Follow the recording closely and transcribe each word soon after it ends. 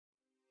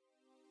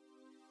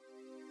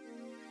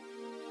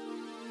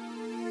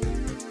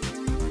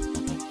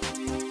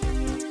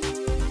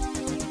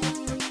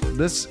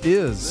This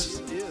is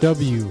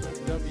WTM.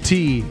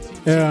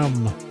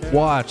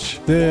 Watch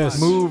This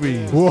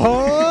Movie.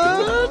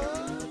 What?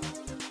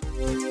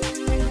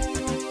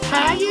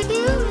 How you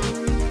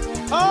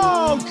doing?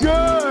 Oh,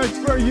 good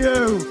for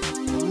you.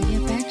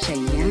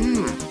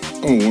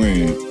 Oh,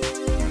 wait.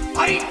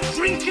 I ain't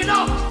drinking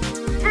up.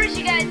 First,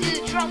 you gotta do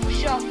the truffle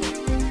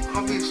shuffle.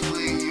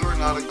 Obviously, you're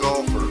not a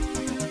golfer.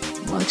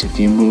 Watch a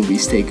few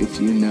movies, take a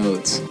few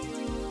notes.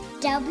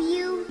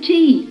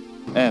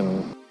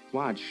 WTM.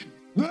 Watch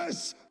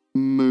this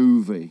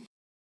movie.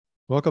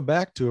 Welcome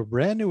back to a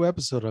brand new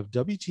episode of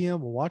WTM.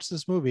 We'll watch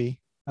this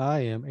movie. I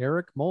am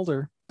Eric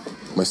Mulder.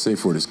 My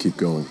safe word is keep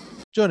going.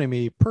 Joining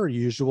me, per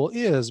usual,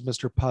 is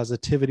Mr.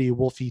 Positivity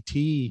Wolfie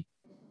T.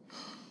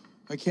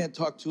 I can't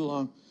talk too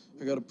long.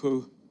 I gotta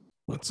poo.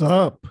 What's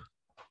up?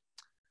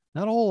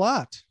 Not a whole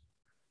lot.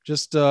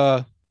 Just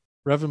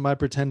revving my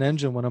pretend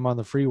engine when I'm on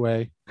the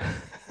freeway.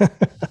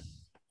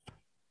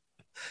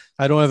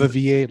 I don't have a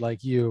V8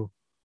 like you,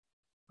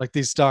 like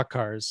these stock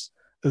cars.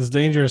 It's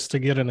dangerous to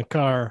get in a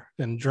car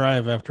and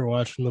drive after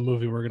watching the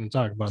movie we're going to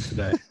talk about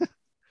today.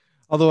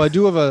 Although I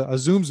do have a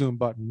zoom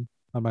button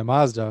on my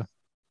Mazda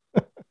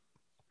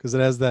because it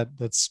has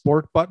that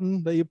sport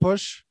button that you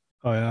push.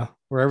 Oh, yeah.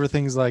 Where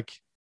everything's like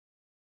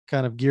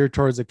kind of geared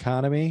towards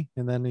economy.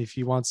 And then if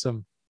you want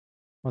some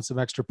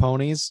extra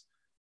ponies,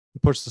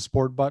 you push the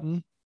sport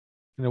button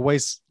and it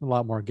wastes a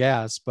lot more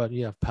gas, but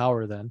you have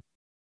power then.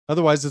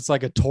 Otherwise, it's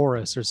like a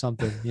Taurus or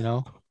something, you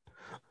know?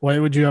 Why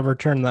would you ever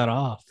turn that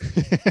off?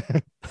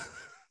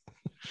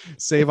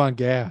 Save on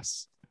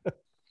gas.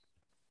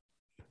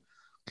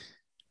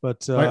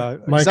 But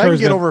my I can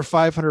get over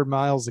 500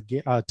 miles a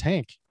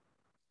tank.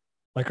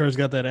 My car's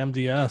got that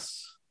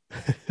MDS.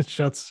 It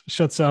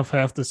shuts off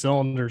half the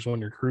cylinders when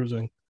you're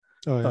cruising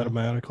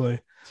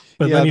automatically.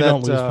 But then you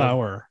don't lose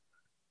power.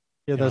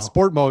 Yeah, the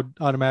sport mode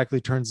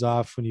automatically turns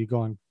off when you go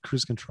on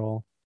cruise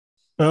control.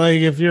 But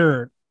like if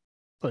you're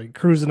like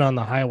cruising on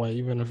the highway,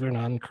 even if you're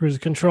not in cruise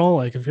control,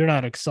 like if you're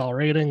not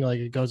accelerating,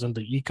 like it goes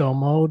into eco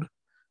mode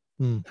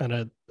and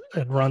it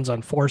runs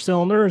on 4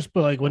 cylinders.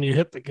 But like when you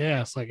hit the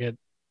gas, like it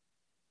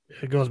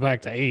goes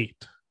back to 8.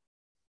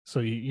 So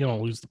you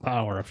don't lose the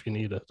power if you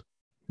need it.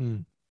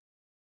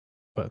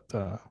 But,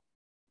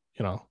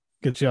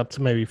 gets you up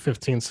to maybe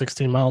 15,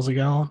 16 miles a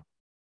gallon.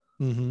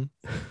 Mm-hmm.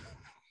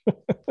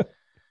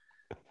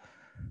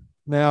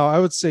 Now, I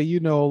would say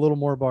you know a little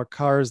more about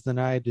cars than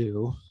I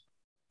do,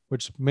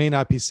 which may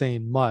not be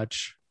saying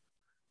much,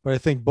 but I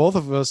think both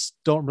of us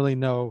don't really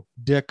know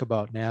dick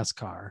about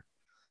NASCAR.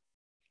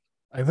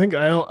 I think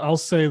I'll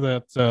say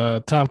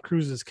that Tom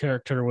Cruise's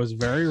character was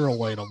very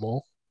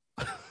relatable.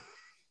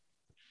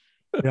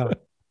 Yeah.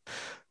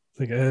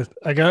 Like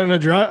I got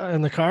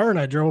in the car and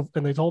I drove,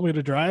 and they told me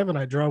to drive, and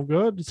I drove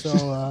good.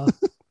 So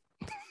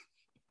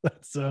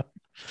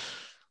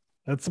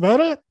that's about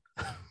it.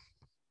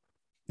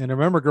 And I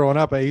remember growing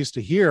up, I used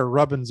to hear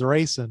Rubbin's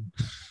Racing,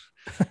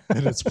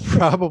 and it's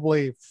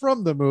probably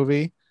from the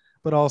movie,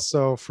 but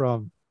also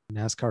from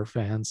NASCAR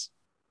fans.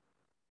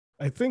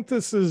 I think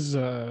this is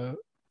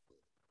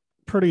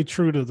pretty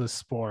true to the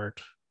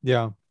sport.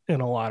 Yeah,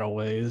 in a lot of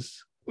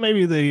ways.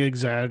 Maybe they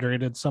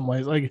exaggerated some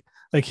ways. Like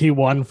he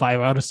won 5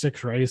 out of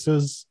 6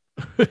 races,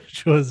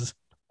 which was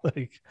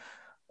like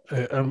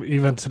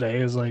even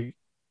today is like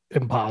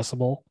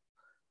impossible.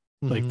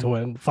 Like to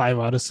win 5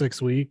 out of 6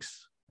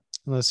 weeks.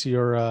 Unless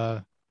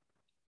you're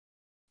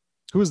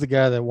who was the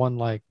guy that won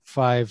like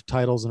 5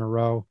 titles in a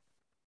row,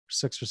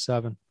 6 or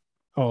 7?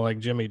 Oh, like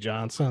Jimmy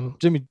Johnson.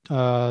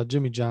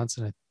 Jimmy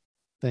Johnson, I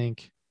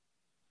think.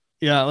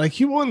 Yeah, like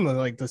he won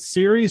the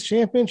series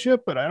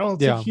championship, but I don't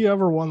think he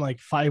ever won like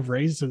 5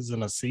 races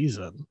in a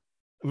season.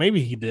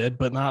 Maybe he did,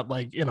 but not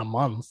like in a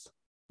month.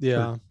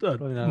 Yeah,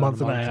 a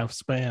month and a half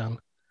span.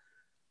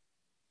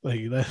 Like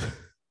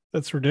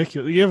that's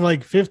ridiculous. You have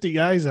like 50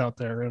 guys out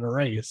there in a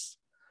race.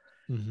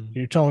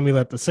 You're telling me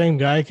that the same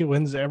guy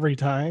wins every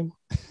time?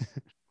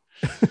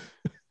 I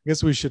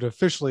guess we should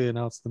officially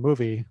announce the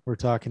movie we're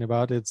talking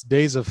about. It's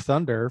Days of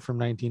Thunder from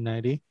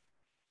 1990.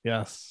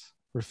 Yes.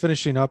 We're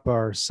finishing up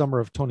our summer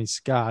of Tony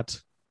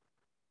Scott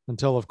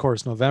until, of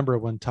course, November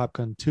when Top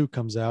Gun 2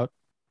 comes out.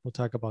 We'll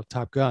talk about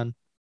Top Gun.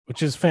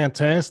 Which is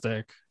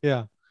fantastic.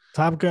 Yeah.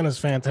 Top Gun is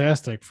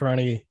fantastic for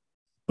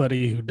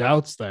anybody who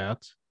doubts that.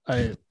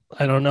 I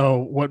don't know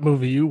what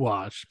movie you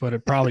watched, but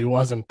it probably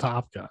wasn't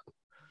Top Gun.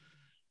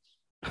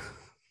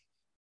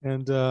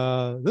 And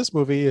this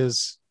movie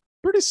is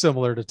pretty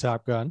similar to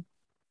Top Gun. In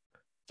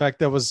fact,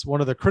 that was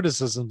one of the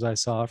criticisms I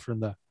saw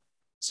from the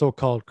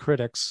so-called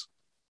critics.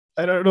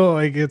 I don't know.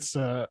 Like it's,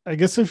 I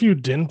guess if you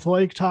didn't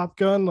like Top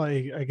Gun,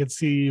 like I could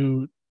see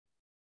you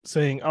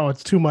saying, "Oh,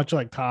 it's too much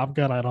like Top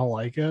Gun. I don't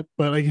like it."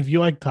 But like if you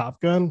like Top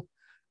Gun,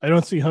 I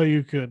don't see how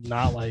you could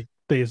not like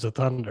Days of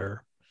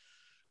Thunder.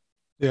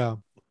 Yeah.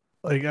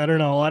 Like I don't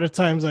know. A lot of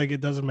times, like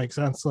it doesn't make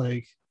sense.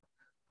 Like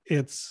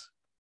it's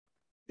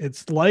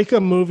like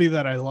a movie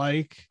that I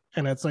like,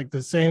 and it's like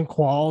the same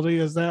quality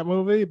as that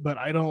movie, but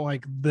I don't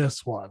like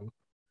this one.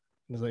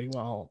 It's like,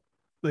 well,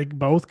 like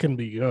both can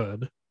be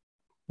good.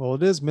 Well,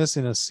 it is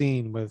missing a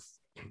scene with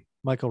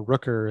Michael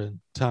Rooker and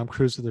Tom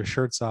Cruise with their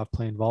shirts off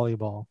playing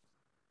volleyball.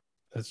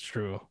 That's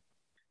true.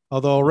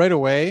 Although right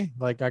away,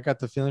 like I got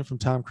the feeling from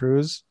Tom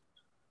Cruise,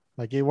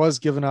 like it was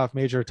giving off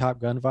major Top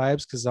Gun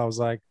vibes, because I was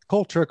like,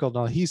 Cole Trickle,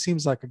 no, he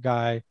seems like a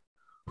guy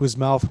whose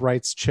mouth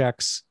writes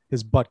checks,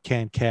 his butt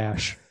can't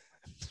cash.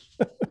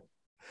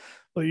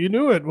 Well, you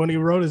knew it when he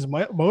rode his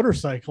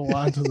motorcycle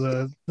onto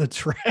the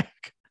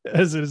track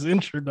as his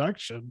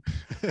introduction.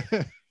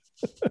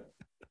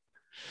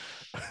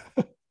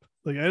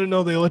 Like, I didn't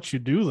know they let you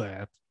do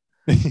that.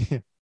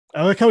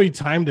 I like how he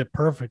timed it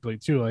perfectly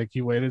too. Like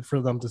he waited for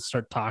them to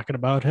start talking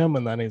about him,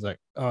 and then he's like,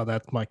 "Oh,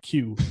 that's my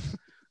cue."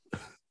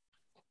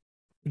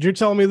 But you're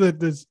telling me that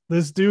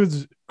this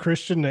dude's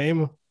Christian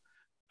name,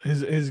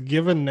 his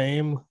given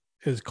name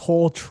is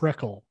Cole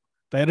Trickle.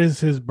 That is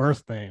his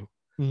birth name.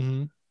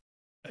 Mm-hmm.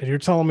 And you're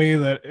telling me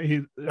that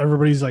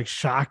everybody's like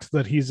shocked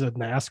that he's a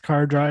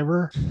NASCAR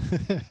driver?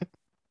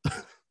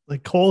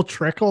 Like Cole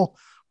Trickle?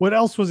 What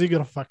else was he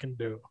gonna fucking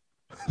do?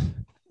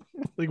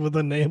 Like with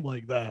a name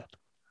like that.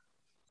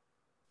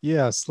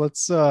 Yes,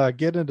 let's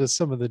get into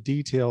some of the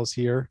details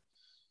here.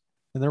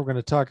 And then we're going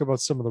to talk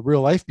about some of the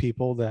real life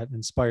people that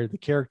inspired the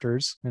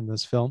characters in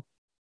this film.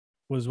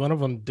 Was one of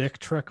them Dick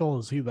Trickle?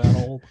 Is he that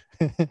old?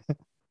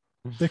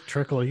 Dick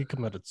Trickle, he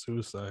committed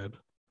suicide.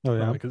 Oh,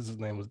 yeah. Because his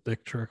name was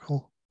Dick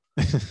Trickle.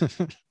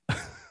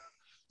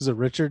 Is it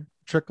Richard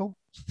Trickle?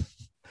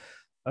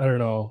 I don't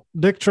know.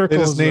 Dick Trickle.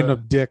 They just named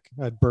him Dick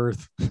at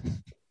birth.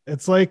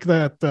 It's like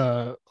that,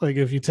 like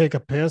if you take a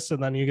piss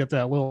and then you get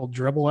that little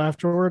dribble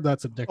afterward,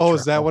 that's a Dick Oh, Trickle.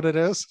 is that what it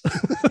is?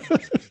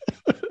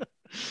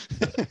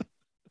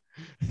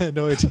 I had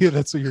no idea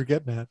that's what you're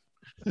getting at.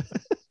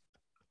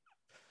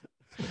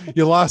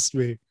 You lost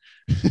me.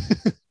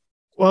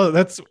 Well,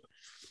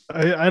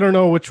 I don't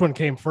know which one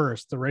came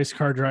first, the race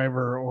car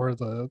driver or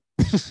the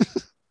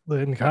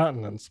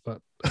incontinence,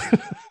 but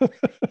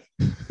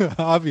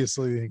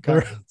obviously the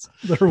incontinence.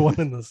 They're one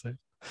and the same.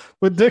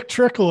 But Dick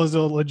Trickle is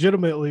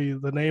legitimately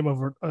the name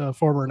of a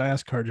former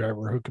NASCAR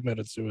driver who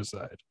committed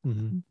suicide.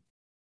 Mm-hmm.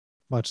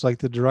 Much like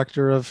the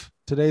director of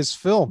today's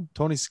film,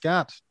 Tony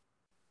Scott.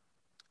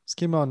 This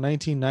came out in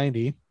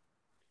 1990,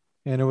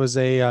 and it was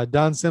a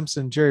Don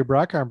Simpson, Jerry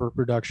Bruckheimer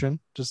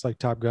production, just like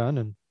Top Gun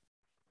and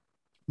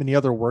many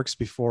other works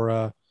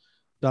before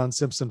Don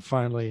Simpson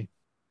finally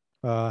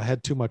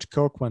had too much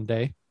coke one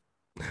day.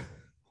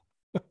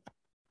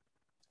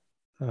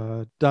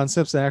 Don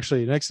Simpson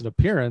actually makes an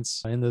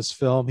appearance in this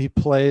film. He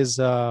plays,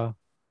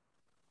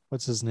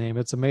 what's his name?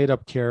 It's a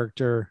made-up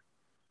character.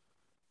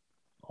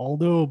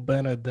 Aldo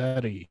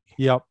Benedetti.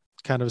 Yep.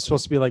 Kind of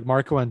supposed to be like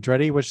Marco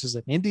Andretti, which is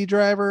an Indy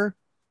driver.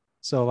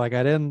 So like,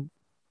 I didn't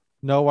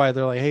know why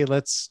they're like, hey,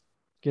 let's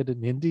get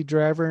an Indy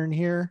driver in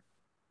here.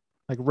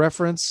 Like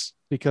reference,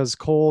 because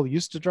Cole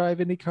used to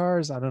drive Indy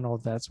cars. I don't know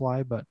if that's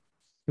why, but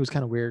it was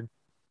kind of weird.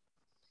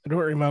 I don't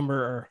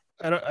remember.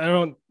 I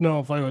don't know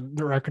if I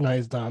would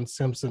recognize Don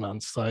Simpson on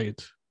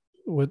sight.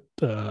 What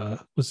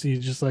was he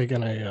just like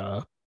in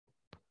a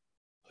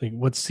like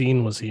what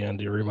scene was he in?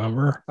 Do you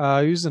remember?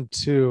 He was in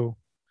two.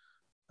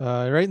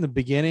 Right in the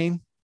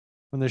beginning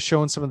when they're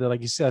showing some of the,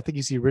 like you said, I think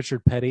you see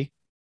Richard Petty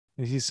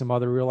and you see some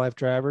other real life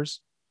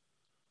drivers.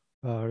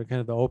 Kind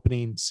of the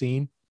opening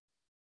scene.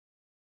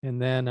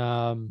 And then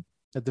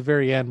at the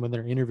very end when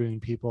they're interviewing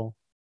people,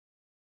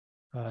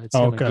 it's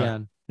him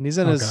again. And he's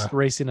in his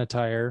racing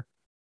attire.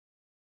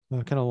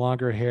 Kind of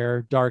longer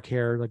hair, dark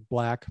hair, like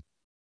black.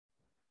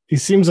 He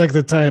seems like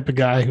the type of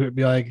guy who would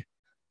be like,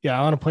 yeah,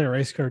 I want to play a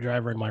race car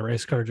driver in my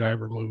race car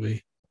driver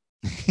movie.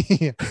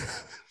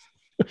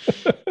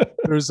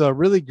 There's a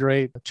really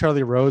great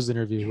Charlie Rose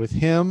interview with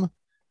him.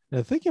 And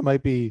I think it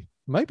might be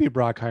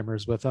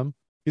Brockheimer's with him.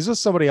 He's with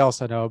somebody else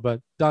I know,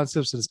 but Don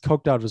Simpson is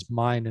coked out of his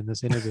mind in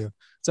this interview.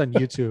 It's on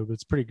YouTube.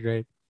 It's pretty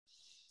great.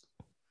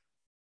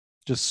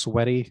 Just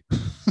sweaty.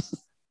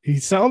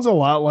 He sounds a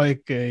lot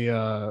like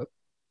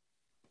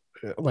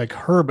like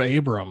Herb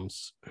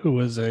Abrams, who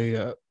was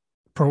a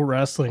pro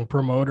wrestling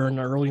promoter in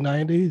the early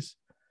 90s,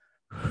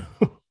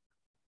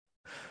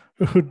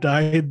 who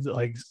died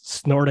like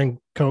snorting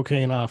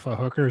cocaine off of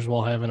hookers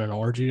while having an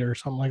orgy or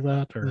something like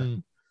that. Or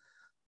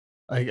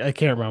I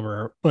can't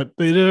remember, but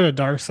they did a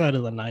Dark Side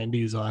of the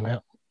 90s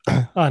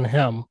on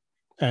him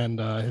and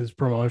his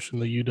promotion,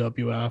 the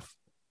UWF,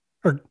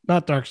 or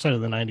not Dark Side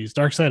of the 90s,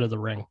 Dark Side of the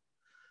Ring,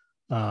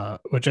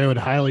 which I would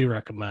highly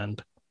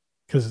recommend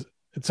because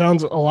it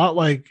sounds a lot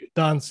like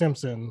Don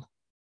Simpson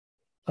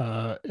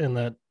in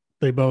that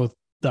they both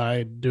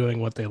died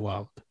doing what they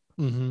loved.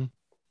 Mm-hmm.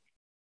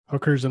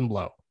 Hookers and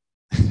blow.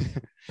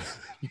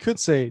 You could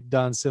say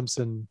Don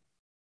Simpson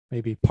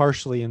maybe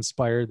partially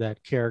inspired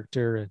that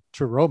character in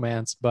True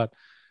Romance, but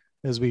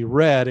as we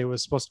read, it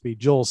was supposed to be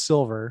Joel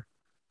Silver.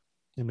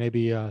 And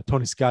maybe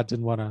Tony Scott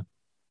didn't want to,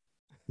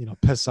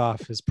 piss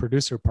off his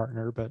producer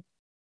partner, but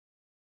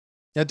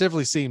that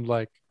definitely seemed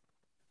like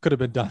could have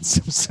been Don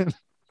Simpson.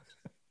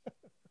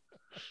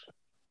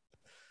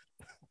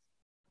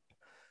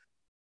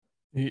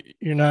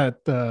 You're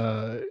not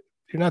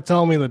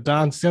telling me that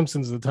Don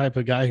Simpson's the type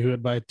of guy who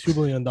would buy $2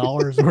 million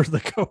worth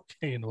of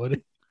cocaine, would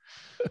he?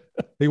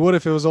 They would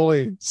if it was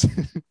only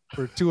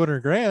for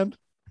 200 grand.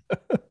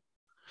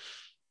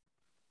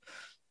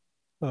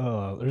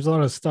 There's a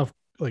lot of stuff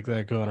like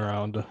that going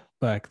around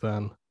back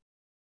then.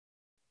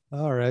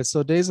 All right.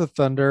 So Days of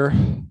Thunder.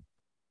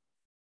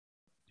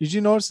 Did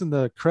you notice in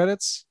the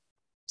credits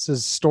it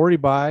says story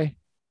by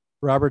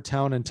Robert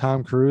Towne and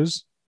Tom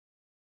Cruise?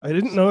 I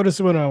didn't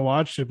notice it when I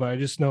watched it, but I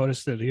just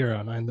noticed it here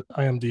on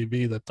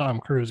IMDb that Tom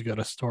Cruise got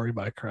a story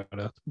by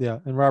credit. Yeah.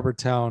 And Robert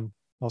Towne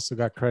also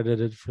got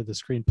credited for the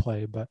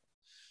screenplay. But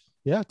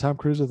yeah, Tom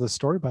Cruise with a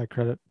story by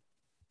credit.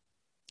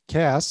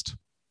 Cast: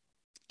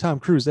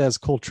 Tom Cruise as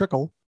Cole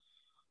Trickle.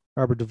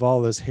 Robert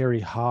Duvall as Harry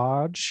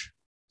Hodge.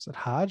 Is it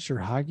Hodge or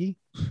Hoggy?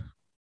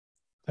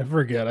 I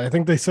forget. I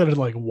think they said it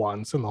like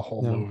once in the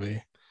whole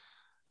movie.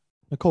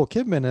 Nicole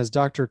Kidman as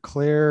Dr.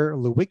 Claire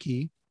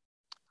Lewicki,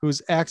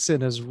 whose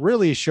accent is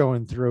really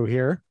showing through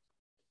here.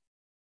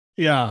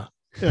 Yeah.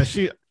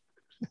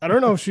 I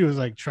don't know if she was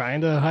like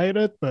trying to hide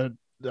it, but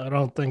I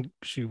don't think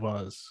she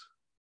was.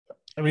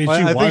 I mean,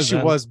 I think she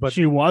was, but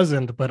she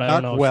wasn't, but I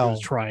don't know if she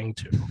was trying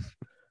to.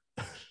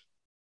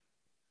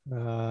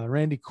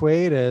 Randy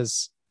Quaid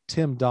as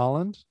Tim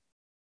Dolland.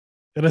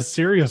 In a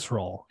serious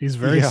role. He's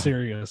very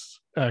serious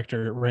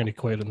actor, Randy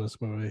Quaid, in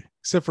this movie.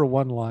 Except for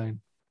one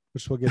line,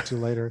 which we'll get to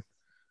later.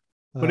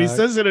 But he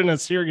says it in a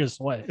serious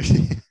way.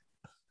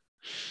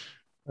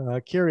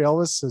 Carrie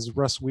Ellis as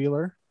Russ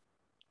Wheeler.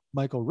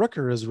 Michael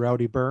Rooker as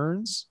Rowdy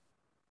Burns.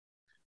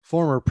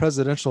 Former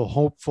presidential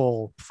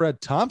hopeful Fred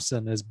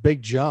Thompson as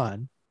Big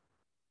John.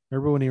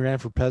 Remember when he ran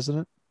for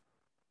president?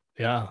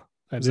 Yeah.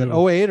 Was it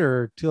 08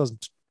 or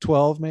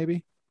 2012 maybe?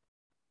 It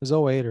was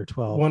 08 or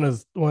 12. One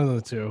of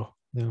the two.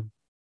 Yeah.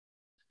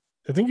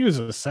 I think he was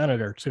a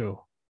senator too.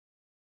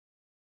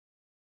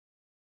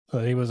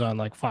 He was on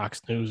like Fox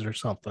News or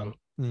something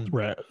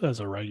as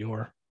a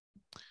regular.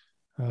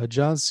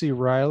 John C.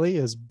 Reilly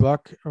as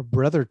Buck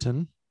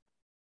Bretherton.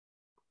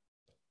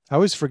 I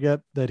always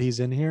forget that he's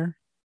in here,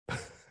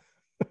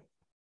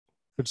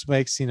 which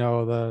makes,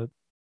 the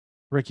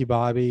Ricky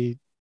Bobby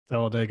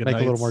Talladega make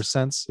Nights a little more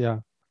sense. Yeah.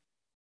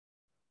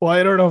 Well,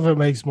 I don't know if it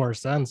makes more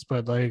sense,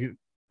 but like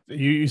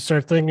you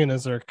start thinking,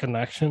 is there a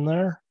connection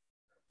there?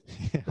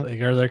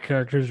 Like, are their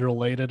characters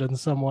related in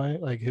some way?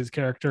 Like his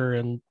character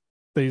in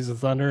Days of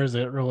Thunder, is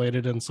it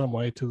related in some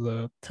way to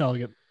the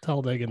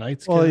Talladega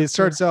Nights? Well, he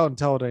starts out in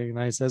Talladega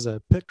Nights as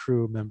a pit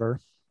crew member,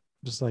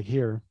 just like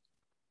here.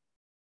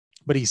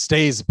 But he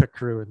stays a pit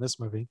crew in this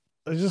movie.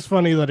 It's just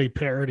funny that he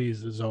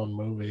parodies his own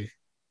movie.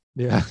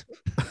 Yeah.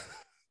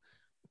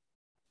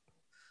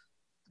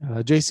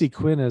 J.C.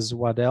 Quinn as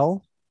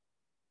Waddell.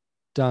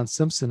 Don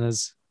Simpson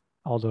as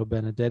Aldo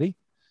Benedetti.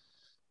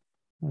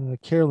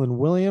 Carolyn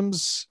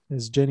Williams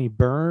as Jenny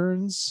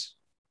Burns.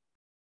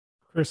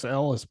 Chris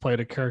Ellis played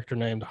a character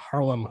named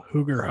Harlem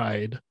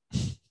Hoogerhide. I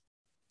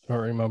don't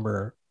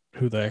remember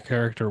who that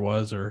character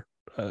was, or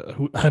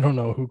I don't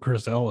know who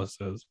Chris Ellis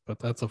is, but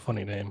that's a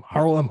funny name.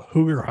 Harlem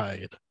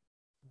Hoogerhide.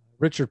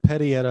 Richard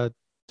Petty had a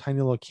tiny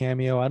little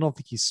cameo. I don't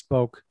think he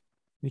spoke.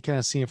 You kind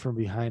of see him from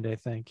behind, I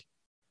think.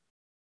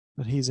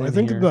 But he's in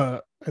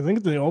here. I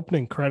think the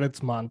opening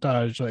credits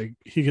montage, like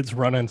he gets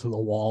run into the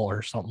wall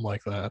or something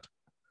like that.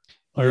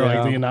 Or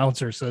like the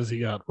announcer says he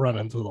got run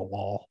into the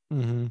wall.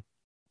 Mm-hmm.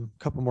 A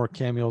couple more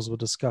cameos we'll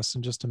discuss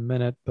in just a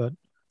minute, but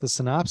the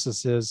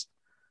synopsis is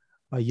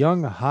a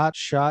young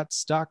hotshot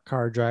stock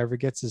car driver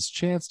gets his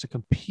chance to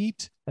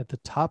compete at the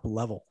top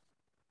level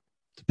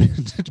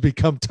to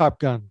become Top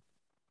Gun.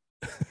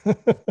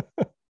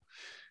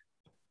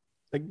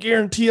 I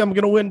guarantee I'm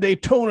going to win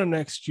Daytona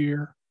next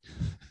year.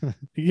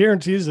 He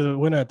guarantees to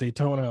win at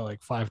Daytona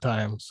like 5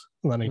 times.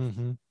 And then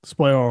he,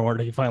 spoiler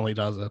alert, he finally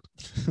does it.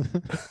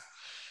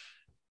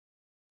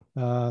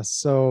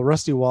 So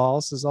Rusty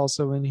Wallace is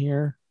also in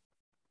here.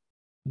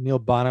 Neil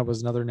Bonnet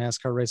was another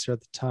NASCAR racer at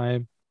the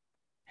time.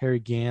 Harry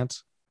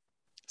Gant.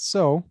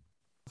 So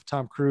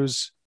Tom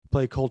Cruise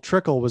played Cole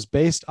Trickle was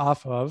based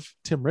off of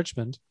Tim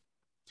Richmond.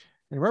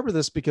 And remember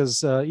this because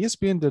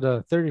ESPN did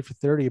a 30 for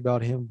 30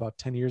 about him about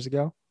 10 years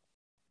ago.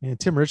 And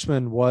Tim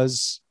Richmond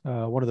was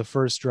one of the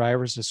first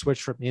drivers to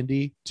switch from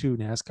Indy to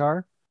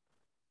NASCAR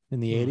in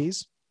the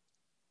 80s.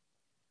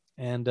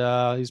 And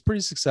he's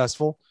pretty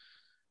successful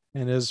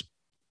and is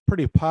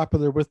pretty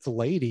popular with the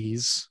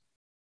ladies,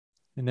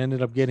 and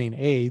ended up getting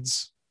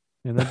AIDS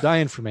and then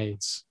dying from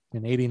AIDS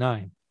in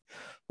 89.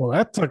 Well,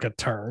 that took a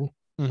turn.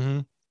 Mm-hmm.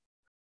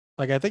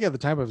 Like, I think at the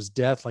time of his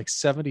death, like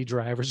 70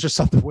 drivers or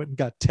something went and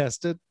got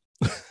tested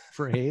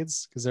for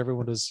AIDS because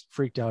everyone was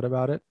freaked out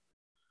about it.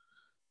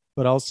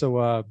 But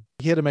also,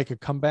 he had to make a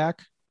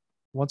comeback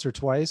once or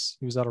twice.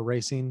 He was out of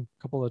racing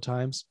a couple of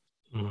times.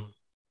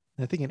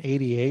 I think in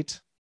 88,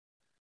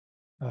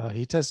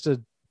 he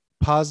tested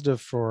positive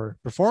for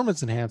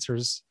performance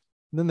enhancers.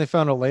 And then they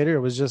found out later it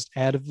was just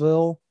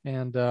Advil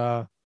and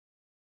I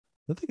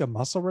think a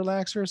muscle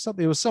relaxer or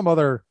something. It was some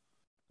other,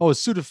 it was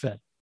Sudafed.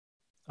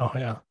 Oh,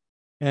 yeah.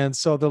 And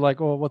so they're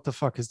like, oh, what the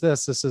fuck is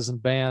this? This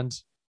isn't banned.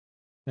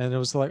 And it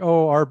was like,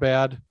 oh, our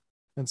bad.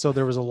 And so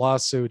there was a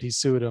lawsuit. He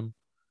sued him.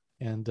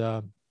 And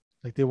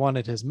like they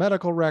wanted his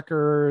medical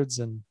records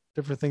and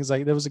different things.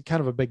 Like there was a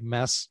kind of a big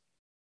mess.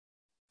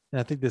 And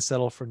I think they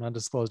settled for an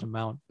undisclosed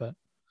amount, but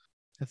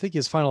I think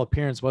his final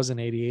appearance was in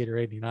 88 or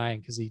 89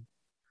 because he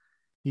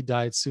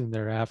died soon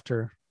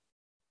thereafter.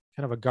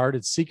 Kind of a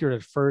guarded secret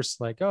at first,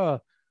 like,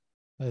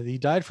 he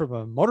died from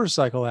a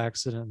motorcycle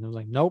accident. And I was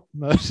like, nope.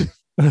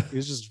 He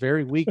was just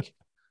very weak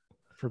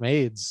from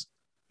AIDS.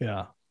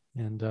 Yeah.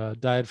 And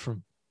died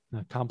from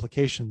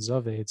complications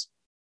of AIDS.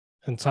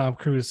 And Tom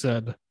Cruise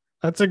said,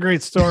 "That's a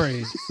great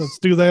story. Let's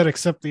do that,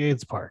 except the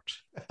AIDS part."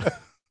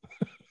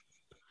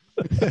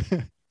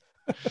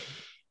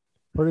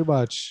 Pretty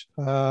much.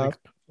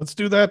 Let's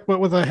do that, but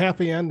with a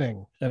happy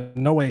ending and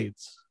no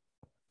AIDS.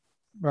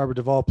 Robert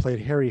Duvall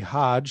played Harry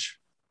Hodge,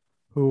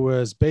 who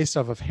was based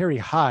off of Harry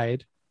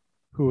Hyde,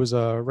 who was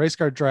a race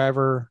car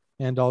driver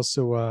and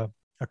also a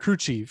crew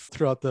chief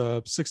throughout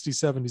the 60s,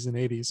 70s, and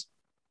 80s.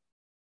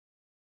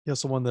 He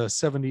also won the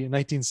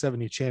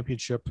 1970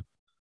 championship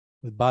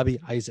with Bobby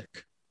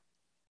Isaac.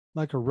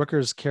 Michael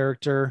Rooker's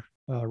character,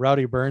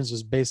 Rowdy Burns,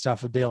 was based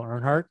off of Dale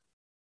Earnhardt.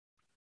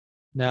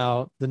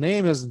 Now, the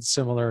name isn't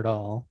similar at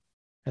all,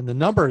 and the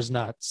number is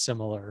not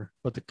similar,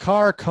 but the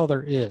car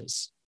color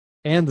is,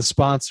 and the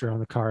sponsor on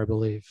the car, I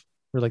believe,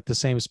 were like the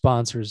same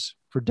sponsors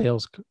for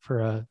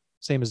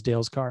same as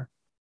Dale's car.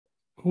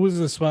 Who was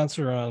the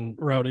sponsor on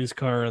Rowdy's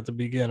car at the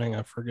beginning?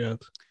 I forget. I'm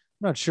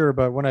not sure,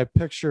 but when I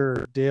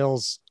picture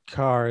Dale's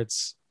car,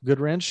 it's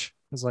Goodwrench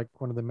is like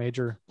one of the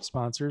major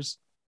sponsors.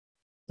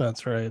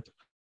 That's right.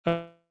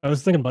 I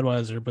was thinking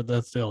Budweiser, but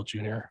that's Dale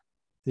Jr.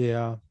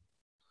 Yeah.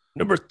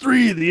 Number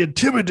 3, the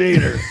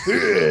Intimidator.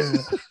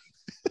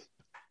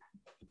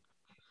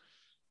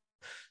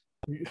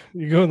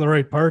 You go in the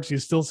right parts, you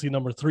still see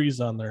number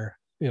 3s on there,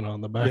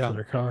 on the back of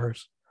their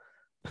cars.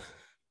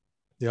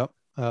 Yep.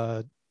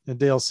 And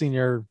Dale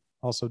Sr.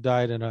 also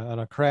died in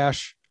a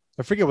crash.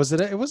 I forget, was it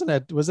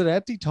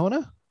at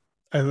Daytona?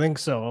 I think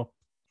so.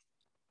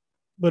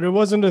 But it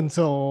wasn't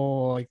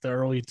until like the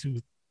early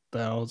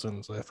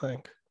 2000s, I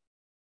think.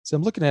 So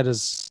I'm looking at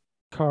his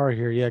car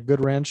here. Yeah,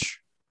 Goodwrench.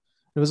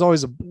 It was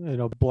always a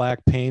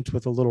black paint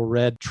with a little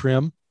red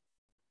trim.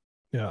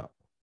 Yeah.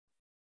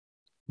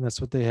 And that's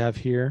what they have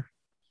here.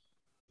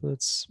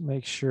 Let's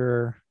make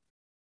sure.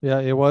 Yeah,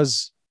 it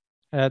was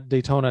at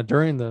Daytona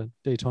during the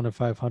Daytona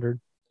 500.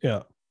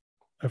 Yeah.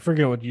 I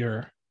forget what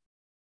year.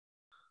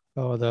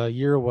 Oh, the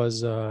year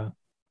was Is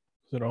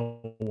it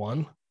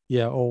 01?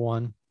 Yeah,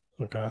 01.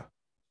 Okay.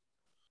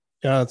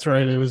 Yeah, that's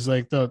right. It was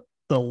like the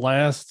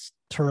last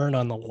turn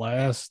on the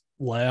last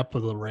lap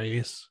of the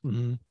race.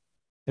 Mm-hmm.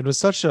 It was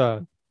such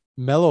a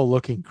mellow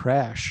looking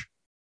crash.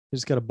 He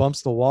just got to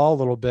bumps the wall a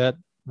little bit,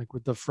 like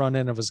with the front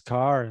end of his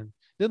car, and it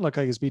didn't look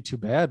like it was be too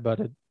bad, but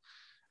it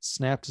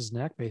snapped his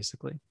neck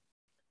basically.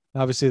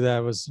 Obviously, that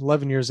was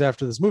 11 years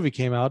after this movie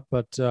came out,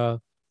 but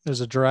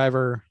there's a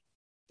driver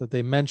that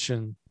they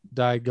mentioned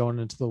died going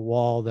into the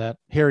wall that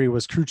Harry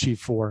was crew chief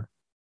for.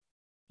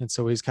 And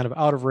so he's kind of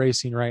out of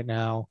racing right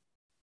now.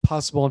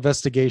 Possible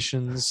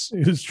investigations.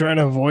 He was trying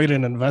to avoid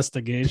an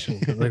investigation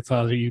because they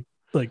thought he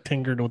like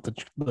tinkered with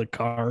the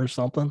car or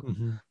something.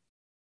 Mm-hmm.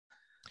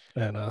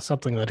 And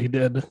something that he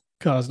did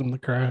caused him to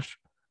crash.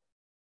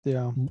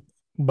 Yeah.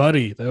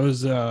 Buddy, that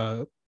was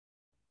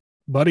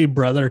Buddy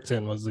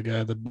Brotherton was the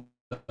guy that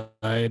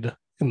died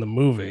in the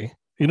movie.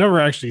 You never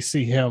actually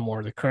see him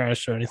or the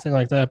crash or anything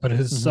like that, but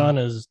his son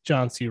is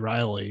John C.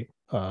 Reilly,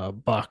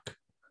 Buck.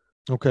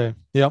 Okay.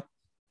 Yep.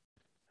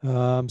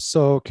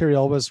 So Carrie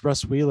Elwes,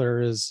 Russ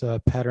Wheeler is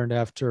patterned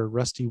after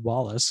Rusty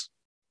Wallace.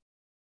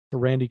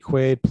 Randy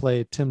Quaid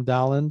played Tim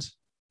Dolland,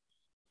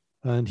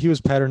 and he was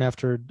patterned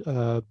after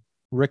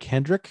Rick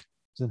Hendrick.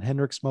 He's in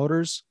Hendricks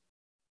Motors.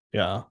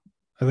 Yeah,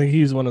 I think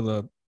he's been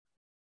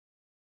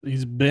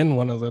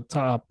one of the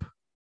top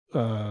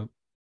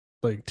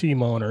like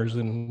team owners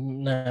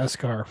in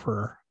NASCAR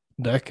for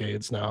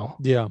decades now.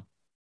 Yeah.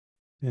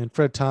 And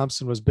Fred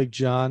Thompson was Big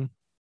John,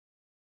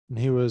 and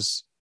he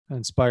was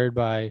inspired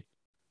by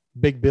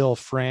Big Bill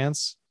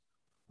France,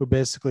 who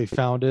basically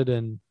founded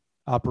and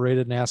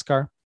operated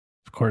NASCAR.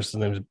 Of course, his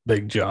name is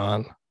Big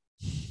John.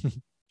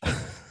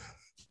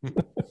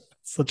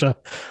 such a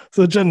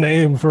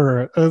name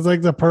it's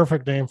like the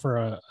perfect name for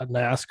a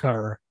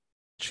NASCAR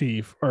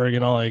chief or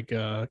like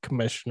a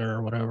commissioner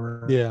or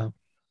whatever. Yeah,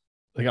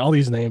 like all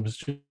these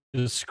names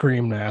just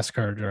scream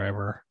NASCAR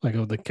driver, like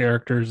of the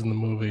characters in the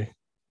movie.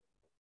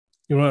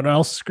 You know what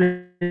else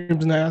screams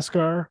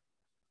NASCAR?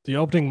 The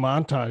opening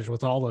montage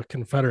with all the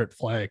Confederate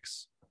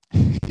flags.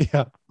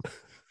 Yeah.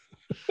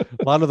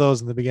 A lot of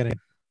those in the beginning.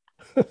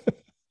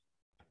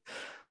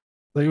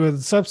 They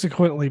would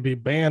subsequently be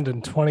banned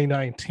in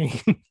 2019.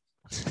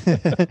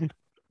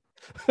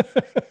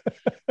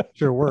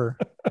 Sure were.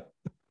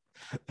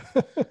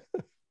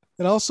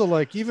 And also,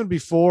 like, even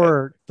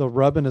before the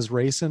rubbing is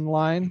racing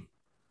line,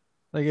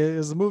 like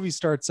as the movie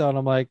starts out,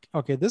 I'm like,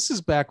 okay, this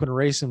is back when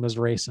racing was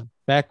racing,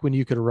 back when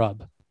you could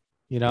rub,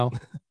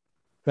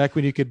 back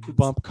when you could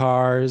bump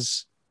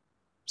cars,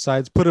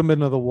 sides, put them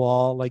into the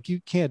wall. Like,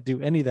 you can't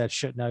do any of that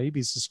shit now. You'd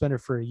be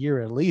suspended for a year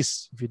at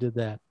least if you did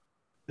that.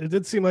 It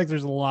did seem like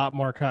there's a lot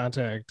more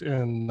contact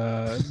in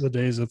the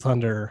Days of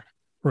Thunder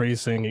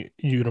racing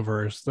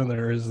universe than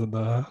there is in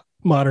the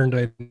modern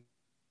day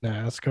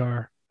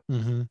NASCAR.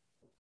 Mm-hmm.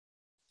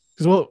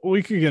 Because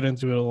we could get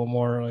into it a little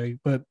more, like,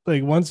 but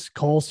like once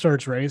Cole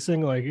starts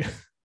racing, like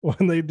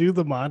when they do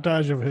the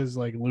montage of his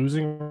like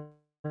losing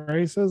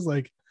races,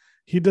 like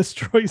he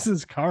destroys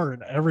his car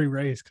in every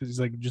race because he's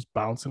like just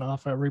bouncing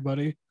off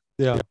everybody.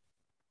 Yeah.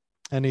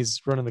 And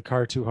he's running the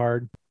car too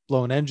hard,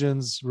 blowing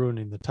engines,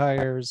 ruining the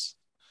tires.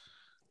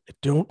 I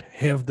don't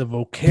have the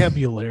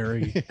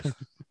vocabulary.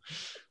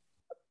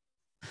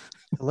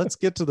 Let's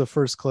get to the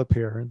first clip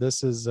here.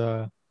 This is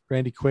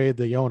Randy Quaid,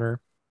 the owner.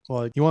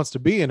 Well, he wants to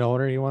be an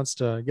owner. He wants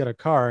to get a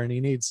car, and he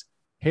needs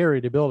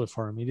Harry to build it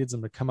for him. He needs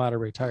him to come out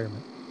of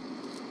retirement.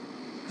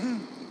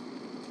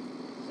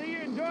 See,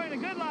 you're enjoying a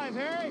good life,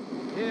 Harry.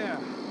 Yeah.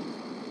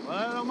 Well,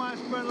 I don't mind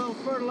spreading a little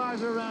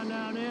fertilizer around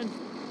now and then.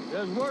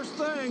 There's worse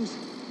things.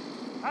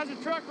 How's the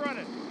truck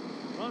running?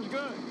 Runs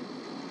good.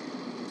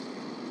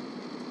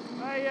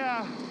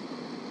 I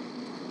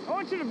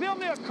want you to build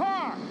me a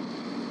car.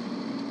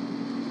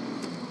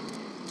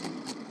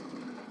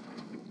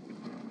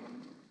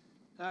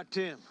 Now,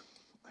 Tim,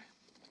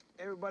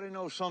 everybody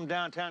knows some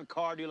downtown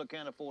car dealer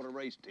can't afford a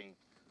race team.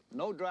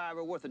 No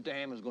driver worth a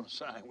damn is going to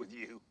sign with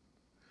you.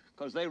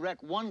 Because they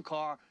wreck one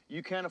car,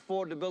 you can't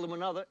afford to build them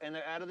another, and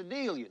they're out of the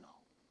deal, you know.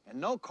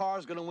 And no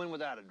car's going to win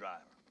without a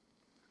driver.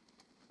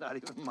 Not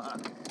even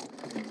mine.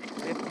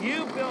 If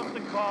you built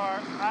the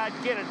car, I'd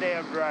get a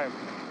damn driver.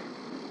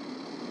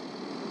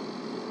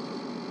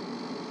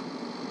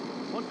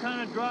 What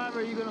kind of driver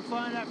are you going to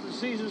find after the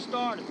season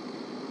started?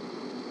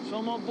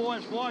 Some old boy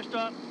that's washed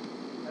up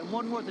and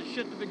wasn't worth a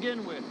shit to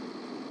begin with.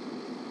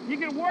 You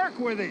can work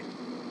with it.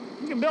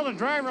 You can build a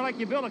driver like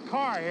you build a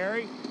car,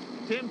 Harry.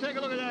 Tim, take a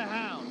look at that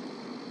hound.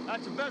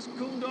 That's the best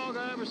coon dog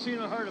I ever seen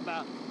or heard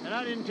about, and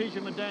I didn't teach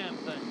him a damn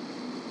thing.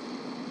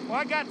 Well,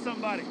 I got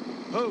somebody.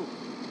 Who?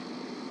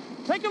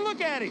 Take a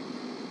look at him.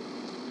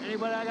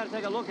 Anybody I got to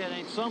take a look at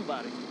ain't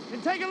somebody.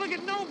 And take a look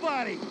at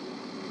nobody.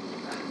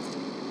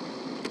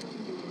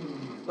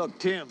 Look,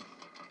 Tim,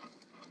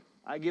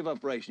 I give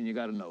up racing. You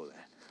got to know that.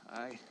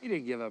 You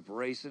didn't give up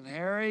racing,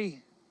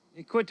 Harry.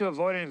 You quit to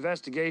avoid an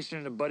investigation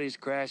into Buddy's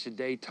crash at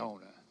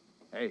Daytona.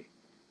 Hey,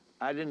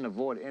 I didn't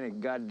avoid any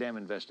goddamn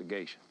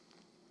investigation.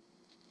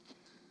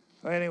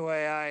 Well,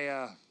 anyway,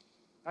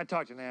 I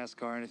talked to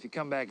NASCAR, and if you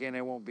come back in,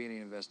 there won't be any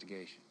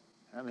investigation.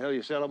 How the hell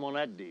you sell them on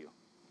that deal?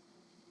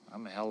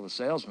 I'm a hell of a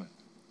salesman.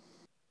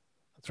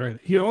 That's right.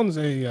 He owns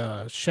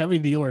a Chevy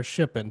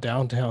dealership in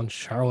downtown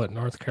Charlotte,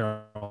 North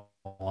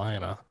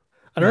Carolina.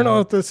 I don't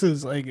know if this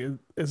is like,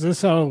 is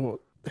this how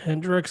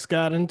Hendricks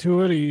got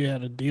into it? He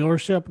had a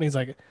dealership and he's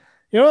like,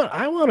 you know what?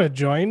 I want to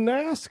join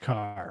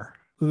NASCAR.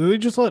 Do they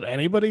just let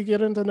anybody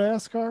get into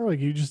NASCAR? Like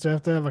you just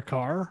have to have a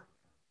car?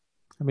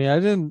 I mean, I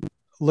didn't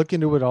look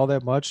into it all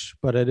that much,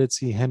 but I did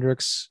see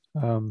Hendricks. I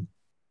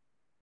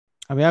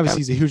mean, obviously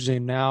he's a huge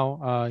name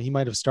now. He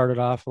might have started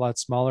off a lot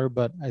smaller,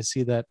 but I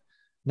see that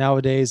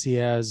nowadays he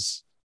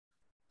has,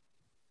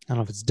 I don't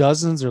know if it's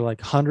dozens or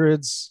like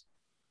hundreds.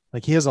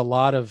 Like he has a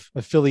lot of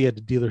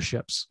affiliated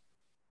dealerships.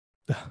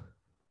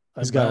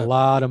 He's got a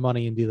lot of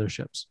money in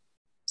dealerships.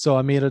 So,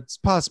 I mean, it's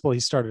possible he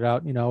started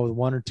out, you know, with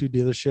one or two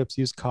dealerships,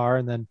 used car,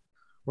 and then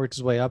worked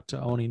his way up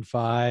to owning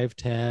 5,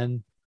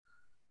 10,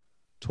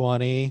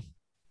 20.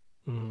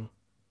 Mm-hmm.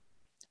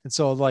 And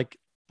so like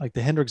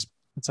the Hendricks,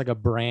 it's like a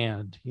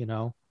brand, you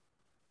know,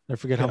 I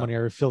forget how many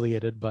are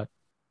affiliated, but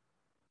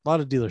a lot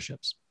of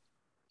dealerships.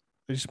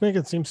 They just make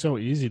it seem so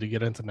easy to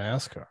get into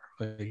NASCAR.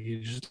 Like you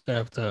just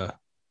have to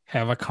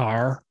have a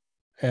car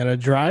and a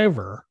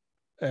driver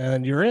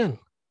and you're in.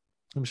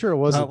 I'm sure it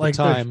was Not at like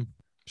the time. I'm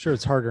sure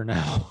it's harder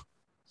now.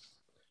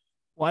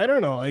 Well, I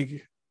don't know.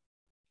 Like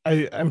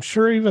I'm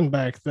sure even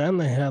back then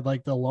they had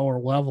like the lower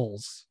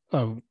levels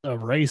of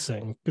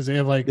racing because they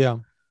have like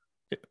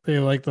they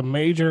have like the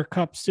major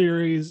cup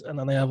series and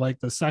then they have like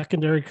the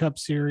secondary cup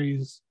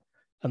series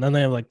and then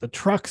they have like the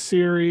truck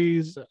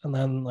series and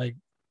then like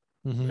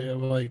they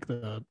have like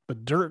the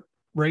dirt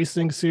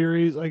racing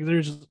series. Like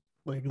there's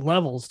like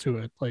levels to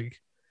it. Like,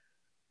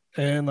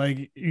 and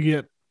like you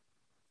get,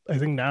 I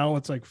think now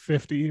it's like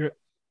 50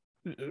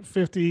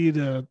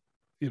 to,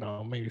 you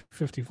know, maybe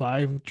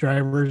 55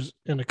 drivers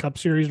in a cup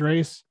series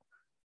race.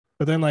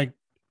 But then like,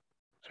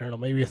 I don't know,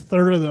 maybe a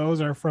third of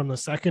those are from the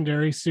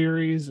secondary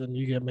series and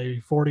you get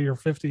maybe 40 or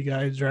 50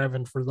 guys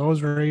driving for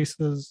those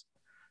races.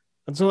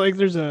 And so like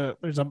there's a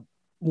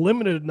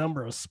limited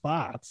number of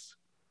spots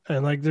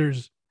and like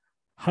there's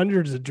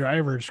hundreds of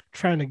drivers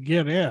trying to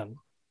get in.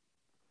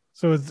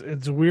 So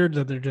it's weird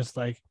that they're just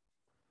like,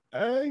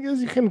 I guess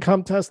you can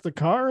come test the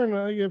car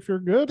and if you're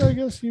good, I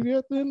guess you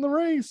get in the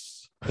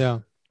race. Yeah.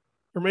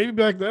 Or maybe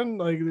back then,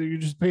 like you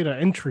just paid an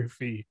entry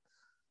fee.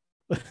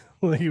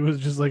 Like it was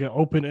just like an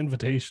open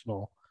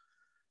invitational.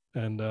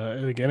 And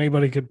like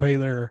anybody could pay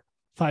their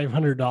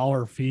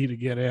 $500 fee to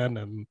get in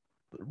and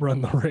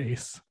run the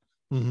race.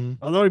 Mm-hmm.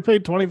 Although he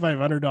paid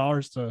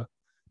 $2,500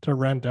 to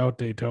rent out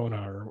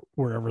Daytona or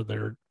wherever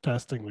they're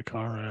testing the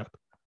car at.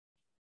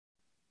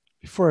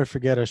 Before I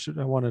forget,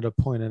 I wanted to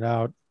point it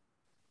out.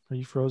 Are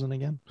you frozen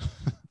again?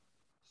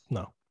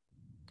 No.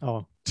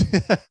 Oh,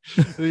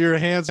 your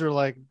hands are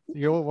like,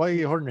 why are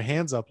you holding your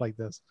hands up like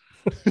this?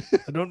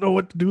 I don't know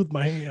what to do with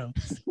my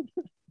hands.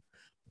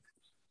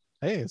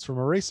 Hey, it's from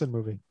a racing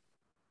movie.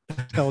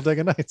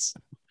 Talladega Nights.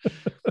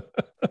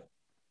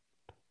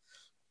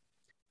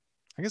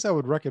 I guess I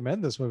would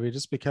recommend this movie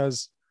just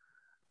because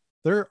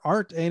there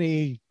aren't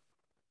any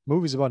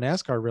movies about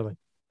NASCAR really.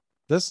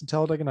 This and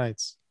Talladega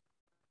Nights.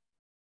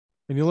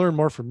 And you learn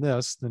more from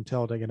this than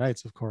Talladega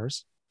Nights, of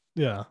course.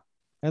 Yeah.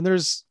 And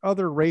there's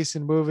other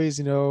racing movies,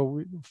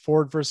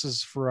 Ford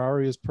versus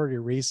Ferrari is pretty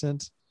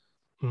recent,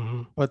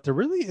 but there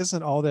really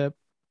isn't all that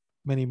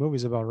many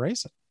movies about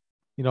racing.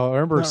 I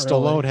remember Not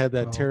Stallone really, had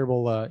that no.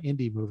 terrible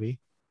indie movie.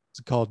 It's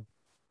called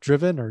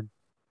Driven, or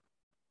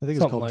I think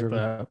it's Something called like Driven.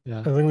 that. Yeah.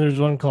 I think there's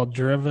one called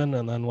Driven,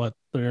 and then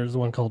there's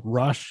one called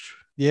Rush.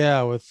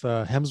 Yeah, with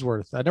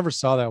Hemsworth. I never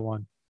saw that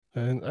one.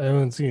 And I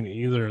haven't seen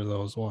either of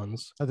those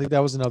ones. I think that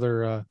was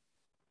another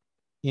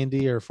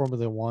Indy or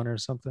Formula One or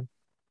something.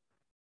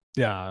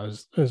 Yeah,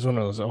 it was one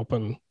of those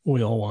open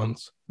wheel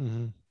ones.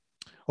 Mm-hmm.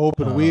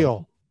 Open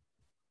wheel,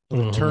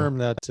 the term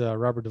that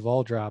Robert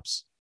Duvall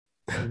drops.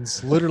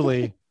 It's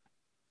literally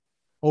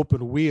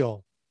open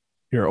wheel.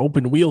 Your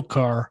open wheel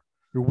car.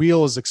 Your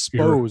wheel is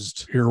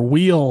exposed. Your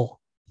wheel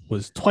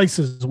was twice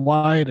as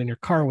wide and your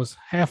car was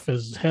half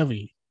as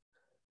heavy.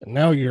 And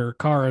now your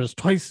car is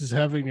twice as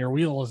heavy and your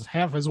wheel is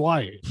half as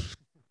wide.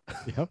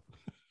 Yep.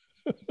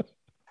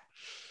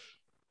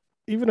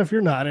 Even if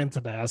you're not into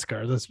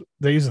NASCAR, this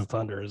Days of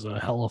Thunder is a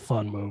hella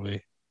fun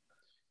movie.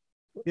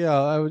 Yeah,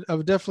 I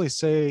would definitely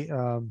say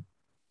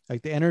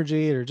like the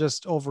energy or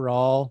just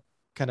overall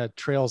kind of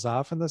trails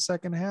off in the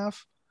second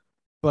half.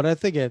 But I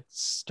think it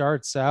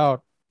starts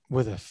out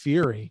with a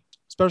fury,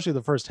 especially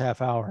the first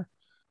half hour.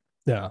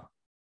 Yeah.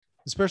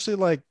 Especially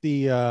like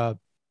the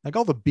like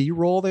all the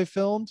B-roll they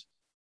filmed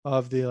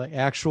of the like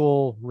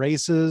actual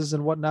races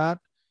and whatnot.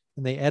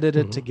 And they edit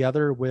it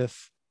together with,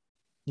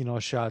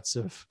 shots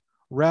of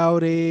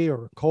Rowdy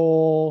or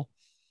Cole,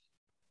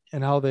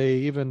 and how they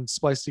even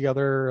splice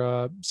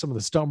together some of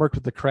the stunt work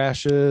with the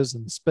crashes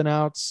and the spin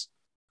outs.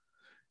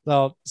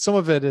 Now, some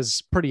of it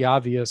is pretty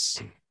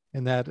obvious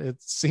in that it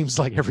seems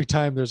like every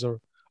time there's a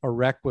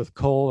wreck with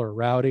Cole or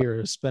Rowdy or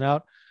a spin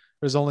out,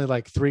 there's only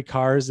like 3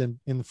 cars in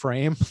the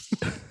frame.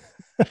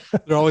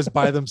 They're always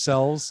by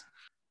themselves.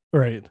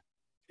 Right.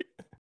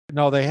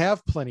 No, they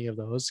have plenty of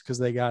those because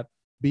they got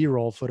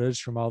B-roll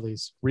footage from all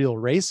these real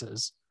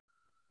races.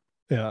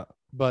 Yeah.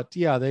 But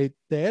yeah, they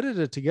edited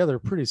it together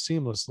pretty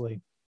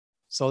seamlessly.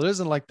 So it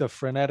isn't like the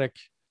frenetic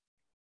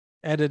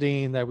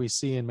editing that we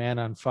see in Man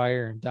on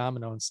Fire and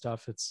Domino and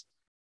stuff. It's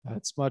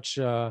much,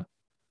 I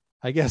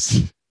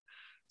guess,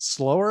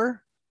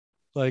 slower.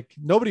 Like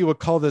nobody would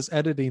call this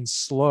editing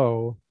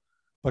slow,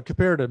 but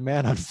compared to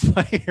Man on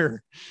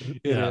Fire,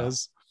 it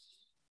is.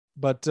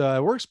 But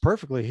it works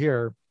perfectly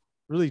here.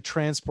 Really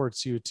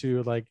transports you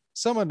to like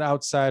someone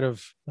outside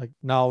of like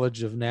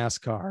knowledge of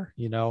NASCAR,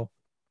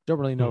 don't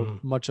really know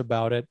much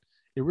about it.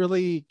 It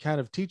really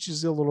kind of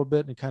teaches you a little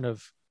bit and kind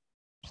of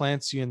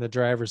plants you in the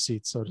driver's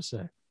seat, so to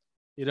say.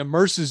 It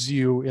immerses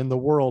you in the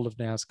world of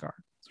NASCAR.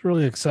 It's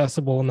really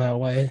accessible in that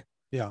way.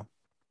 Yeah.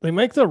 They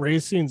make the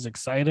race scenes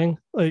exciting.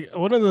 Like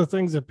one of the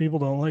things that people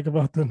don't like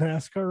about the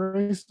NASCAR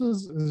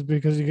races is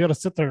because you got to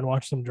sit there and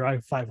watch them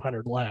drive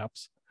 500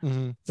 laps.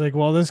 It's like,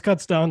 well, this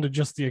cuts down to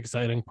just the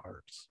exciting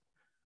parts.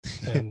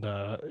 And,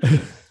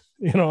 and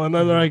then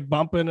they're like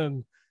bumping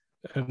and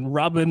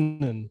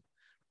rubbing and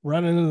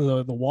running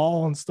into the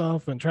wall and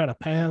stuff and trying to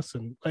pass.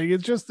 And like,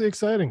 it's just the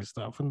exciting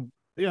stuff. And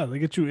yeah, they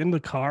get you in the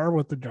car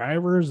with the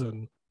drivers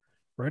and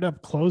right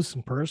up close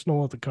and personal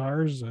with the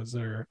cars as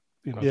they're,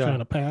 trying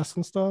to pass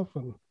and stuff.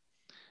 And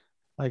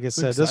like I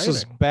said, this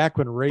was back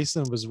when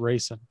racing was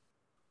racing.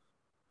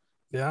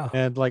 Yeah.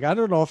 And like, I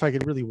don't know if I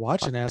could really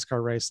watch a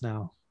NASCAR race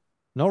now.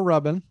 No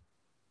rubbing,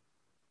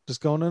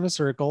 just going in a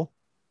circle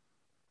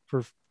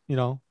for,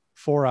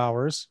 4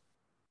 hours.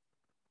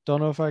 Don't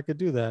know if I could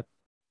do that.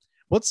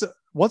 Once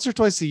or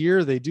twice a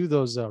year, they do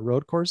those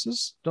road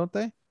courses, don't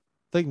they? I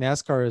think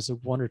NASCAR is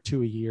 1 or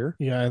 2 a year.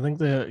 Yeah, I think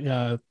they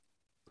have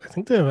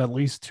at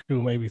least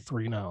 2, maybe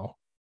 3 now.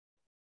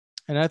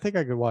 And I think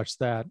I could watch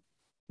that.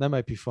 That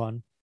might be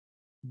fun.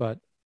 But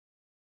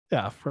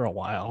yeah, for a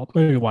while.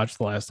 Maybe watch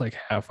the last like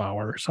half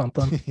hour or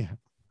something. Yeah.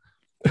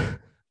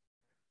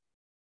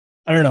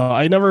 I don't know.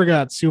 I never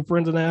got super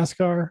into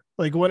NASCAR.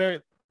 Like when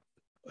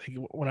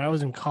I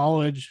was in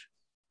college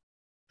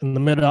in the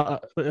mid to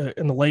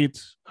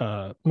late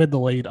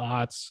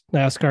aughts,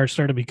 NASCAR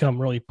started to become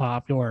really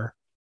popular.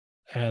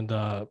 And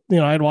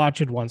I'd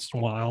watch it once in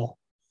a while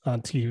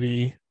on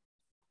TV,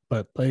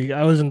 but like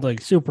I wasn't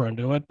like super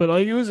into it. But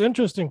like it was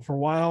interesting for a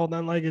while, and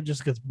then like it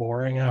just gets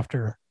boring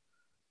after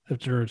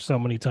so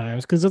many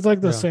times because it's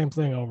like the same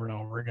thing over and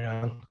over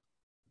again.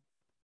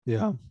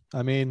 Yeah,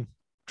 I mean,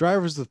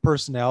 drivers with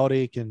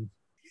personality can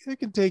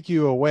take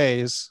you a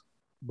ways,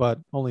 but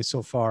only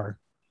so far.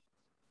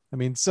 I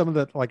mean, some of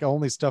the like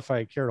only stuff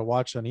I care to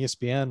watch on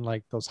ESPN,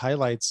 like those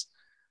highlights,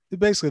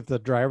 basically the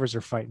drivers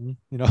are fighting,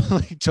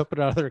 like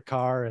jumping out of their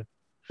car and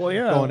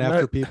going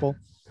after people.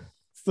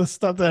 It's the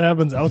stuff that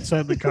happens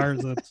outside the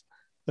cars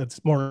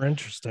that's more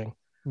interesting.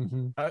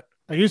 Mm-hmm.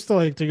 I used to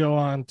like to go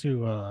on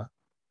to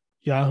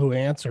Yahoo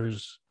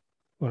Answers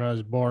when I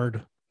was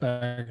bored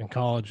back in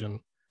college, and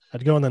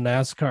I'd go in the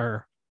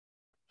NASCAR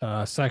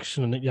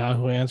section at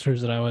Yahoo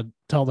Answers, and I would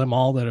tell them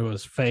all that it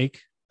was fake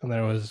and that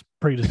it was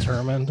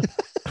predetermined.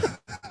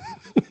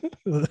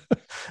 The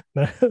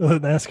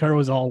NASCAR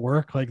was all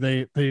work. Like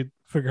they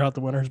figure out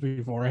the winners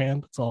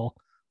beforehand. It's all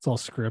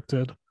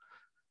scripted,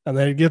 and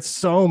they get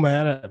so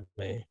mad at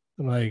me.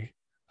 I'm like,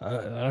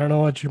 I don't know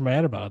what you're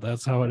mad about.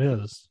 That's how it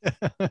is.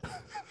 It's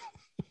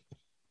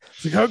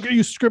like, how can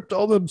you script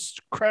all them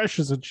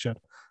crashes and shit?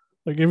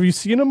 Like, have you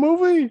seen a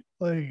movie?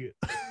 Like,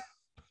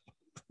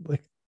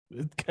 like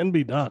it can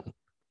be done.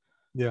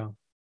 Yeah.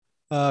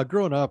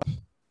 Growing up,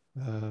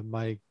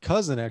 my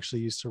cousin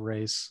actually used to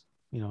race,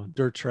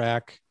 dirt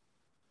track.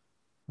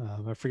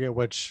 I forget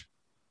which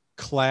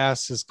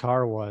class his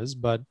car was,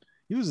 but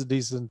he was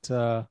he's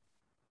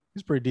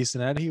pretty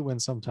decent at it. He'd win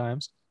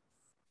sometimes.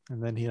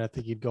 And then I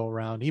think he'd go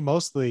around. He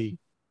mostly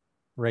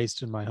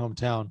raced in my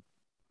hometown,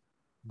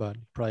 but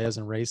probably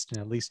hasn't raced in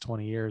at least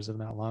 20 years, if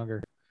not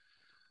longer.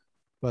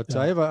 But Yeah.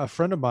 I have a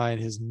friend of mine,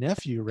 his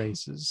nephew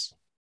races.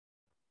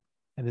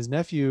 And his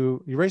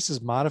nephew, he races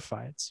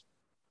modifieds.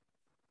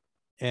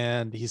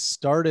 And he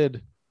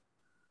started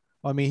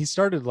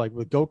like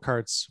with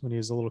go-karts when he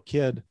was a little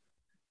kid.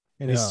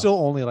 And he's still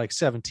only like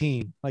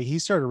 17. Like he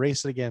started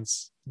racing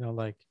against,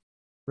 like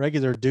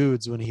regular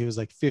dudes when he was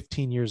like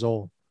 15 years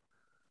old.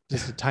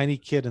 Just a tiny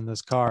kid in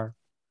this car.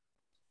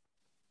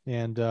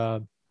 And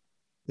it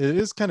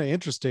is kind of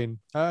interesting.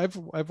 I've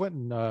went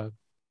and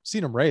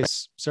seen him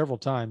race several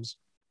times.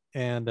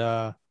 And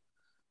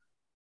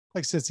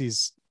like since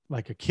he's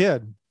like a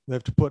kid, they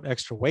have to put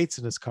extra weights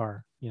in his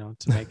car,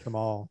 to make them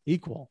all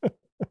equal.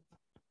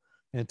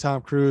 And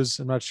Tom Cruise,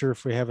 I'm not sure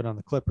if we have it on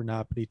the clip or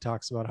not, but he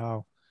talks about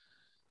how,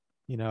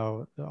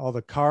 all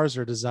the cars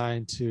are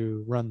designed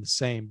to run the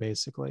same,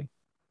 basically.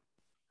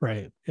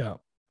 Right. Yeah.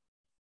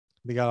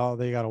 They got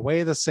to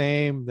weigh the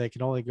same. They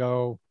can only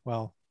go,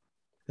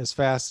 as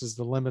fast as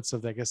the limits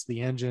of, I guess,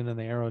 the engine and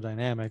the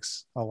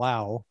aerodynamics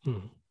allow.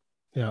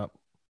 Yeah.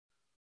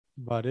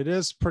 But it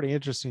is pretty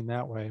interesting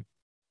that way.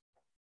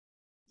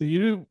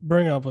 You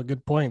bring up a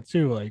good point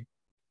too. Like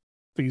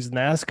these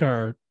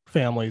NASCAR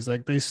families,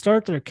 like they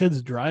start their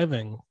kids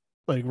driving,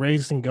 like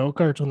racing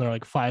go-karts when they're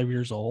like 5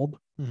 years old.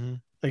 Mm-hmm.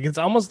 Like it's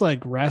almost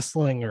like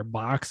wrestling or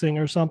boxing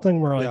or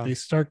something where like they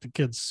start the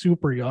kids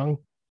super young.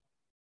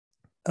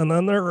 And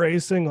then they're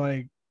racing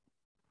like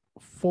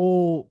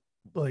full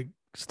like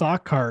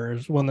stock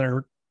cars when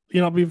they're,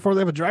 before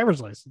they have a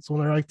driver's license, when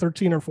they're like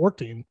 13 or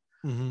 14.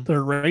 Mm-hmm.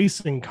 They're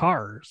racing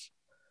cars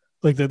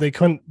like that they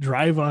couldn't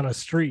drive on a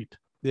street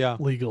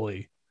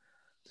legally.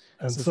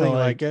 And so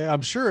like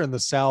I'm sure in the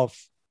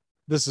South,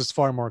 this is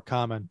far more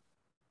common,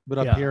 but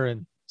up here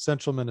in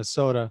central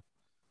Minnesota,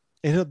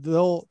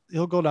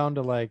 he'll go down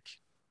to like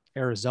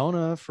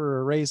Arizona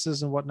for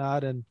races and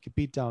whatnot and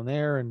compete down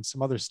there and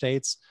some other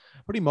states,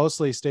 but he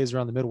mostly stays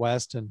around the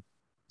Midwest and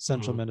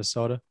central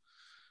Minnesota.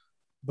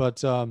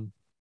 But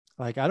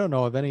like I don't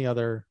know of any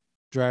other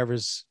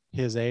drivers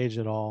his age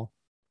at all.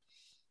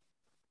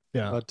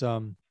 Yeah. But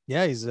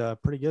he's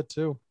pretty good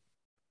too.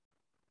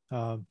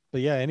 But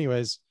yeah,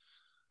 anyways,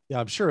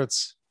 I'm sure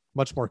it's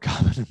much more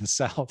common in the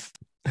South.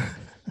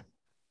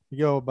 You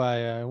go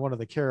by one of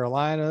the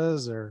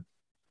Carolinas or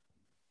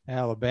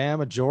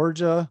Alabama,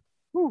 Georgia.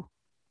 Whew.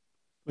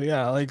 But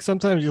yeah, like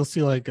sometimes you'll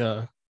see like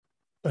a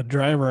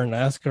driver in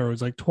NASCAR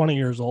who's like 20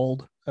 years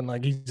old and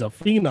like he's a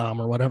phenom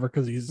or whatever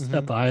because he's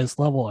at the highest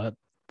level at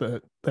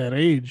that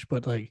age.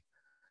 But like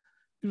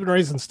he's been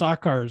racing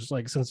stock cars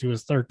like since he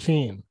was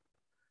 13,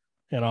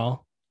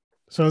 So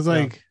it's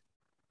like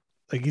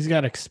he's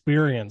got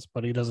experience,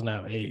 but he doesn't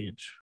have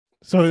age.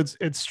 So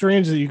it's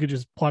strange that you could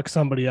just pluck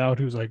somebody out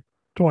who's like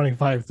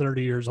 25,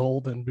 30 years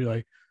old and be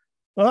like,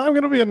 well, I'm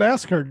going to be a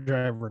NASCAR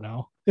driver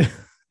now.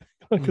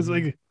 Because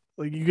like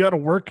you got to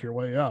work your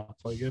way up.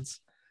 Like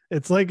it's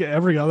like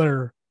every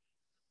other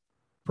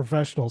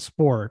professional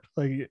sport.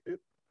 Like,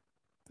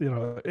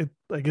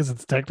 I guess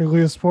it's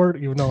technically a sport,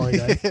 even though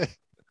like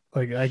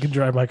I can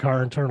drive my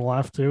car and turn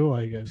left too.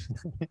 Like,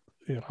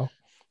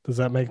 does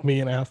that make me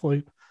an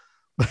athlete?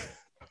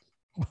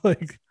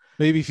 Like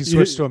maybe if you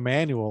switch to a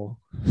manual,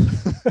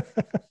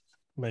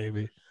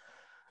 maybe.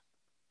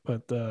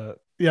 But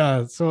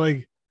so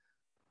like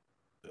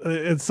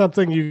it's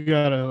something you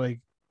gotta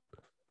like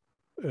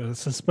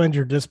suspend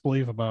your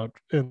disbelief about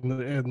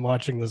in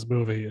watching this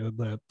movie,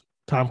 that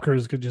Tom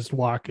Cruise could just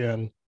walk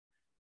in.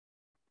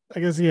 I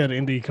guess he had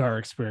IndyCar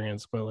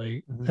experience, but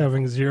like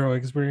having zero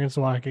experience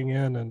walking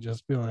in and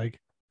just be like,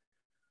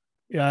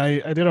 yeah,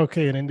 I did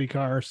okay in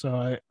IndyCar,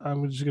 so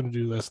I'm just gonna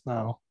do this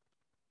now.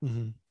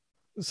 Mm-hmm.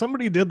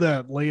 Somebody did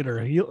that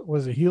later.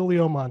 Was it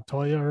Helio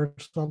Montoya or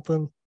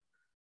something?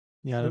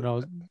 Yeah, I don't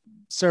know.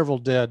 Several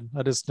did.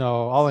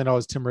 All I know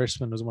is Tim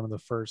Richmond was one of the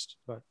first.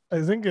 But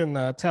I think in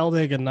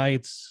Talladega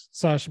Nights,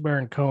 Sacha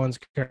Baron Cohen's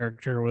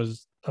character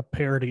was a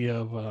parody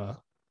of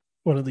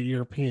one of the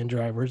European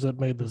drivers that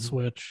made the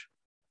switch.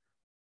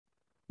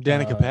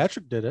 Danica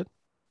Patrick did it.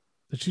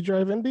 Did she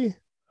drive Indy?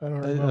 I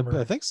don't remember.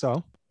 I think so.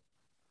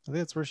 I think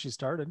that's where she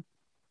started.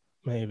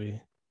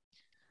 Maybe.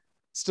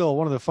 Still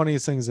one of the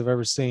funniest things I've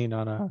ever seen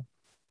on a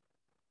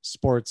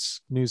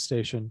sports news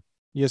station,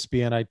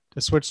 ESPN. I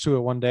switched to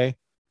it one day,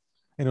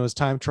 and it was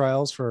time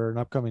trials for an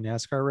upcoming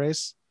NASCAR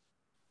race.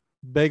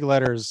 Big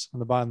letters on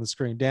the bottom of the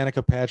screen.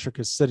 Danica Patrick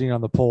is sitting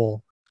on the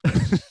pole.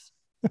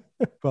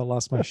 But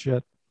lost my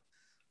shit.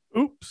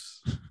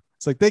 Oops.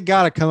 It's like they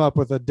got to come up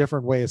with a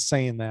different way of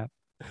saying that.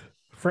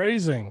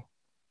 Phrasing.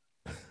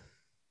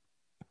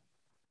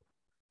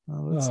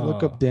 Let's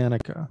look up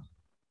Danica.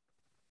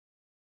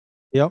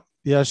 Yep.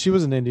 Yeah, she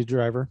was an Indy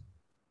driver.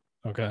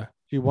 Okay.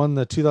 She won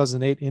the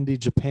 2008 Indy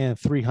Japan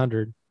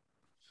 300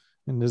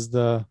 and is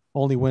the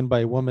only win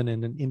by a woman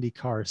in an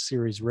IndyCar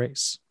series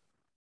race.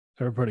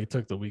 Everybody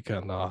took the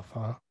weekend off,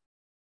 huh?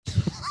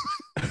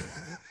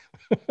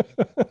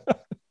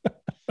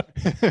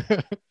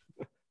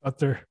 out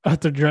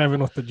there driving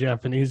with the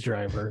Japanese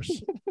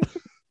drivers.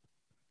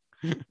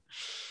 I'm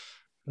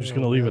just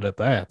gonna leave it at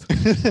that.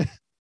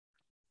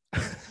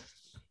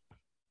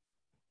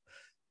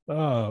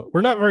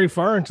 We're not very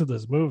far into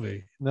this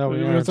movie. No, we're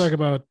gonna talk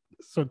about.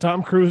 So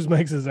Tom Cruise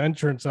makes his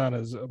entrance on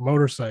his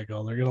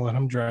motorcycle. They're gonna let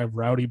him drive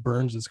Rowdy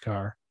Burns'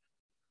 car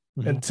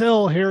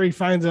until Harry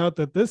finds out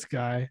that this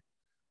guy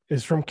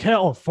is from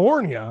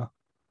California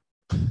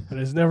and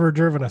has never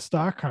driven a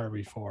stock car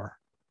before,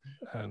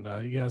 and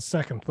he has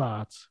second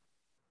thoughts.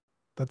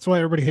 That's why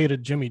everybody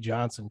hated Jimmy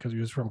Johnson, because he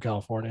was from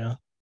California.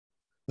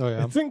 Oh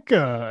yeah. I think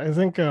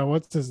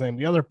what's his name?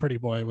 The other pretty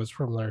boy was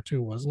from there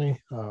too, wasn't he?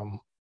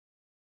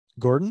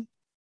 Gordon?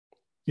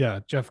 Yeah,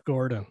 Jeff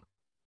Gordon.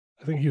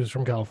 I think he was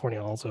from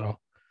California also.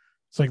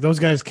 It's like those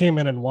guys came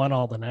in and won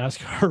all the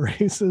NASCAR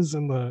races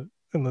in the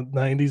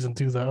 90s and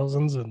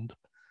 2000s, and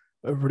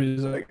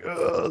everybody's like,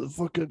 "Oh, the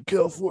fucking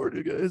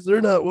California guys,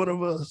 they're not one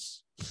of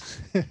us."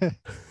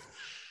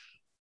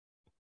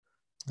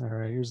 All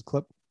right, here's a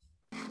clip.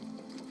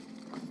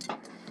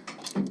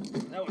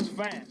 That was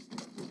fast.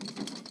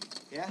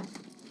 Yeah?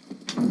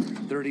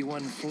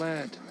 31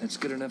 flat. That's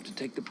good enough to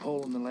take the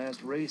pole in the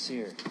last race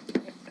here.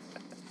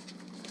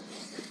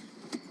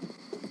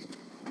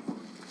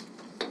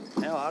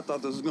 Hell, I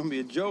thought this was gonna be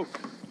a joke.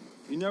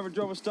 You never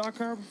drove a stock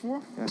car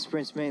before?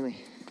 Sprints mainly.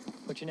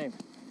 What's your name?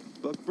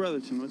 Buck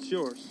Brotherton, what's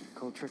yours?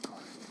 Cole Trickle.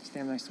 It's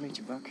damn nice to meet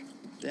you, Buck.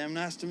 Damn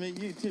nice to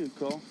meet you too,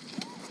 Cole.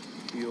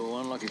 You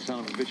unlucky son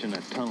of a bitch in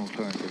that tunnel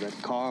turn, because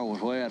that car was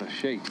way out of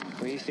shape.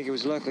 Well, you think it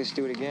was luck? Let's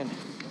do it again.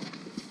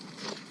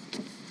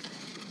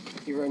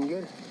 You run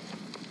good?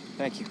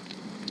 Thank you.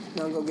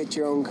 Now go get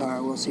your own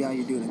car. We'll see how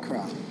you do in the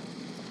crowd.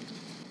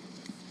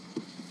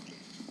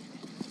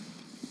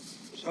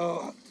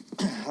 So,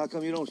 how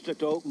come you don't stick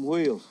to open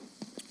wheels?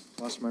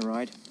 Lost my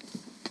ride.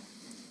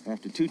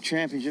 After 2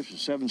 championships and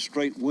 7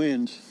 straight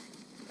wins,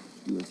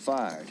 you were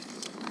fired.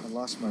 I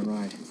lost my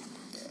ride.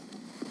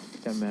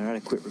 Doesn't matter. I'd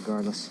have quit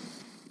regardless.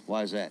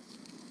 Why is that?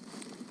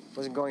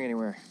 Wasn't going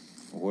anywhere.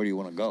 Well, where do you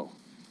want to go?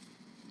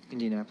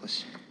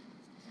 Indianapolis.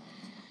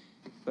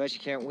 But you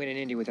can't win in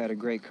Indy without a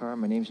great car.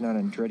 My name's not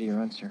Andretti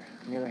or Unser.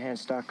 On the other hand,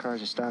 stock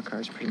cars are stock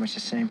cars, pretty much the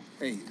same.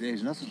 Hey,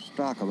 there's nothing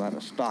stock about a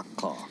stock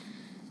car.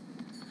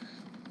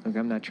 Look,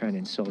 I'm not trying to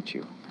insult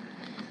you.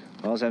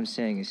 All I'm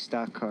saying is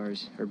stock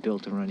cars are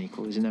built to run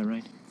equal. Isn't that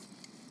right?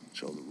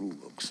 So the rule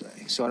books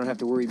say. So I don't have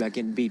to worry about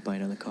getting beat by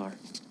another car.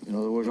 In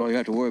other words, all you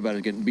have to worry about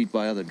is getting beat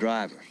by other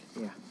drivers.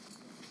 Yeah.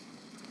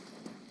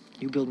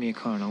 You build me a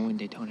car and I'll win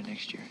Daytona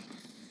next year.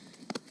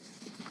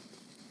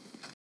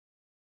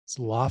 It's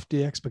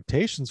lofty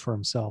expectations for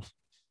himself.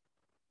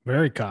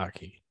 Very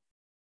cocky.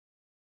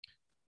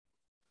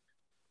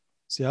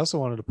 See, I also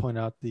wanted to point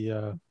out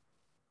it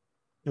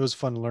was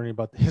fun learning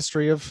about the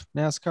history of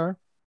NASCAR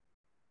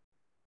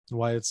and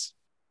why it's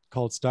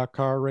called stock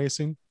car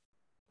racing.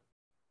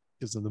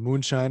 Because the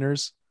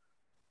moonshiners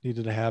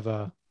needed to have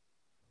a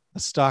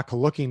stock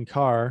looking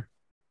car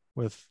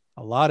with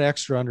a lot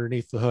extra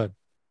underneath the hood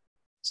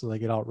so they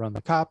could outrun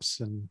the cops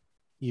and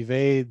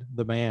evade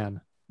the man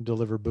and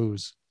deliver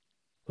booze.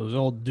 Those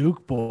old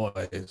Duke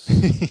boys.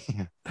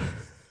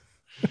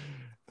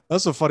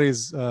 Also funny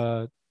is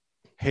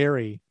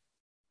Harry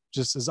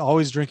just is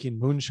always drinking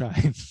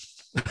moonshine.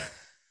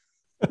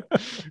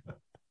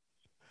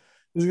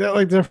 He's got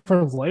like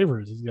different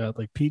flavors. He's got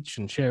like peach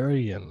and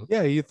cherry and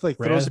yeah, he like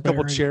throws a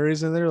couple raspberry.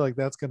 cherries in there, like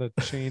that's gonna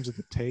change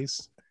the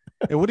taste.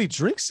 And when he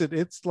drinks it,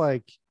 it's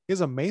like he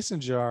has a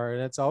mason jar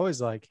and it's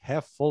always like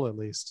half full at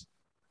least.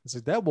 It's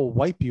like that will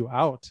wipe you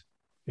out.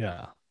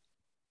 Yeah.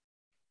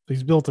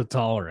 He's built a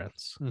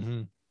tolerance.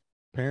 Mm-hmm.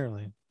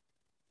 Apparently.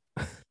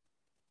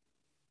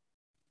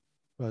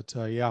 But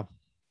yeah.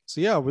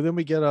 So yeah, well, then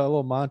we get a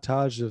little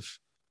montage of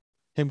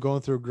him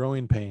going through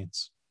growing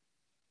pains.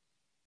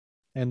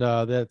 And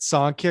that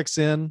song kicks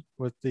in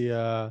with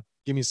the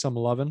Give Me Some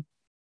Lovin'.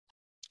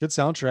 Good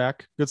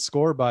soundtrack. Good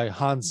score by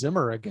Hans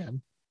Zimmer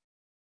again.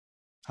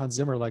 Hans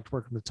Zimmer liked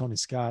working with Tony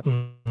Scott.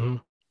 Mm-hmm.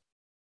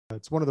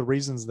 It's one of the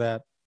reasons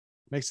that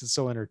makes it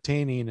so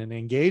entertaining and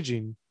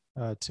engaging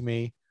to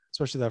me,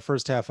 especially that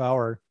first half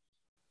hour.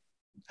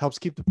 Helps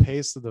keep the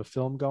pace of the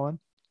film going.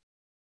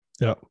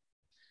 Yep.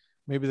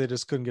 Maybe they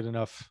just couldn't get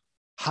enough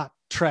hot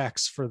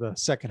tracks for the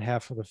second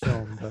half of the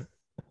film. But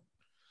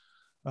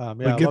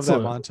yeah, I love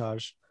that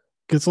montage.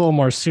 Gets a little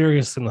more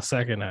serious in the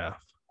second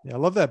half. Yeah, I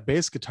love that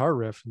bass guitar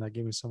riff, and that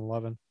gave me some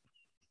loving.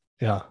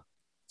 Yeah,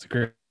 it's a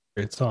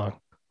great song.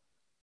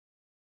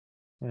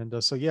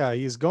 And so yeah,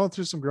 he's going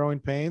through some growing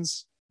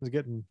pains. He's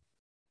getting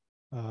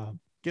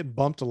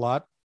bumped a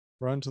lot,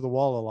 run to the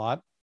wall a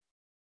lot.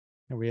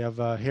 And we have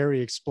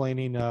Harry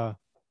explaining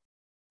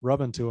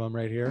rubbing to him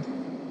right here.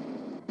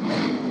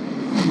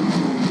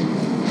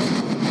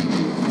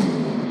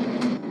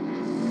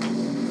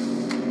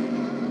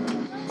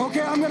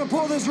 Okay, I'm gonna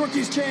pull this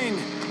rookie's chain.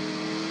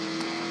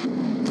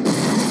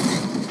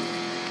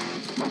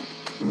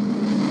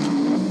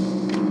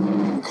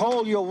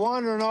 Cole, you're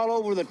wandering all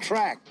over the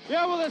track.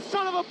 Yeah, well, the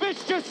son of a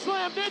bitch just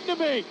slammed into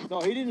me.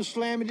 No, he didn't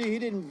slam into you, he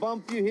didn't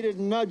bump you, he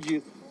didn't nudge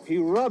you. He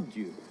rubbed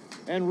you.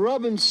 And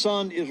rubbing,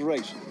 son, is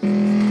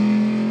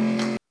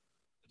racing.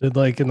 Did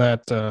like in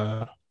that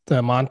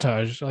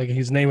montage, like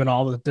he's naming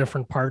all the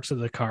different parts of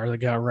the car that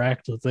got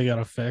wrecked that they got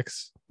to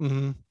fix.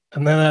 Mm-hmm.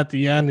 And then at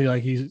the end,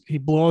 he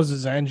blows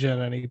his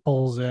engine and he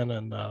pulls in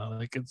and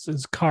like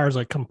his car's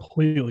like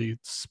completely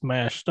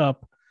smashed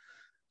up.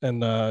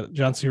 And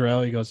John C.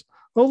 Reilly goes,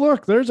 "Oh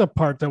look, there's a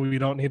part that we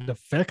don't need to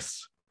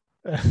fix."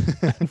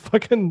 And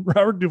fucking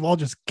Robert Duvall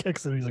just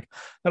kicks it. He's like,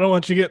 "I don't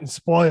want you getting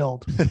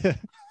spoiled." And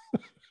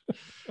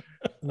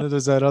then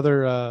there's that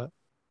other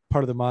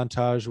part of the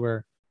montage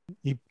where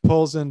he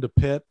pulls into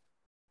pit,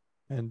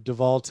 and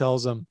Duvall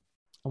tells him,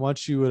 "I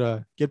want you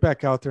to get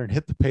back out there and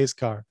hit the pace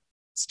car.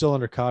 It's still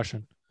under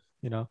caution."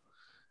 You know,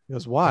 he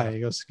goes, "Why?" He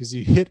goes, "Because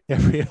you hit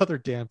every other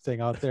damn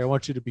thing out there. I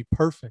want you to be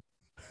perfect."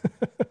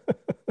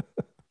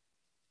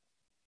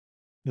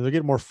 They're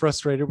getting more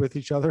frustrated with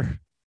each other.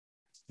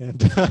 And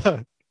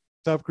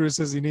Top Cruise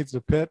says he needs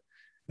to pit.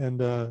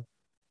 And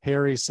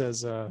Harry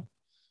says, "No,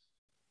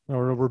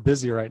 we're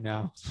busy right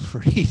now.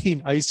 We're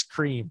eating ice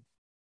cream."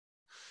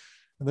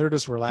 And they're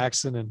just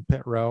relaxing in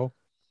pit row.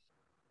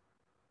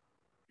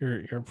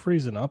 You're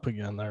freezing up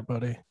again there,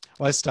 buddy.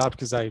 Well, I stopped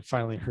because I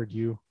finally heard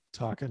you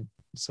talking.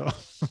 So.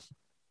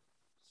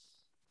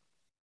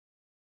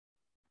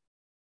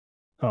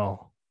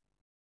 Oh.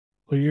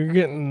 Well, you're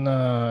getting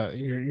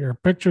your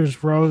picture's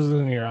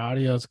frozen, your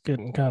audio's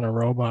getting kind of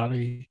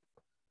robotic.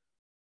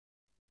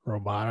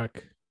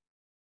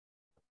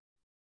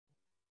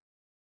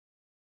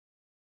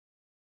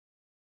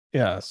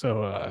 Yeah,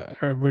 so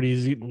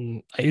everybody's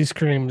eating ice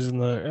creams in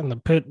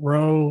the pit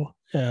row,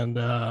 and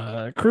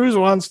Cruz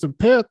wants to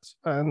pit,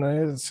 and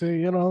they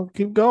say,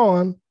 keep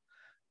going.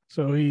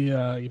 So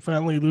he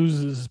finally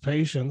loses his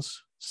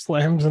patience,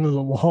 slams into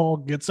the wall,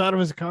 gets out of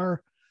his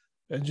car,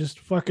 and just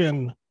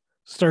fucking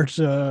starts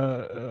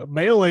a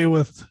melee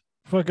with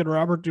fucking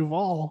Robert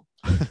Duvall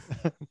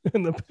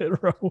in the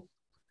pit row.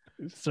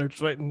 He starts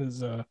fighting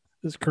his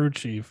crew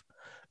chief.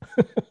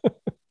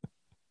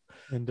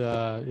 And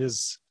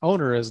his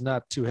owner is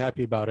not too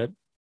happy about it.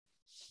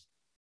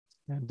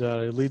 And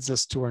it leads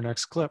us to our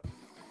next clip.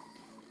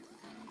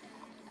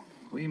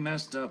 We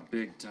messed up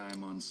big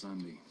time on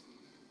Sunday.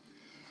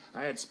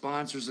 I had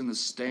sponsors in the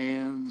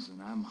stands,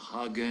 and I'm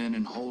hugging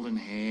and holding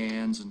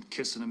hands and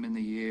kissing them in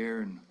the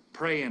ear and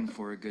praying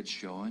for a good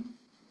showing.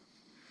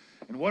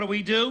 And what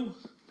do?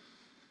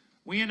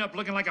 We end up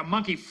looking like a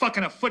monkey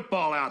fucking a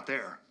football out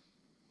there.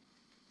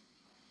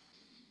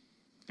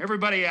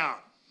 Everybody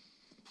out,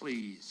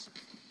 please.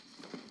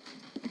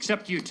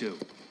 Except you two.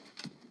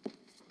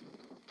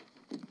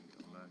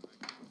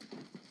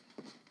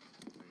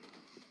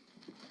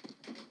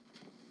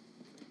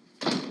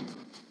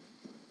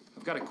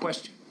 I've got a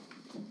question.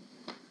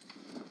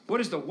 What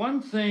is the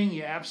one thing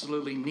you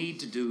absolutely need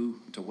to do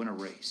to win a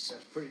race?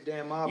 That's pretty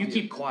damn obvious.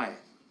 You keep quiet.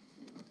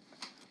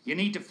 You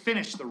need to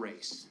finish the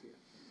race.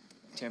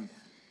 Tim,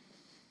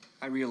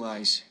 I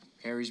realize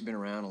Harry's been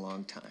around a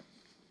long time.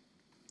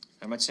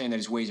 I'm not saying that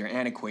his ways are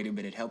antiquated,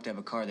 but it helped to have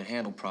a car that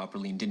handled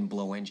properly and didn't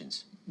blow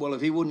engines. Well, if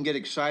he wouldn't get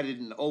excited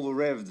and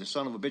over-rev, the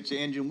son of a bitch, the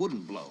engine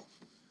wouldn't blow.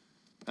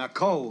 Now,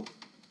 Cole,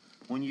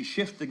 when you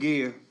shift the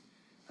gear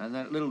and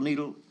that little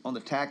needle on the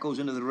tack goes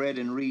into the red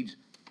and reads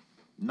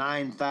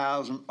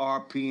 9,000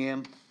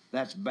 RPM,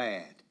 that's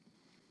bad.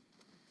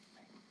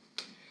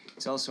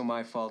 It's also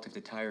my fault if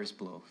the tires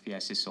blow, if you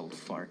ask this old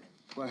fart.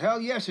 Well,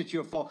 hell yes, it's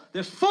your fault.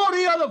 There's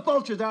 40 other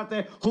vultures out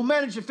there who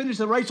managed to finish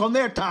the race on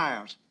their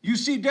tires. You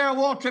see Darryl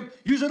Waltrip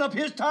using up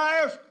his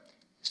tires?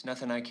 There's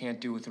nothing I can't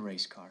do with a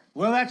race car.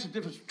 Well, that's the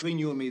difference between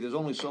you and me. There's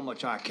only so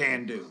much I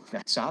can do.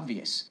 That's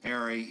obvious.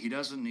 Harry, he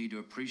doesn't need to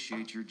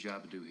appreciate your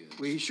job to do his.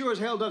 Well, he sure as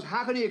hell does.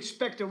 How can he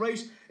expect to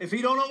race if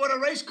he don't know what a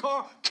race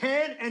car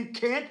can and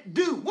can't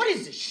do? What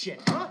is this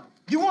shit, huh?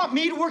 You want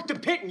me to work the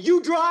pit and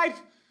you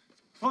drive?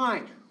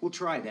 Fine, we'll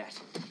try that.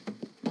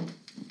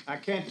 I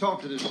can't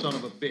talk to this son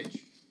of a bitch.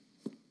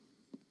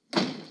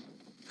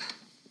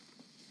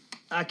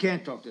 I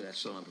can't talk to that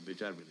son of a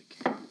bitch. I really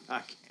can't.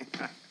 I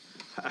can't.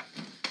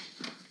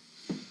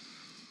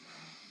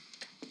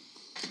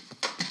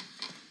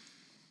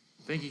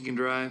 Think he can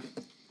drive?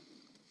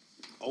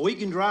 Oh, he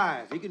can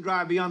drive. He can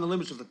drive beyond the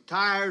limits of the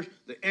tires,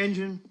 the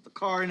engine, the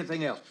car or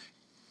anything else.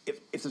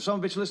 If the son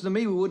of a bitch listened to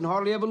me, we wouldn't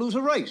hardly ever lose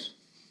a race.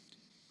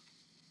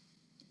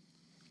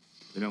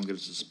 They don't get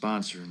us a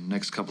sponsor in the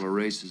next couple of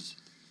races.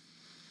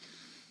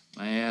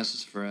 My ass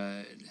is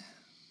fried.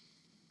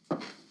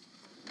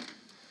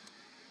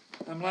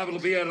 I'm liable to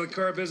be out of the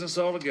car business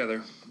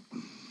altogether.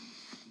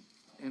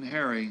 And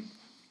Harry,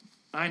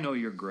 I know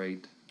you're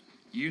great.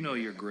 You know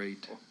you're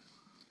great.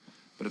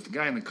 But if the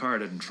guy in the car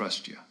doesn't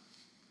trust you,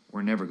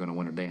 we're never going to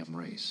win a damn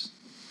race.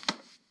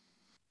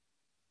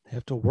 They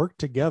have to work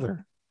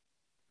together.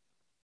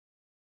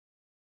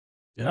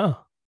 Yeah.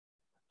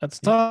 That's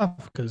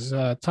tough because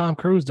Tom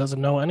Cruise doesn't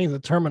know any of the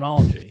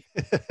terminology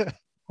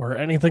or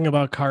anything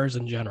about cars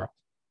in general.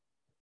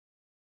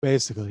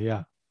 Basically,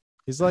 yeah.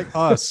 He's like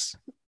us,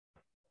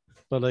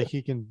 but like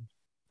he can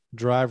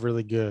drive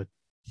really good.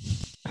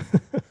 It's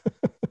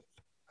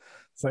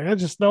like, I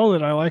just know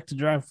that I like to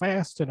drive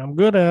fast and I'm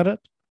good at it.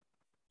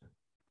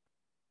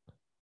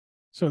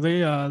 So they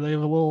have a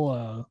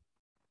little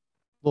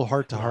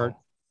heart to heart.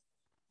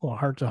 Little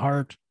heart to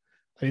heart.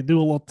 They do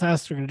a little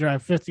test. They're going to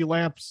drive 50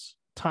 laps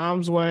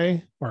Tom's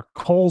way or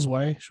Cole's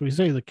way. Should we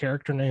say the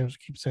character names?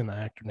 Keep saying the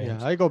actor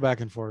names. Yeah, I go back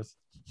and forth.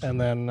 And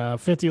then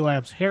 50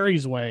 laps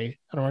Harry's way.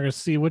 And we're going to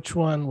see which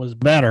one was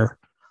better.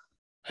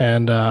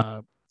 And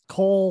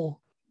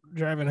Cole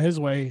driving his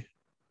way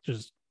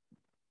just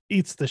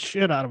eats the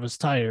shit out of his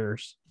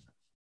tires.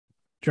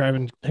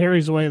 Driving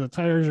Harry's way, the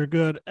tires are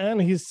good.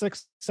 And he's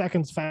 6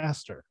 seconds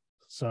faster.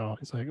 So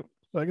he's like,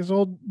 I guess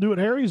we'll do it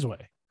Harry's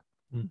way.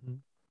 Mm-hmm.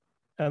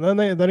 And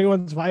then he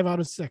wins 5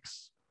 out of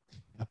 6.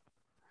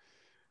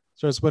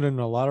 Starts winning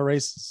a lot of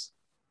races,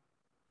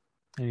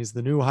 and he's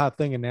the new hot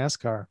thing in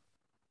NASCAR.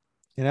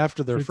 And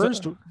after their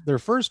first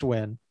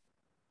win,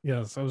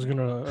 yes, I was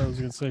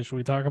gonna say, should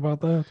we talk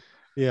about that?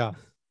 Yeah,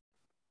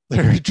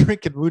 they're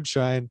drinking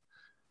moonshine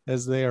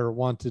as they are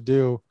wont to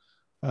do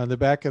on the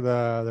back of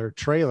their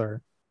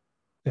trailer.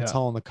 It's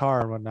hauling the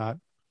car and whatnot.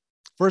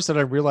 First, I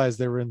didn't realize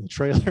they were in the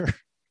trailer.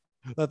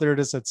 I thought they were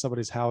just at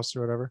somebody's house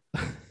or whatever.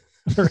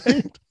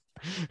 Right?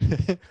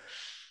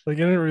 Like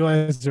I didn't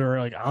realize they were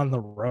like on the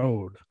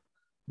road.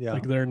 Yeah,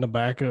 like they're in the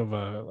back of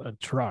a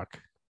truck.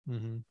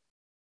 Mm-hmm.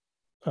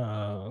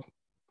 And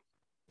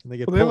they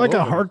get have like over.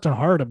 a heart to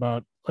heart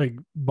about like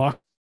Buck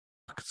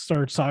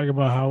starts talking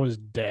about how his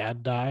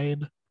dad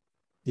died.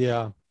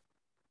 Yeah,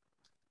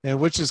 and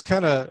which is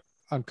kind of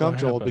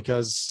uncomfortable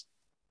because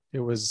it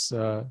was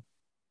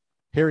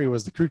Harry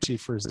was the crew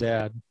chief for his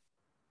dad.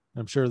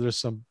 I'm sure there's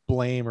some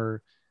blame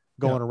or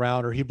going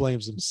around, or he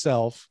blames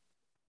himself.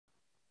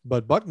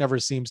 But Buck never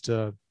seems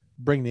to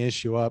bring the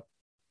issue up.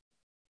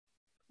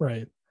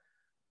 Right.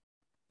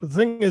 The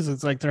thing is,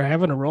 it's like they're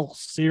having a real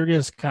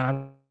serious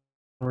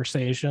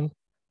conversation,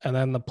 and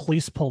then the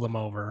police pull them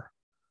over,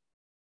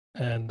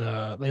 and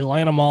they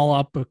line them all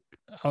up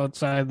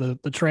outside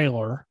the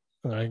trailer.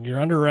 You're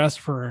under arrest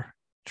for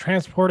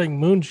transporting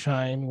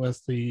moonshine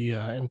with the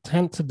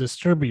intent to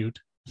distribute.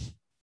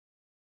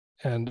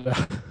 And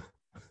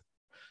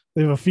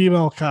they have a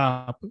female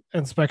cop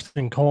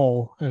inspecting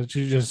Cole, and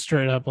she just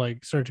straight up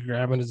like starts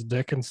grabbing his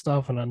dick and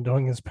stuff and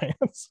undoing his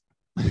pants.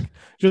 Like,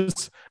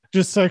 just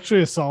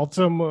sexually assaults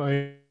him,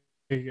 like,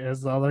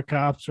 as the other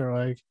cops are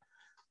like,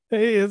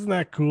 "Hey, isn't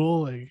that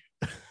cool? Like,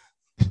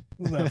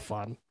 isn't that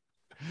fun?"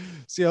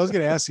 See, I was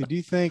going to ask you, do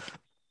you think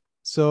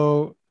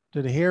so?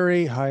 Did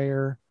Harry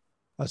hire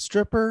a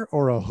stripper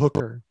or a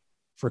hooker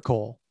for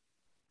Cole,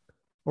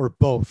 or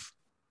both?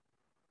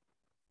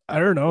 I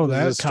don't know. Was it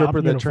That a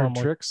stripper that turned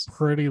looked tricks?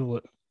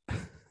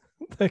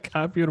 That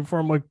cop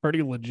uniform looked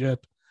pretty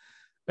legit,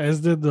 as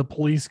did the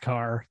police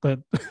car that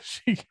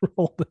she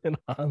rolled in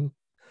on.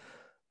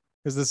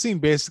 Because the scene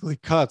basically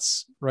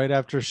cuts right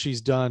after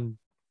she's done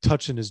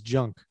touching his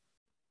junk.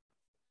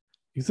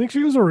 You think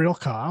she was a real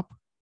cop?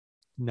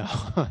 No.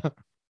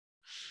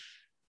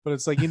 But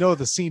it's like,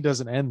 the scene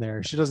doesn't end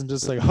there. She doesn't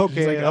just like,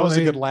 okay, like, that was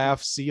a good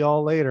laugh. See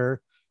y'all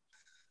later.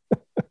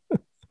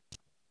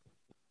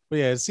 But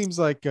yeah, it seems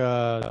like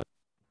the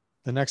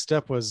next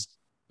step was,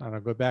 I don't know,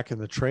 go back in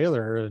the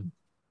trailer, and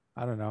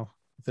I don't know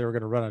if they were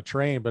going to run a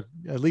train, but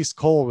at least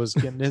Cole was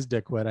getting his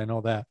dick wet. I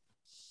know that.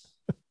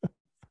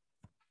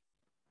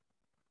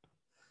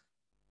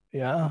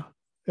 Yeah.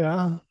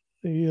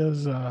 He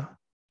is. It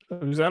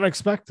was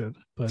unexpected,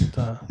 but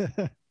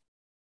I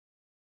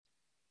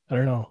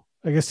don't know.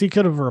 I guess he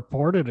could have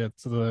reported it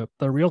to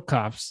the real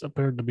cops.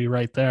 Appeared to be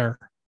right there.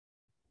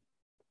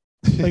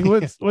 Like,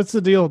 what's the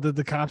deal? Did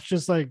the cops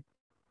just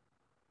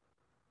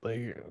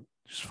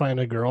just find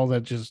a girl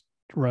that just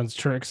runs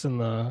tricks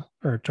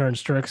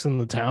turns tricks in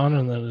the town,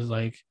 and then is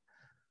like,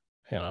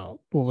 we'll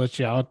let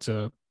you out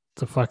to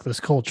fuck this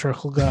Cole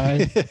Trickle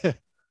guy.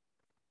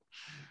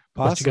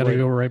 But you got to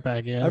go right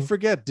back in. I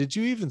forget. Did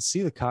you even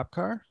see the cop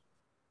car?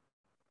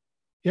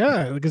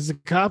 Yeah, because the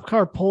cop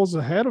car pulls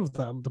ahead of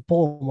them to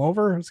pull them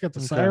over. It's got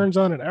the sirens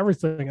on and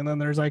everything, and then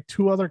there's like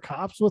 2 other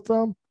cops with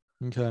them.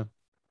 Okay.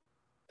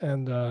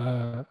 And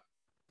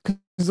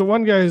because the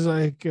one guy's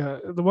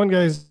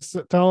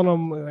telling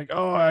him like,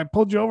 "Oh, I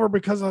pulled you over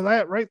because of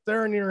that right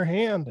there in your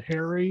hand,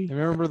 Harry." I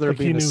remember there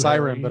being a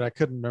siren, but I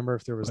couldn't remember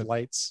if there was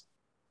lights.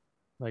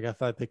 Like I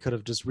thought they could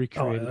have just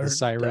recreated the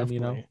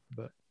siren,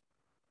 but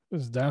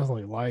there's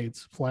definitely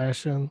lights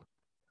flashing.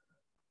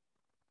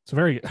 It's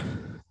a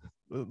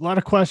lot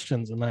of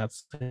questions in that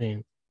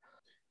scene.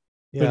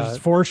 Yeah, it's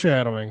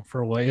foreshadowing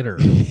for later.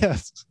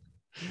 Yes,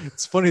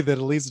 it's funny that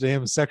it leads to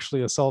him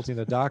sexually assaulting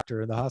a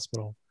doctor in the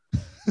hospital.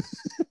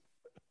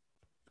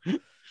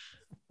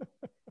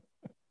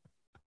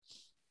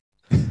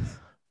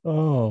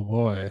 Oh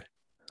boy,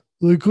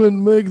 they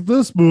couldn't make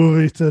this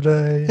movie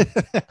today.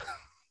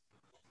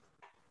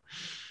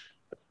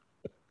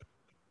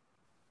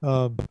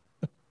 I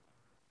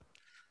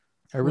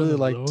really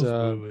liked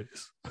those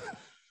movies.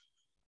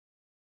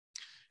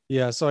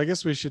 Yeah, so I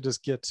guess we should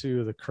just get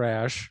to the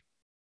crash.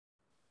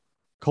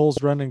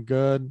 Cole's running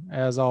good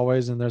as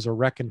always, and there's a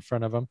wreck in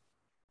front of him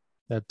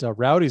that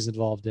Rowdy's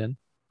involved in.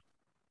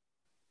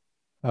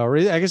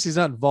 I guess he's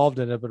not involved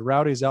in it, but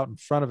Rowdy's out in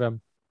front of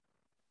him.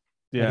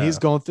 Yeah, and he's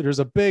going through. There's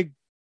a big,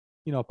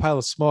 pile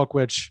of smoke.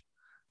 Which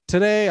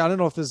today, I don't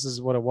know if this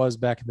is what it was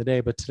back in the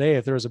day, but today,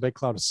 if there was a big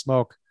cloud of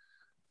smoke,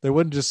 they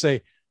wouldn't just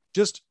say,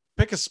 "Just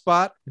pick a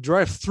spot,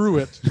 drive through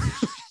it."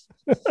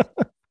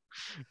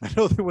 I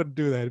know they wouldn't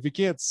do that. If you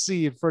can't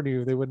see in front of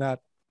you, they would not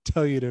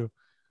tell you to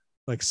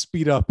like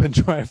speed up and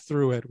drive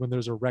through it when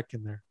there's a wreck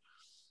in there.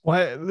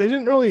 Well, they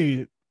didn't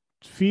really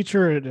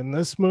feature it in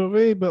this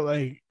movie, but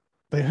like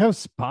they have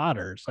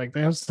spotters. Like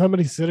they have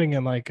somebody sitting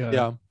in like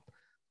a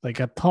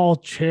tall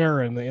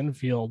chair in the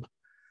infield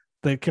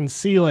that can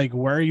see like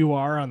where you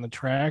are on the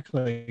track,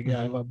 like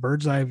a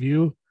bird's eye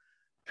view,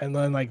 and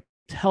then like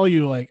tell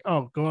you like,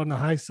 oh, go on the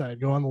high side,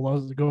 go on the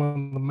low, go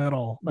in the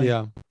middle.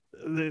 Like,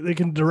 they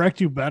can direct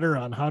you better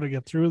on how to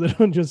get through. They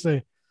don't just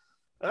say,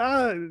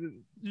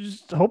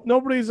 just hope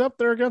nobody's up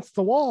there against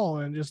the wall,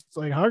 and just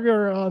like hug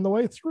her on the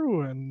way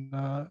through, and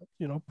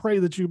pray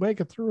that you make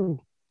it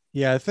through.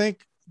 Yeah, I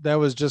think that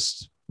was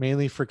just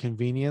mainly for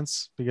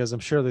convenience, because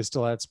I'm sure they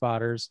still had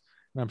spotters,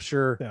 and I'm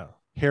sure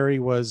Harry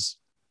was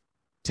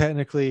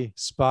technically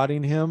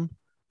spotting him,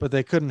 but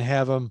they couldn't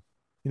have him,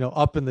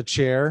 up in the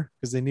chair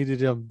because they needed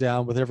him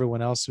down with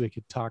everyone else so he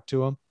could talk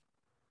to him.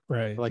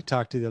 Right. Like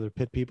talk to the other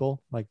pit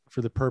people, like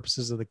for the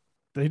purposes of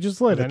they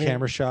just let the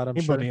camera shot. I'm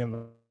anybody sure in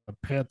the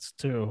pits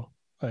too.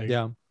 Like,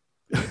 yeah.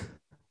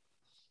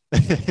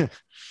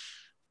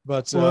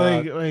 But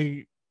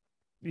like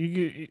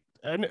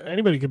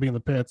anybody could be in the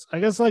pits. I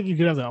guess like you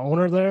could have the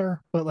owner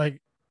there, but like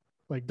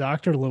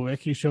Dr.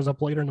 Lewicki shows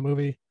up later in the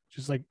movie,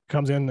 just like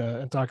comes in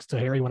and talks to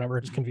Harry whenever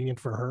it's convenient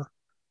for her.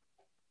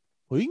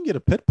 Well, you can get a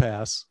pit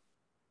pass.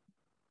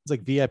 It's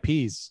like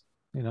VIPs,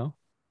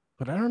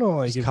 But I don't know,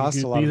 like if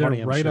costs you a could lot be of there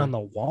money, I'm right sure. on the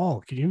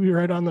wall. Can you be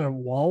right on the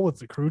wall with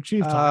the crew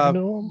chief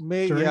talking to him?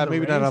 Maybe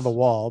not on the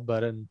wall,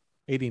 but in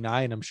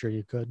 '89, I'm sure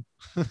you could.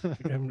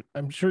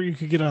 I'm sure you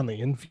could get on the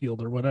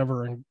infield or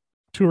whatever and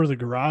tour the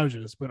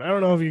garages, but I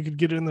don't know if you could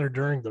get in there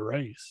during the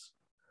race.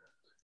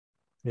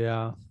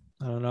 Yeah,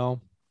 I don't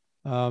know.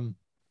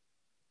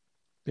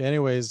 But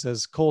anyways,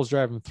 as Cole's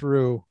driving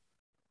through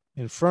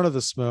in front of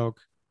the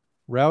smoke,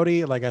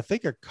 Rowdy, like I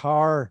think a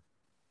car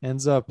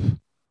ends up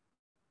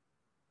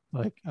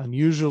like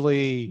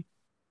unusually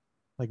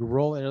like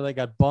rolling, or they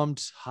got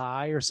bumped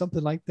high or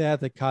something like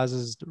that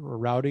causes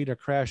Rowdy to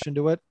crash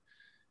into it.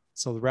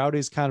 So the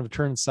Rowdy's kind of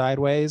turned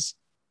sideways,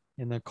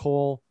 and then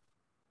Cole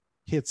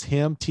hits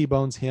him,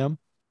 T-bones him.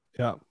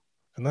 Yeah.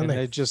 And then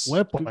they just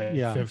flip like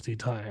 50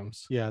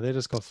 times. Yeah, they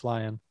just go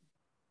flying.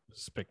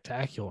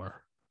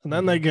 Spectacular. And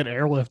then they get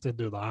airlifted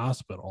to the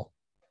hospital.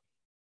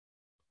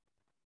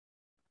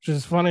 Which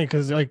is funny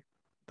because like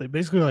they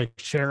basically like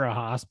share a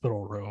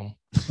hospital room.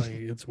 Like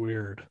it's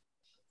weird.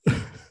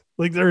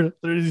 Like they're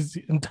these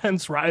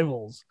intense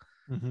rivals.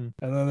 And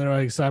then they're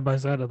like side by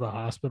side at the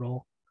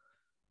hospital.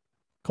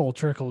 Cole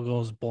Trickle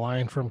goes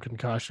blind from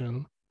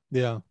concussion.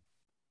 Yeah.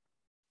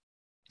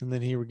 And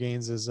then he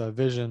regains his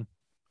vision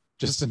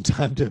just in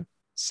time to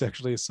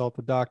sexually assault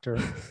the doctor.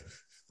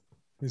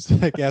 He's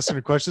like asking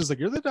her questions like,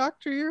 "You're the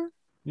doctor here?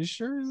 You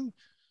sure?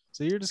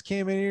 So you just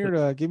came in here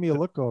to give me a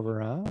look over,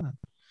 huh?"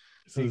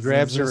 So he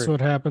grabs her. Is this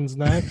what happens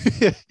next?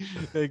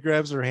 He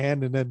grabs her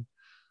hand and then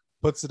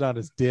puts it on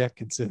his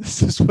dick and says,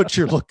 "This is what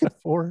you're looking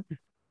for."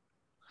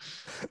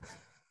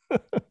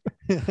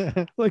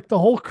 Like the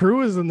whole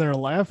crew is in there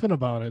laughing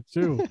about it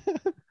too.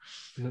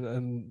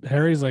 And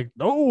Harry's like,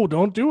 "No,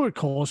 don't do it,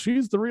 Cole.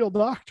 She's the real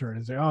doctor." And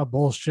he's like, "Oh,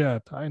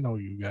 bullshit. I know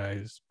you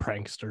guys,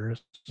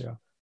 pranksters." Yeah.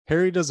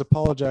 Harry does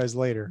apologize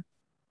later,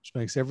 which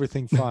makes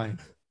everything fine.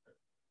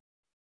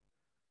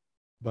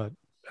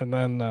 And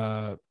then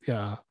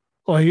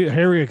well,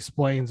 Harry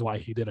explains why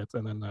he did it,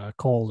 and then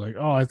Cole's like,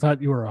 "Oh, I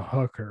thought you were a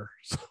hooker."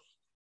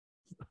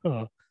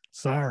 Oh,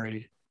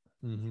 sorry.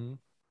 Mm-hmm.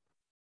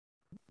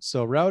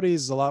 So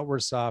Rowdy's a lot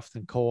worse off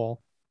than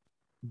Cole,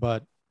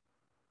 but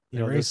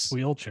race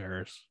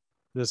wheelchairs.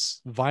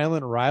 This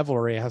violent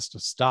rivalry has to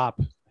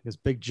stop because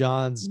Big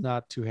John's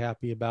not too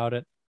happy about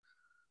it.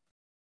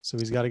 So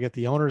he's got to get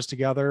the owners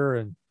together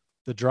and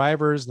the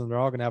drivers, and they're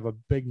all going to have a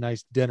big,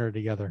 nice dinner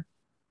together.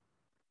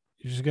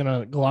 You're just going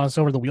to gloss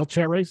over the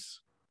wheelchair race?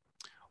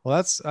 Well,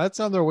 that's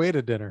on their way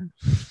to dinner.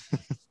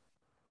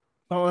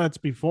 Oh, that's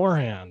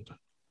beforehand.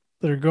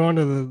 they're going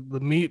to the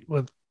meet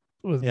with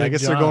Yeah, Big I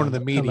guess John, they're going to the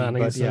and meeting, then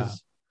he but yeah.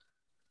 says,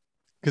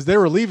 Because they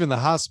were leaving the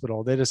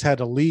hospital. They just had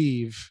to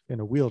leave in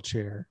a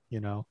wheelchair,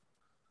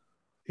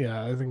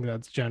 yeah, I think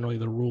that's generally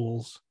the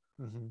rules.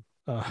 Mm-hmm.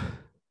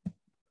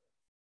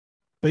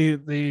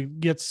 They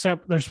get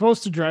they're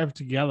supposed to drive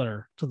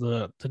together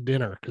to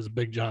dinner because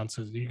Big John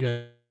says, you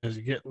guys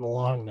are getting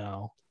along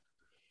now.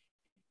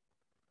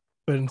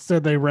 But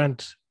instead they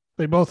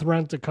both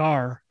rent a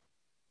car.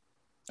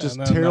 Just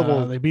and then,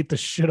 terrible. They beat the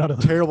shit out of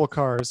terrible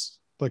cars,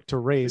 like to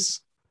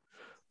race.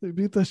 They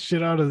beat the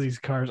shit out of these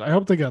cars. I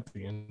hope they got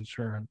the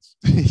insurance.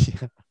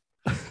 Yeah.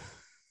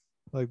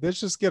 Like, let's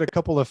just get a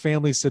couple of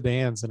family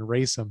sedans and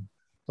race them.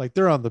 Like,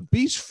 they're on the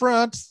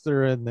beachfront,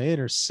 they're in the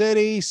inner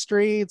city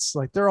streets,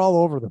 like they're all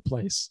over the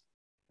place.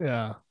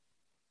 Yeah.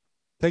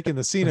 Taking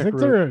the scenic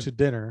route to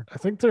dinner. I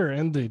think they're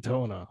in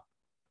Daytona.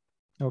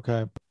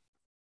 Okay.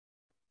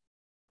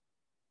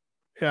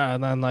 Yeah,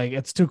 and then like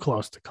it's too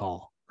close to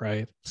call,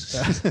 right?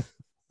 Yeah.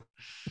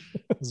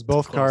 Because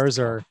both cars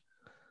are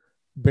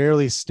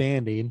barely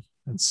standing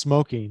and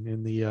smoking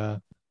in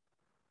the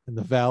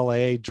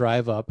valet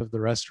drive up of the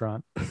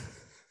restaurant.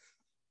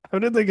 How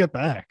did they get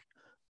back?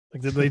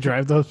 Like, did they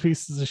drive those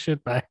pieces of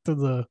shit back to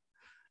the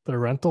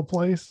rental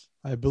place?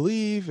 I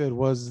believe it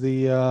was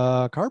the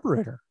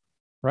carburetor,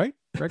 right?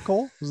 Red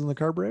Cole was in the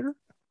carburetor.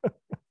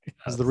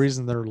 Is the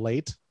reason they're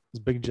late.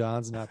 Because Big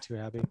John's not too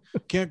happy.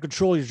 Can't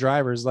control your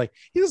drivers. Like,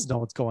 he doesn't know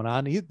what's going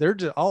on. They're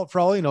just for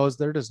all he knows,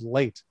 they're just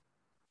late.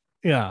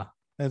 Yeah.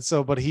 And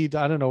so, but I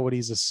don't know what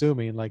he's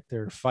assuming. Like,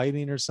 they're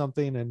fighting or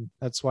something, and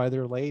that's why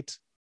they're late.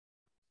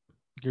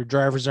 Your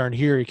drivers aren't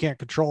here. You can't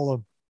control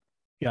them.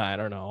 Yeah, I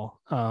don't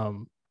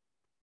know.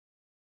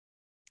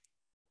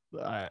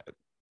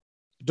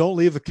 Don't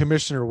leave the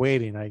commissioner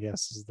waiting, I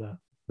guess, is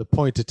the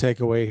point to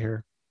take away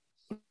here.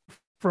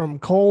 From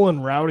Cole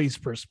and Rowdy's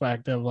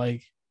perspective,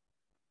 like,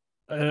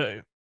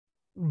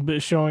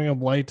 showing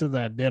up late to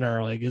that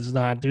dinner, like, is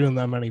not doing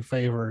them any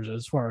favors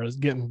as far as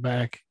getting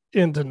back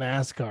into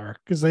NASCAR,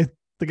 because the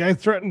guy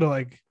threatened to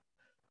like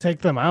take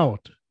them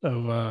out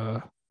of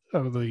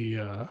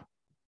the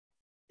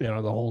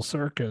the whole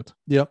circuit.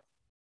 Yep.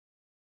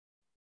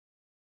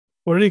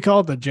 What did he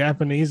call it? The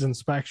Japanese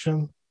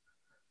inspection.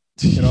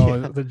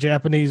 The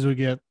Japanese would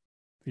get,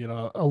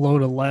 a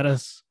load of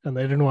lettuce, and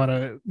they didn't want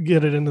to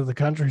get it into the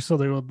country, so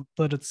they would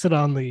let it sit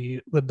on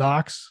the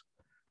docks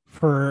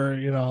for,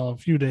 a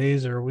few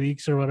days or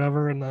weeks or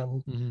whatever. And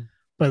then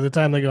by the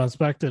time they go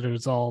inspect it,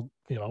 it's all,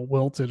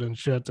 wilted and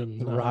shit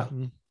and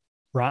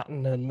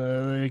rotten, and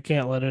they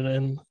can't let it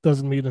in.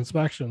 Doesn't meet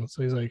inspection.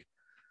 So he's like,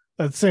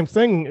 that same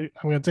thing.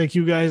 I'm going to take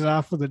you guys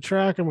off of the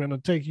track. I'm going to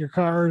take your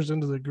cars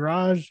into the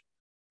garage.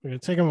 We're going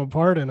to take them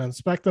apart and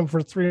inspect them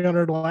for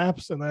 300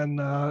 laps. And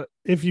then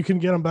if you can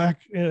get them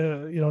back,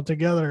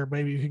 together,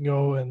 maybe you can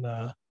go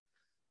and,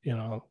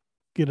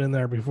 get in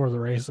there before the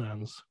race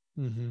ends.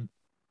 Mm-hmm.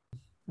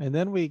 And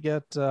then we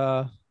get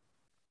Tom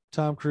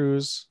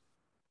Cruise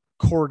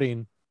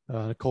courting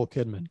Nicole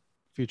Kidman,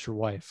 future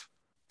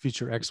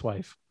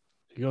ex-wife.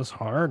 He goes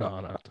hard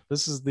on it.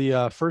 This is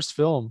the first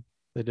film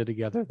they did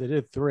together. They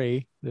did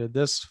 3. They did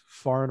this,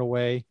 Far and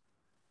Away,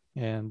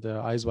 and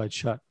Eyes Wide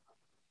Shut.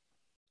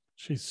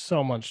 She's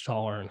so much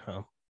taller than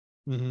him.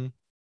 Mm-hmm.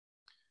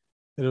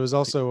 And it was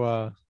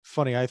also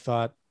funny, I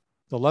thought.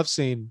 The love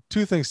scene,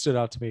 2 things stood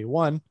out to me.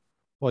 One,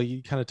 well,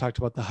 you kind of talked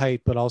about the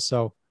height, but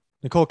also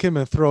Nicole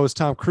Kidman throws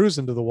Tom Cruise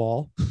into the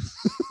wall.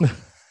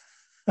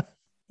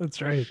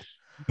 That's right.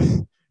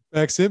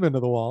 Backs him into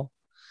the wall.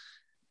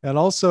 And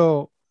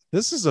also,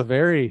 this is a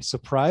very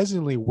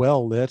surprisingly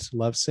well-lit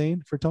love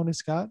scene for Tony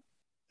Scott.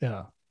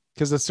 Yeah.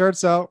 Because it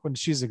starts out when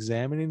she's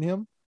examining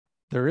him.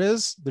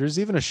 There's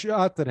even a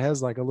shot that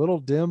has like a little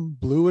dim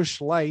bluish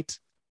light.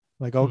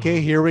 Like, okay,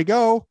 here we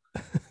go.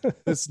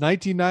 It's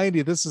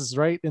 1990. This is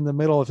right in the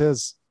middle of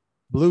his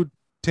blue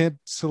tint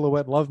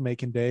silhouette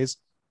lovemaking days.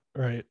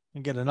 Right.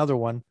 And get another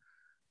one.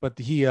 But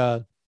he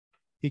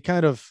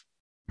kind of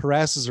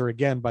harasses her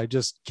again by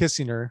just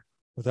kissing her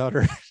without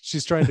her.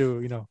 She's trying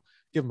to,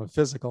 give him a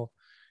physical,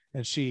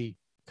 and she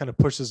kind of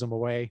pushes him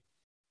away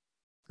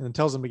and then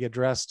tells him to get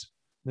dressed.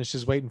 And then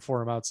she's waiting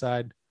for him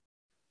outside.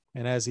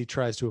 And as he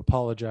tries to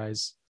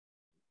apologize,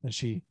 then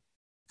she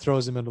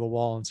throws him into the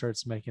wall and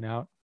starts making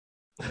out.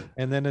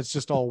 And then it's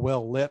just all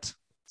well lit.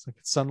 It's like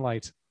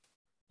sunlight.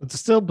 It's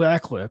still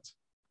backlit.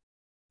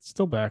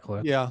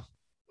 Yeah.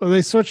 Well,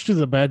 they switched to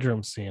the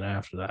bedroom scene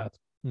after that,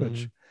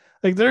 which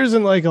like there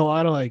isn't like a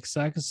lot of like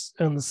sex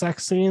in the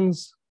sex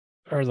scenes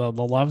or the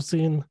love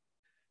scene.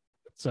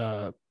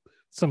 It's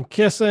some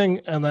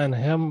kissing and then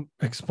him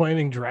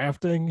explaining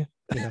drafting.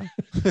 Yeah.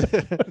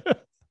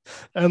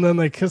 And then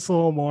they kiss a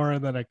little more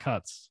and then it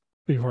cuts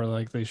before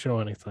like they show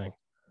anything.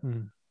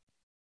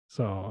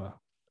 So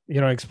he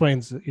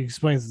explains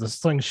the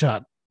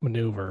slingshot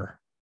maneuver,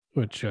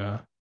 which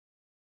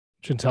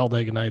in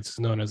Talladega Nights is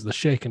known as the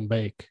shake and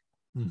bake.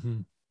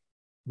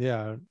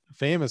 Yeah,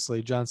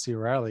 famously John C.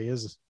 Reilly,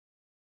 his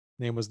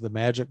name was the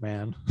Magic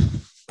Man.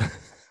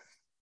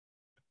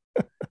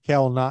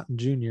 Cal Naughton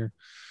Jr.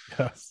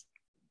 Yes.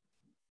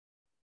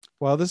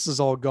 While this is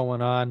all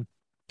going on,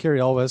 Carrie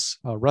Elvis,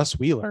 Russ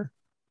Wheeler,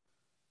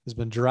 has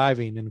been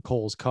driving in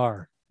Cole's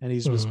car, and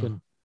he's just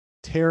been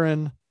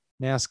tearing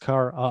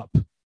NASCAR up.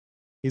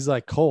 He's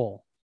like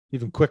Cole,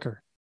 even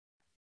quicker.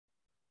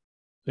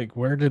 Like,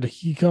 where did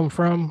he come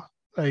from?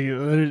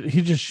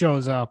 He just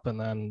shows up, and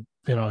then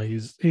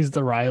he's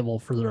the rival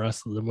for the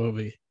rest of the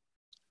movie.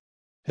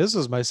 His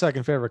was my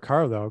second favorite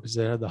car though, because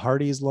it had the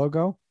Hardee's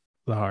logo.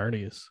 The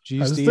Hardee's. Did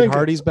you used to eat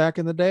Hardee's back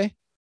in the day?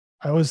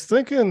 I was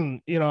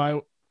thinking,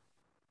 I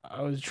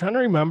was trying to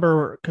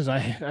remember because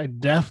I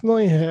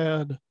definitely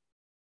had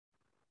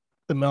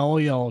the Mello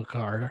Yello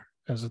car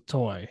as a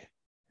toy.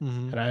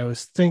 And I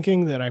was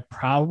thinking that I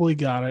probably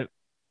got it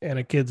in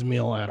a kid's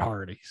meal at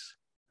Hardee's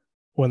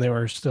when they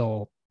were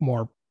still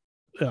more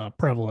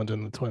prevalent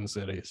in the Twin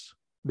Cities.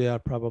 Yeah,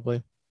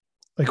 probably.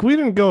 Like, we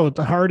didn't go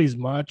to Hardee's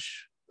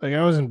much. Like,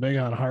 I wasn't big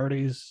on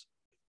Hardee's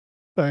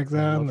back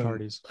then. I love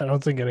Hardee's. I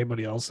don't think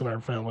anybody else in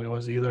our family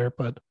was either,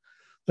 but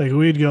like,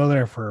 we'd go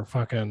there for a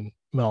fucking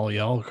Mello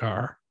Yello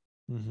car.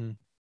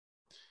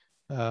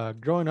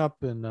 Growing up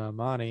in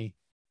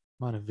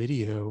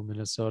Montevideo,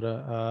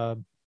 Minnesota,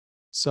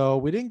 so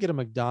we didn't get a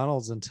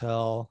McDonald's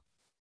until,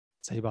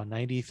 say, about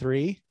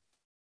 93,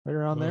 right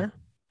around there,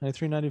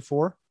 93,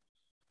 94.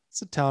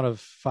 It's a town of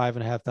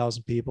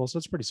 5,500 people, so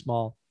it's pretty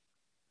small.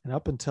 And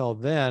up until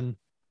then,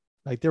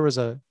 like, there was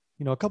a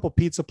couple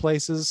pizza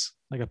places,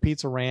 like a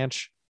Pizza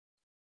Ranch,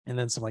 and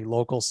then some like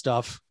local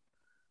stuff.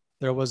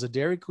 There was a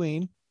Dairy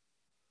Queen,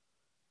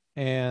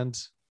 and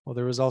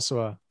there was also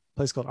a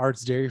place called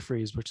Art's Dairy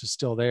Freeze, which is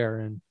still there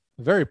and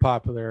very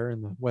popular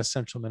in the West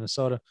Central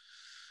Minnesota.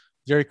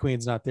 Dairy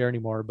Queen's not there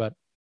anymore, but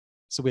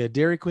so we had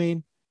Dairy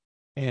Queen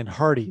and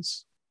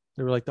Hardee's.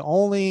 They were like the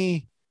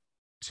only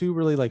two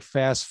really like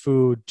fast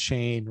food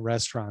chain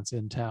restaurants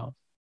in town.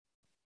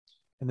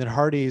 And then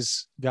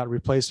Hardee's got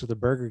replaced with a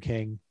Burger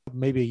King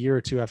maybe a year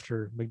or two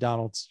after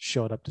McDonald's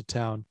showed up to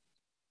town.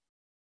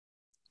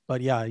 But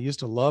yeah, I used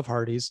to love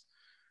Hardee's,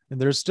 and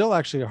there's still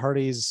actually a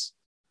Hardee's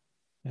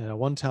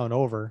one town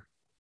over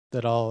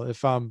that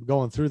if I'm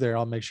going through there,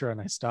 I'll make sure and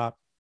I stop.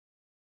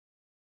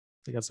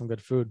 They got some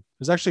good food.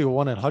 There's actually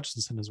one in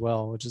Hutchinson as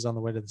well, which is on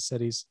the way to the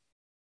cities.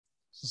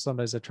 So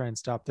sometimes I try and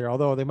stop there,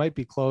 although they might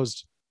be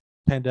closed.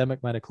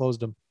 Pandemic might have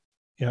closed them.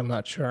 Yeah, I'm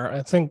not sure.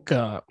 I think,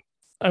 there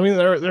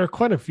are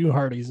quite a few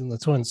Hardee's in the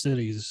Twin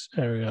Cities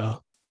area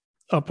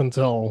up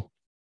until,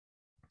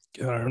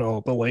 I don't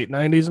know, the late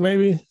 90s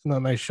maybe, and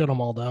then they shut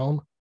them all down.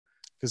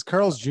 Because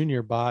Carl's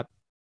Jr. bought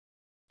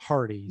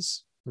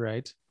Hardee's,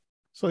 right?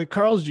 So like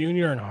Carl's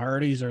Jr. and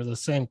Hardee's are the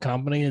same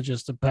company. It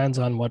just depends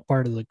on what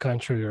part of the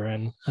country you're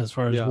in as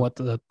far as what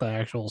the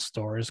actual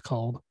store is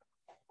called.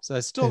 So I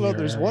still know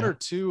there's one or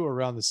two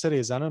around the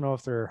cities. I don't know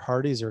if they're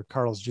Hardee's or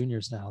Carl's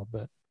Jr.'s now,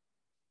 but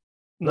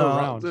no,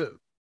 around.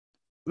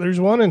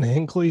 There's one in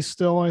Hinckley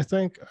still, I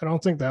think. I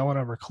don't think that one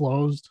ever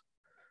closed,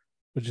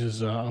 which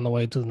is on the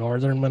way to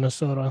northern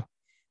Minnesota.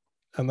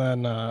 And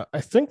then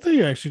I think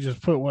they actually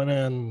just put one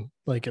in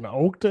like in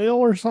Oakdale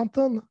or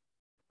something.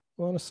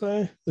 I want to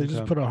say they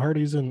just put a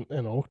Hardee's in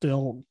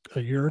Oakdale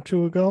a year or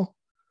two ago.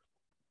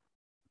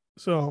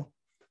 So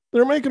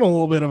they're making a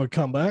little bit of a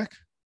comeback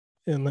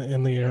in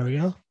the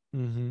area.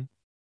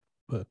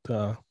 But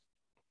I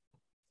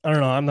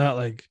don't know. I'm not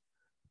like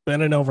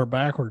bending over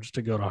backwards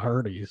to go to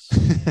Hardee's.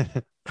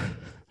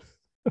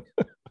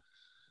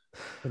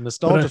 The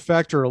nostalgia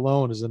factor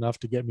alone is enough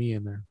to get me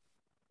in there.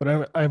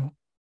 But I'm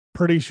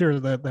pretty sure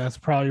that's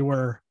probably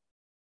where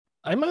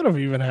I might have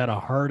even had a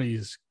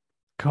Hardee's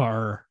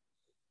car,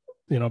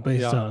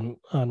 based on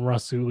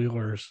Russ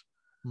Wheeler's.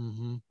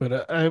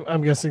 But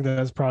I'm guessing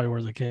that's probably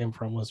where they came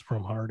from, was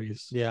from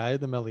Hardee's. Yeah, I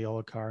had the Mello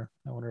Yello car.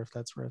 I wonder if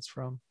that's where it's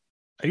from.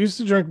 I used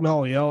to drink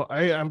Mello Yello.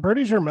 I'm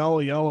pretty sure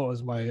Mello Yello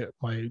was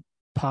my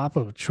pop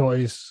of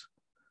choice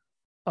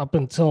up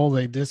until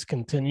they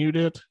discontinued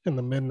it in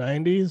the mid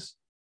 90s.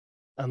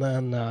 And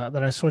then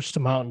I switched to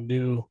Mountain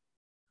Dew.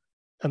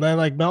 And then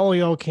like Mello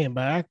Yello came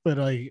back, but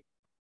I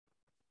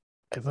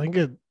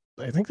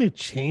think they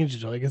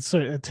changed it. Like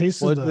it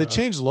tasted. Well, they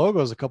changed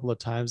logos a couple of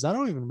times. I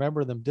don't even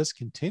remember them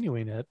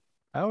discontinuing it.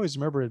 I always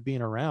remember it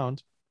being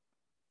around.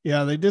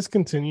 Yeah, they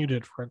discontinued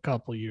it for a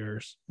couple of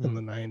years in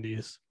the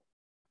 90s.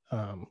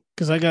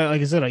 Because like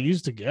I said, I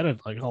used to get it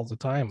like all the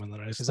time, and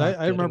then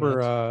I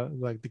remember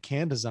like the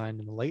can design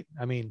in the late.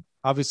 I mean,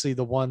 obviously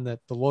the one that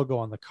the logo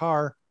on the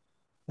car,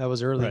 that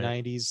was early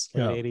 90s,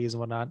 late 80s and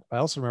whatnot. I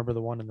also remember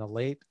the one in the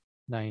late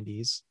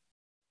 90s.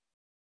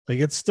 Like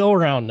it's still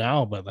around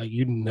now, but like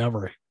you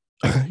never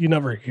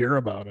hear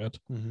about it.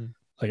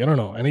 Like I don't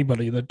know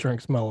anybody that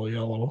drinks Mello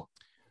Yello.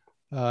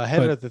 I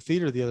had it at the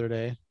theater the other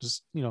day,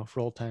 just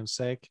for old time's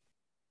sake.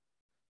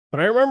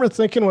 But I remember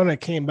thinking when it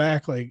came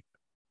back, like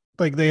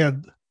they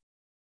had,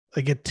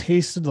 like it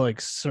tasted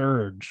like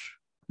Surge.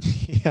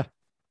 Yeah.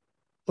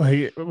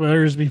 Like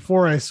whereas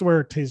before, I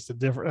swear it tasted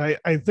different.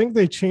 I think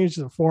they changed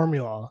the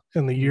formula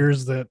in the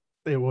years that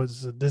it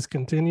was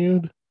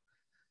discontinued.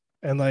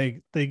 And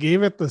like they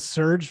gave it the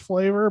Surge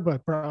flavor,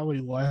 but probably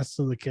less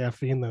of the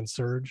caffeine than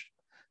Surge.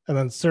 And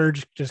then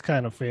Surge just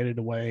kind of faded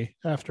away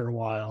after a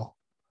while.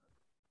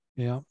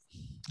 Yeah.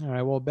 All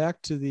right. Well,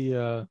 back to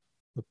the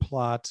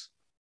plot.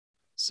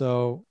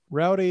 So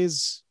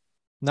Rowdy's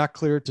not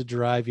cleared to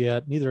drive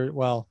yet. Neither.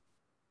 Well,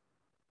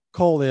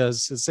 Cole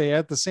is. Say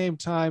at the same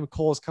time,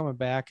 Cole is coming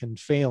back and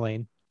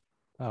failing.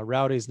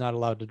 Rowdy's not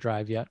allowed to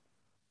drive yet,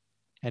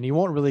 and he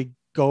won't really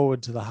go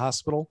into the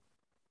hospital.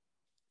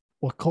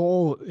 Well,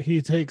 Cole,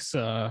 he takes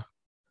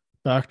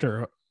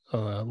Dr.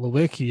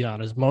 Lewicki on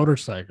his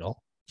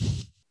motorcycle,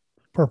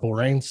 Purple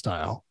Rain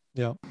style.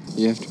 Yeah.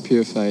 You have to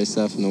purify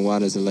yourself in the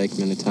waters of Lake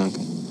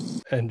Minnetonka.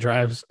 And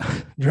drives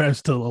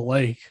to the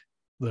lake,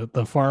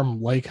 the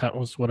farm lake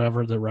house,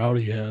 whatever the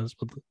Rowdy has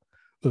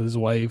with his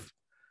wife.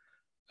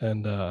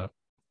 And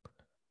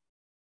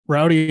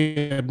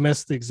Rowdy had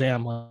missed the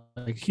exam.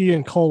 Like he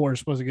and Cole were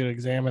supposed to get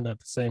examined at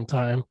the same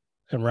time,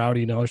 and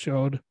Rowdy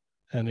no-showed.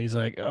 And he's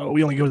like, "Oh,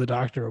 we only go to the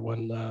doctor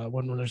when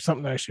there's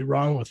something actually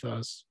wrong with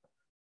us."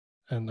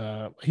 And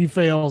he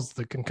fails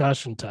the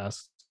concussion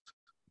test.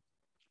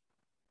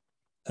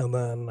 And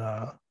then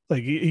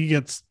like he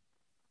gets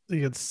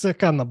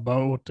sick on the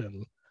boat,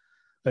 and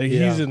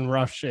he's in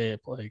rough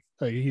shape. Like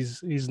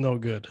he's no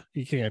good.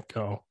 He can't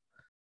go.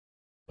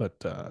 But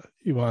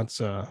he wants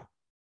to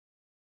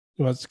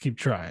keep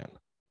trying.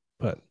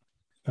 But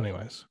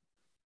anyways.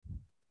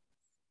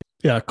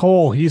 Yeah,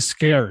 Cole, he's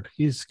scared.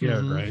 He's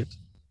scared, right?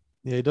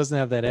 Yeah, he doesn't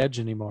have that edge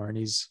anymore, and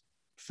he's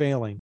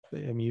failing. I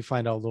mean, you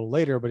find out a little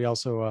later, but he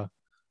also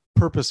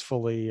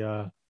purposefully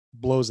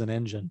blows an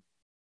engine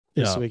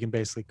so he can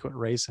basically quit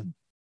racing.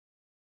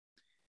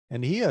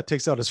 And he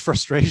takes out his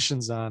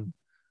frustrations on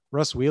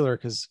Russ Wheeler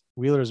because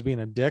Wheeler's being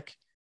a dick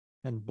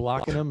and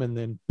blocking him in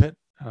the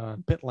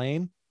pit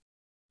lane.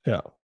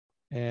 Yeah.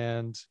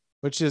 And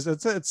which is,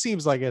 it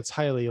seems like it's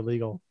highly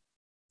illegal.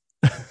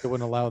 They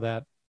wouldn't allow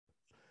that.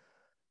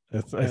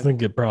 I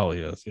think it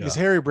probably is. Yeah. Because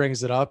Harry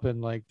brings it up, and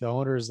like the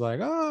owner's like,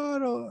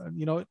 "Oh,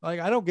 no,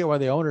 like I don't get why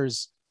the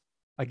owner's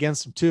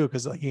against him too,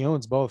 because like he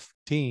owns both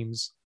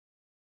teams."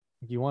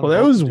 You want? Well,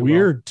 that was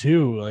weird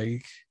too.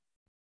 Like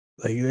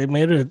they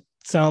made it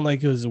sound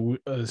like it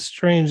was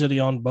strange that he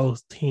owned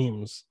both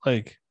teams.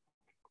 Like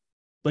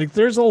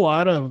there's a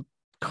lot of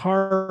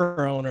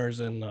car owners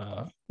in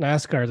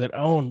NASCAR that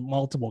own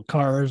multiple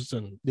cars,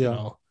 and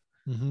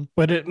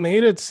but it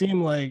made it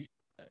seem like,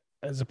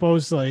 as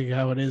opposed to like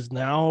how it is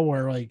now,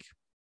 where like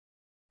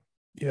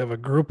you have a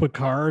group of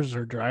cars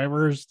or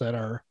drivers that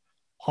are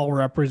all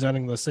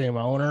representing the same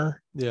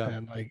owner. Yeah.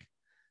 And like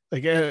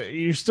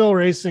you're still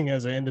racing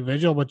as an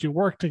individual, but you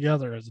work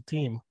together as a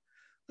team.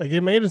 Like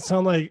it made it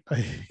sound like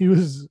he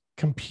was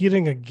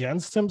competing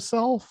against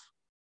himself.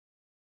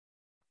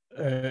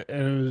 It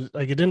was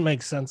like, it didn't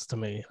make sense to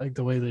me, like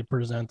the way they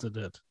presented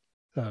it.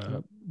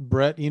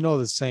 Brett, you know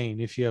the saying,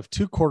 if you have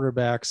two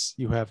quarterbacks,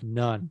 you have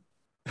none.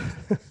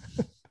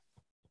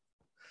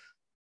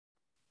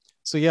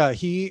 So yeah,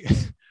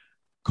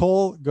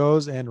 Cole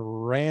goes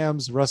and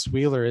rams Russ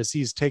Wheeler as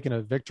he's taking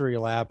a victory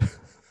lap,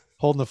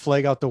 holding the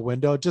flag out the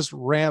window, just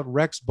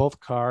wrecks both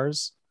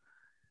cars.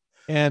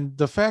 And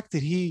the fact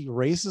that he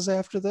races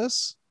after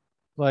this,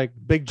 like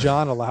Big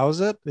John allows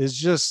it, is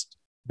just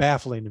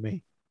baffling to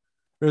me.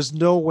 There's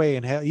no way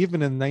in hell,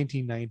 even in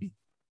 1990,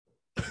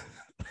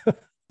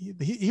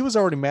 he was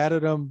already mad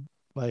at him,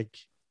 like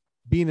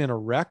being in a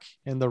wreck,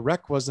 and the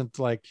wreck wasn't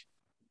like,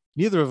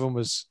 neither of them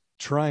was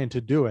trying to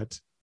do it.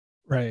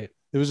 Right.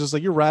 It was just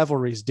like, your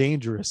rivalry is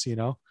dangerous,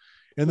 And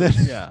then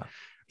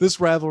this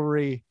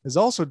rivalry is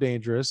also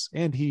dangerous.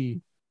 And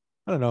he,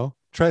 I don't know,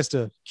 tries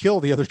to kill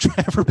the other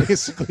driver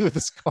basically with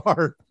his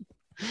car.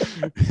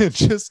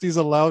 He's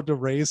allowed to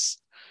race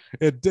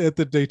at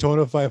the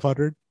Daytona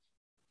 500,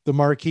 the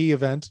marquee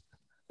event.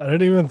 I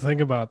didn't even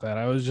think about that.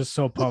 I was just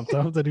so pumped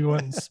up that he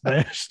went and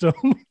smashed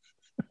him.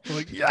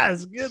 Like,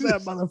 yes, get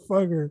that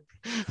motherfucker.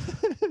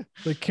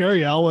 Like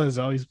Carrie Elwes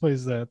always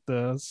plays that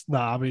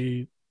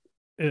snobby,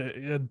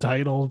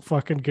 entitled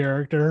fucking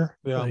character.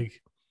 Yeah.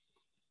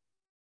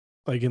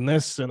 Like in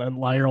this, and then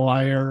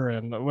Liar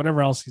and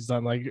whatever else he's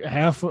done. Like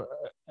half or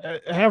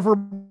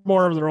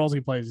more of the roles he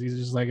plays, he's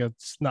just like a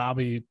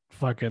snobby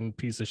fucking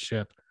piece of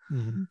shit.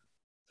 Mm-hmm.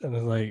 And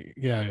it's like,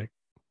 yeah,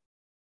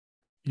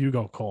 you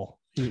go, Cole.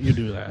 You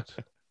do that.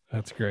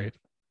 That's great.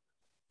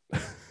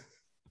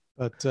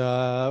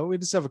 But we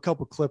just have a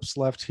couple clips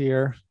left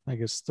here. I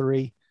guess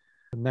 3.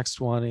 The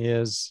next one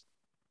is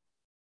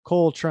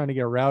Cole trying to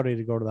get Rowdy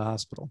to go to the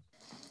hospital.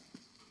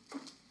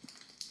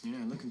 You're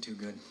not looking too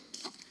good.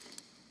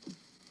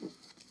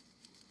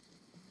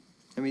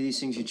 How many of these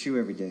things you chew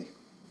every day?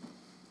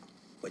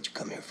 What'd you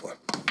come here for?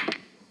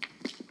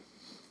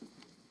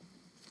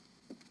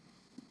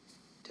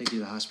 Take you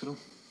to the hospital?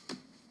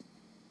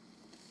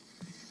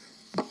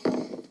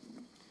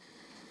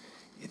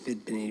 If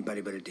it'd been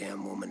anybody but a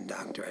damn woman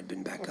doctor, I'd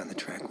been back on the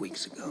track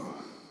weeks ago.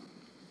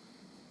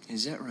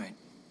 Is that right?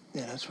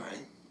 Yeah, that's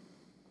right.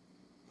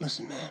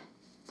 Listen, man.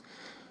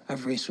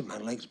 I've raced with my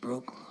legs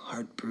broke,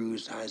 heart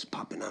bruised, eyes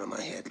popping out of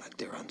my head like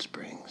they're on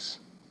springs.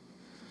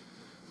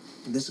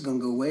 And this is gonna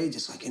go away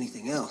just like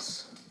anything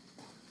else.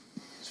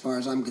 As far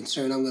as I'm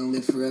concerned, I'm gonna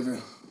live forever.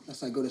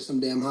 Unless I go to some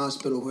damn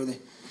hospital where they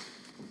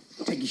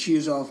take your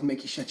shoes off and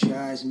make you shut your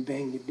eyes and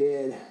bang you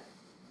dead.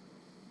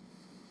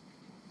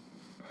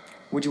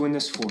 What'd you win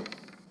this for?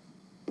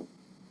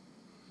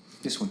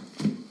 This one.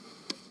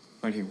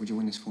 Right here. What'd you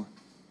win this for?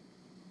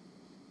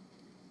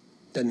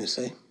 Doesn't it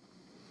say?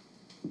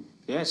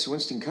 Yeah, it's the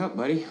Winston Cup,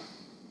 buddy.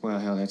 Well,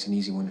 hell, that's an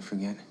easy one to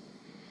forget.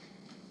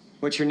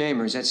 What's your name,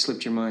 or has that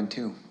slipped your mind,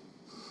 too?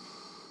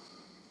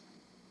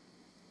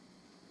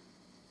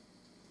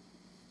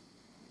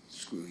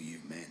 Screw you,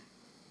 man.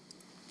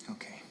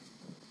 Okay.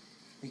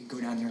 We can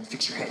go down there and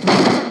fix your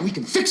head. We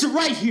can fix it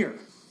right here!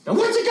 Now,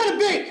 what's it gonna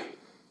be?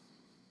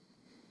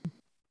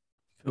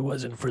 If it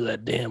wasn't for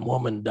that damn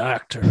woman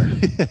doctor.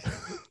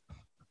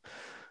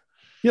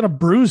 He had a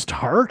bruised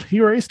heart. He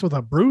raced with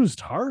a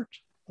bruised heart.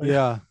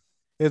 Yeah.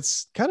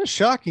 It's kind of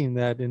shocking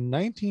that in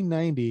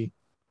 1990,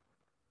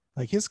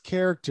 like his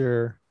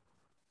character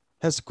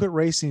has to quit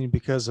racing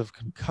because of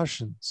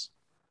concussions.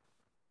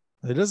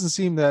 It doesn't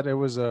seem that it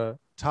was a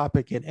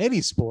topic in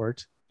any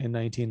sport in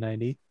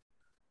 1990,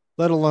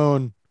 let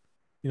alone,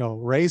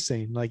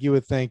 racing. Like you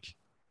would think,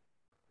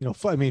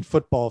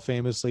 football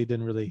famously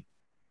didn't really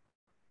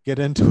get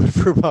into it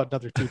for about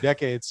another 2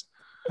 decades,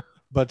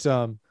 but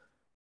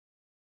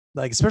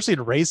like especially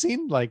in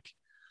racing, like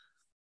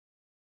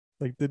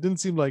it didn't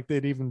seem like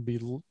they'd even be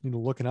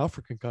looking out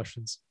for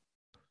concussions.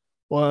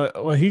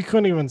 Well, he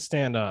couldn't even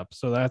stand up,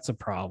 so that's a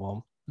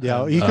problem.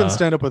 Yeah, he couldn't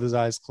stand up with his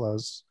eyes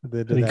closed.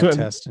 They did that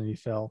test, and he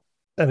fell.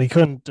 And he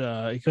couldn't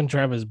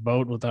drive his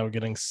boat without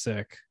getting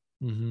sick.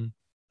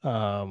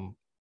 Mm-hmm.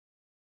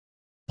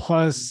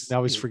 Plus,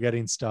 now he's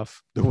forgetting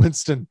stuff.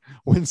 The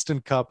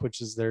Winston Cup, which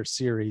is their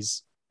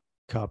series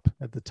cup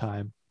at the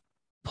time.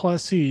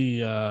 Plus,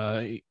 he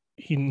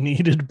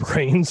needed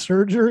brain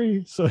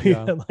surgery, so he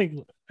had like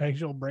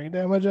actual brain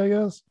damage, I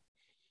guess.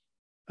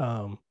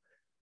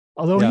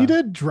 Although he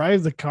did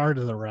drive the car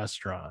to the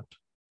restaurant.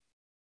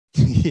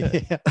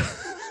 Yeah.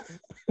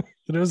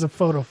 It was a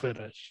photo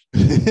finish.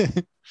 Yeah,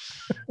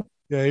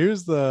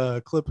 here's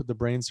the clip of the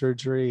brain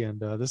surgery,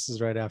 and this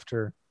is right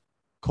after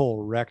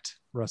Cole wrecked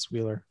Russ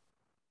Wheeler,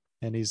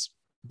 and he's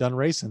done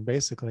racing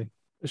basically.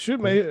 Should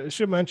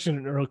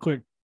mention real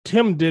quick.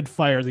 Tim did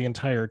fire the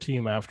entire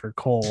team after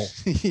Cole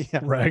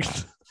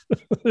wrecked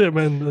him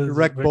and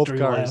wrecked both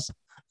cars.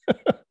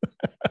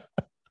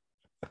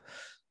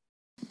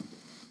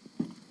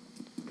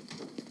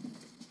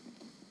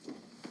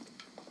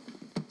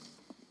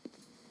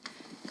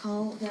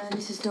 Cole,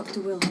 this is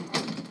Dr. Will.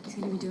 He's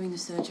going to be doing the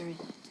surgery.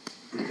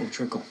 Cole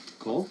Trickle.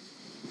 Cole?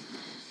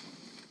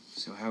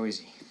 So how is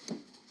he?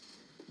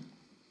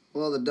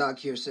 Well, the doc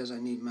here says I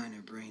need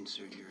minor brain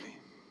surgery.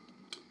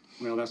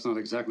 Well, that's not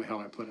exactly how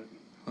I put it.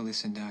 Well,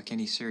 listen, Doc,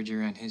 any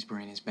surgery on his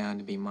brain is bound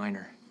to be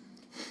minor.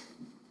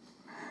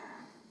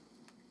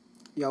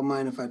 Y'all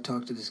mind if I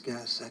talk to this guy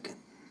a second?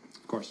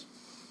 Of course.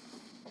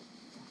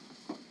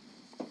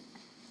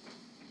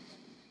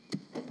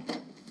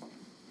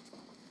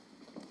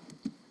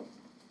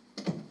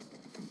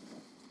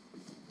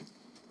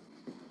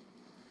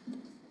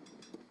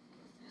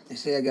 They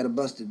say I got a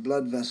busted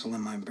blood vessel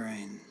in my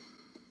brain.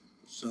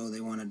 So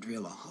they want to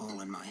drill a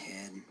hole in my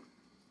head.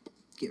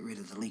 Get rid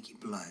of the leaky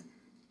blood.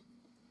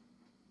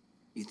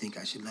 You think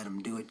I should let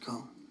them do it,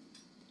 Cole?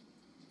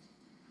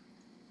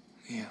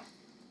 Yeah,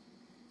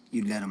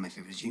 You'd let them if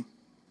it was you?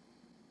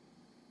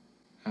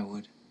 I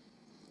would.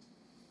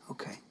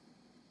 Okay.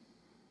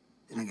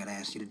 Then I gotta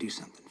ask you to do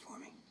something for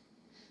me.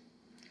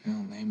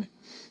 Well, name it.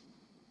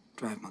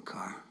 Drive my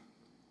car.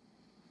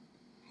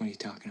 What are you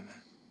talking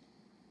about?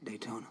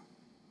 Daytona.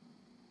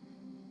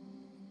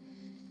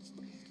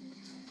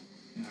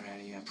 All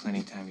right, you got plenty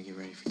of time to get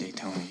ready for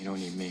Daytona. You don't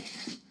need me.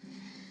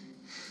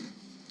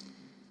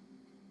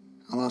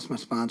 I lost my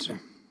sponsor.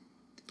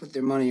 They put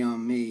their money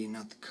on me,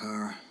 not the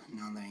car.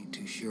 Now they ain't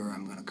too sure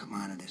I'm gonna come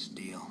out of this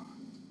deal.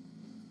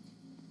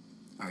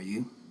 Are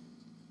you?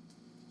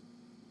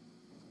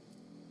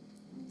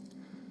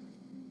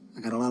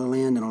 I got a lot of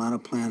land and a lot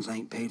of plans I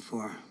ain't paid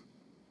for.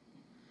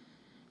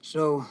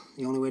 So,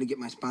 the only way to get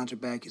my sponsor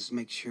back is to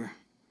make sure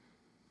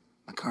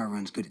my car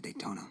runs good at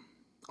Daytona.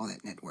 All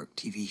that network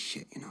TV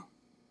shit, you know.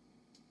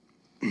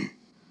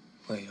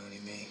 Well, you don't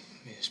need me.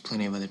 I mean, there's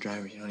plenty of other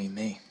drivers. You don't need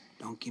me.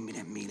 Don't give me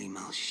that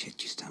mealy-mouthed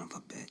shit, you son of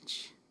a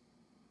bitch.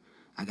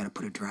 I gotta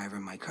put a driver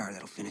in my car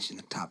that'll finish in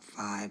the top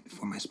 5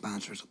 before my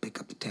sponsors will pick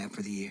up the tab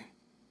for the year.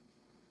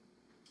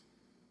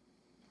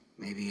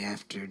 Maybe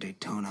after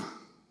Daytona,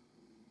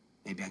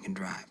 maybe I can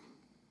drive.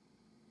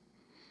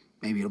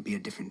 Maybe it'll be a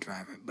different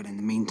driver, but in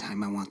the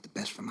meantime, I want the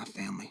best for my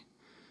family.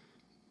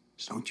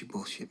 So don't you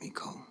bullshit me,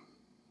 Cole.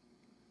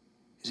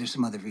 Is there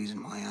some other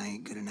reason why I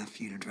ain't good enough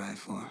for you to drive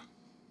for?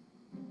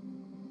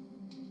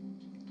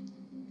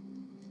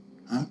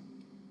 Huh?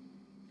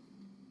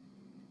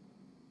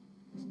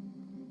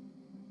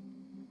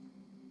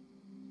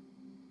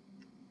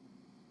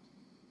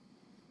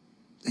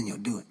 Then you'll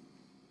do it.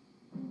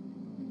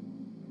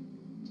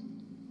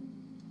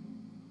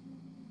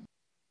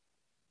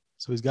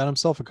 So he's got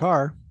himself a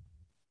car,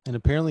 and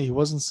apparently he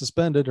wasn't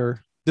suspended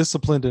or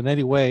disciplined in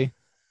any way,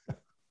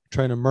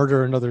 trying to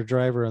murder another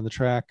driver on the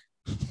track.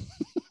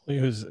 He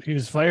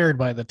was fired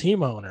by the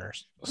team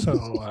owners.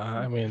 So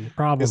I mean,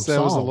 problem Guess that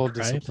solved. was a little right?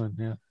 discipline,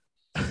 yeah.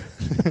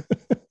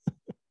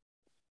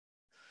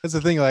 That's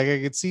the thing. Like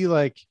I could see,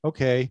 like,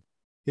 okay,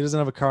 he doesn't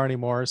have a car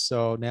anymore,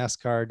 so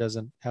NASCAR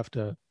doesn't have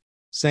to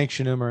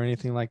sanction him or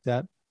anything like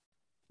that.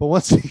 But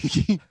once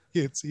he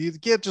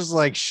can't just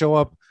like show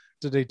up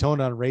to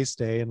Daytona on race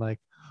day and like,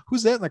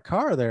 who's that in the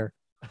car there?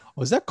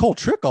 Oh, is that Cole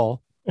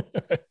Trickle?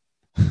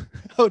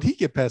 How'd he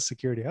get past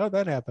security? How'd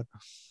that happen?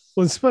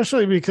 Well,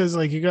 especially because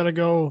like you got to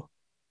go,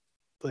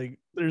 like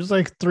there's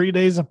like 3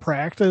 days of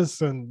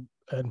practice and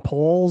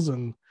polls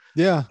and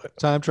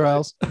time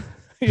trials.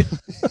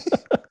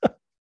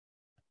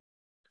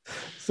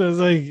 So it's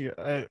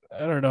like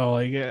I don't know.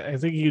 Like I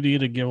think you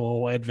need to give a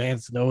little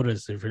advance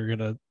notice if you're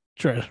gonna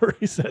try to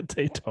race at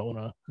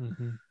Daytona.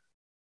 Mm-hmm.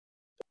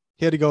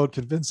 He had to go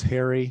convince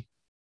Harry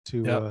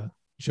to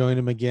join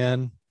him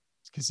again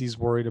because he's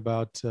worried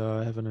about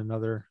having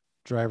another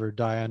driver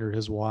die under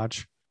his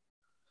watch.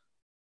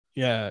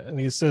 Yeah, and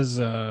he says,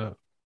 the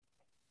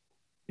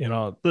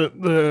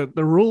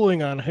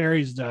ruling on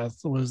Harry's death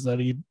was that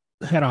he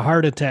had a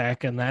heart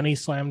attack and then he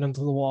slammed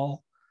into the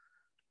wall,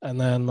 and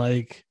then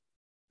like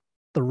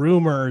the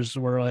rumors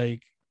were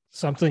like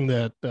something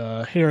that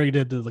Harry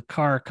did to the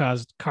car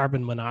caused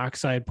carbon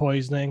monoxide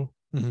poisoning.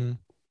 Mm-hmm.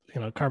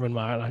 Carbon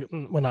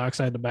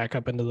monoxide to back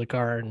up into the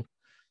car, and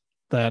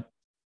that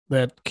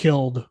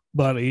killed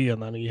Buddy,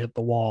 and then he hit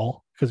the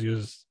wall because he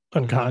was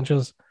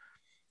unconscious.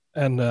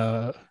 And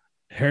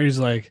Harry's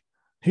like,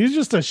 he's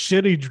just a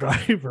shitty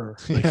driver.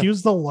 Like he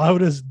was the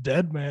loudest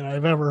dead man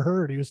I've ever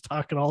heard. He was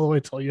talking all the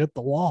way till you hit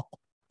the wall.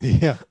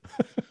 Yeah.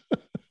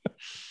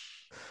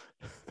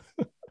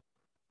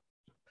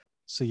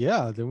 So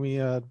then we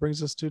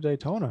brings us to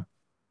Daytona.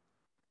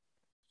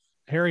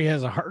 Harry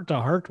has a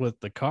heart-to-heart with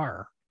the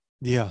car.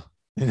 Yeah,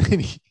 and then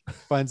he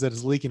finds that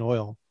it's leaking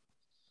oil.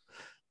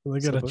 They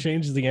got to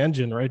change the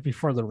engine right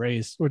before the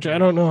race, which I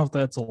don't know if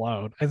that's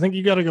allowed. I think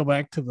you got to go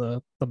back to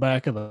the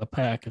back of the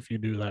pack if you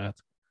do that.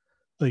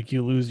 Like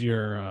you lose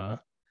your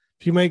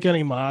if you make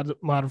any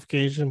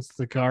modifications to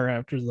the car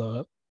after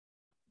the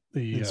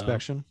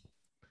inspection.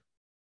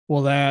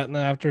 That and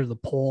after the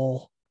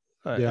pole,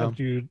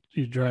 after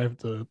you drive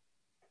the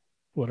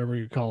whatever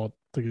you call it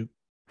to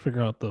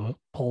figure out the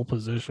pole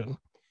position.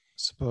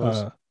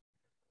 Suppose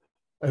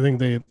I think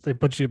they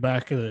put you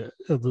back at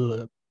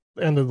the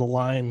end of the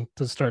line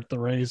to start the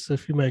race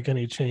if you make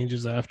any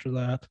changes after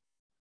that.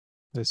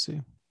 I see.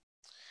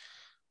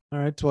 All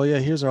right. Well,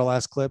 here's our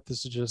last clip.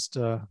 This is just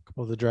a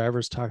couple of the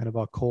drivers talking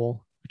about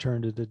Cole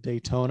returned to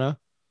Daytona,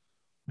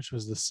 which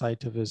was the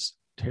site of his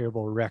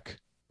terrible wreck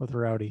with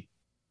Rowdy.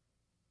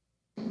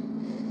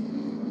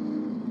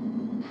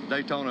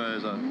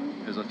 Daytona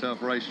is a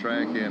tough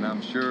racetrack, and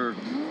I'm sure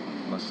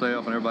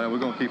myself and everybody, we're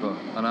going to keep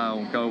an eye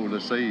on Cole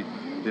to see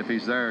if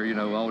he's there,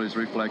 all his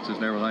reflexes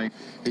and everything.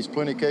 He's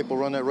plenty capable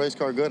of running that race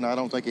car good, and I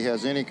don't think he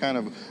has any kind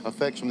of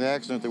effects from the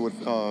accident that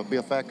would be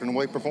a factor in the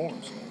way he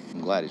performs.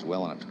 I'm glad he's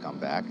well enough to come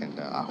back, and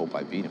I hope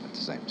I beat him at the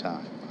same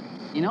time.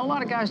 A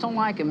lot of guys don't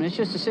like him, and it's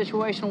just a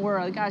situation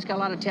where the guy's got a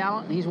lot of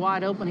talent, and he's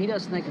wide open. He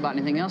doesn't think about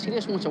anything else. He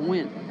just wants to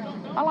win.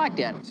 I like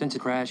that. Since the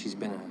crash, he's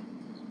been a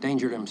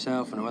danger to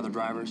himself and to other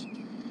drivers.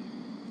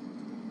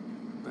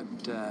 But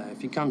if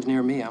he comes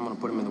near me, I'm going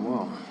to put him in the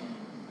wall.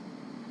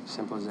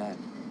 Simple as that.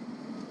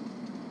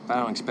 But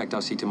I don't expect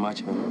I'll see too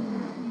much of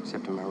him,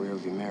 except in my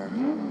rearview mirror.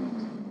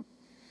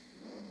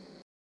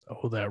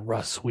 Oh, that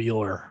Russ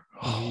Wheeler.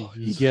 Oh,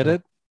 you get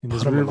it? In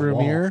his rearview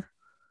mirror?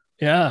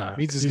 Yeah. It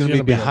means he's going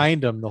to be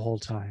behind him the whole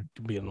time.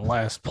 To be in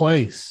last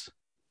place.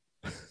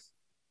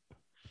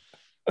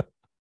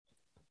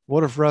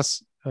 What if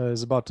Russ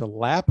is about to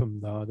lap him,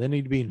 though? They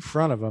need to be in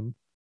front of him.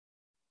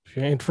 If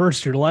you ain't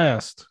first, you're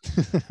last.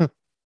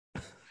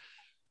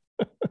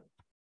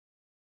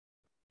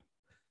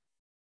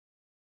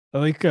 I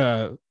think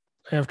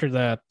after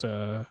that,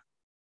 for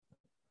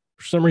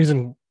some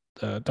reason,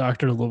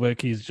 Dr.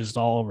 Lewicki's just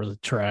all over the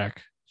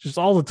track, just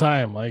all the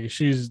time. Like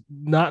she's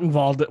not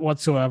involved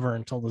whatsoever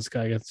until this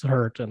guy gets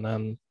hurt, and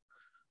then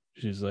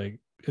she's like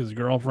his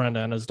girlfriend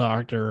and his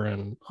doctor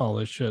and all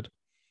this shit.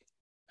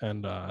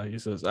 And he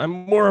says, "I'm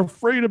more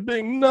afraid of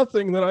being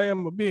nothing than I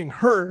am of being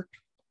hurt."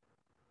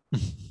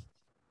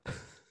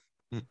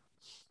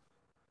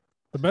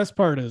 The best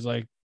part is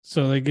like,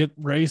 so they get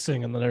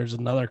racing and then there's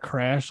another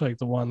crash, like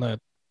the one that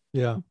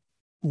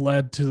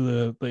led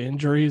to the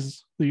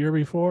injuries the year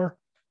before.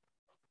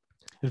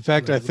 In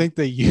fact, I think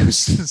they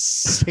used the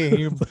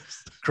same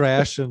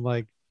crash and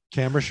like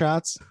camera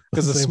shots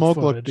because the smoke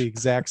looked the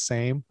exact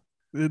same.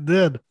 It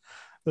did.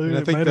 And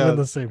It might have been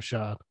the same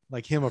shot.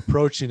 Like him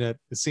approaching it,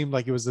 it seemed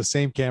like it was the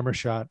same camera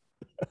shot.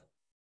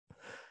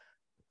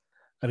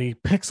 And he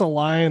picks a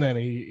line and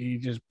he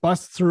just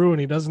busts through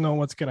and he doesn't know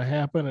what's going to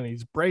happen and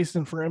he's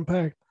bracing for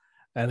impact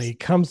and he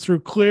comes through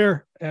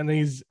clear and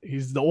he's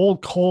the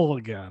old Cole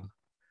again.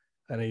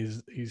 And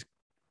he's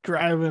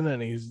driving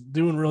and he's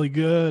doing really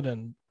good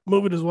and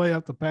moving his way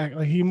up the pack.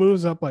 Like he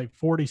moves up like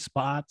 40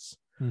 spots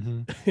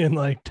in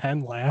like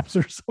 10 laps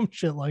or some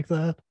shit like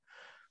that.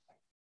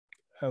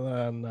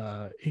 And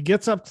then he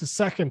gets up to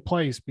second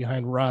place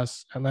behind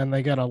Russ, and then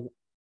they get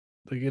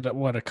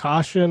a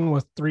caution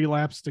with 3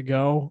 laps to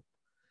go,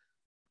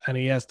 and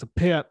he has to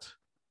pit,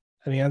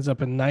 and he ends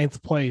up in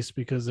 9th place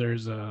because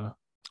there's a.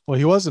 Well,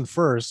 he wasn't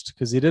first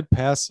because he did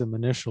pass him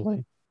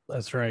initially.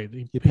 That's right.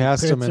 He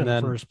passed him pits and in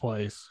then first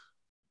place.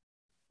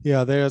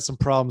 Yeah, they had some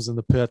problems in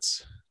the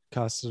pits,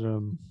 costed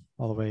him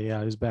all the way. Yeah,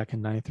 he was back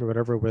in 9th or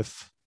whatever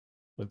with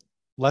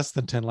less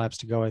than 10 laps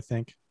to go, I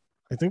think.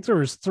 I think there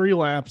was 3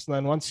 laps, and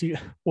then once he,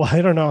 well,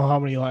 I don't know how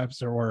many laps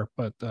there were,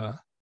 but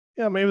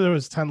yeah, maybe there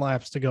was 10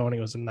 laps to go, and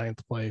he was in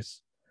 9th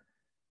place.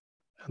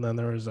 And then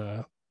there was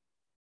I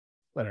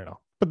don't know,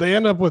 but they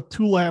end up with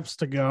 2 laps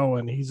to go,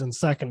 and he's in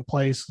 2nd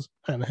place,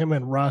 and him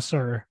and Russ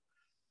are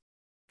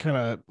kind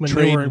of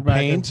maneuvering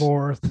back and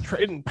forth,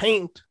 trading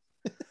paint.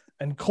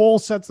 And Cole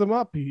sets them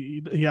up.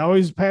 He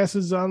always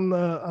passes on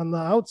the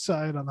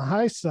outside, on the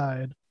high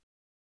side,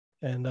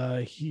 and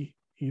he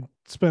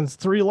spends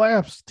 3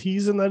 laps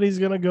teasing that he's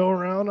going to go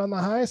around on the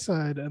high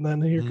side, and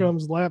then here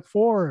comes lap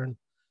 4, and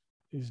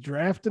he's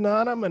drafting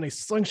on him, and he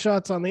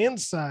slingshots on the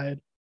inside,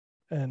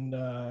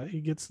 and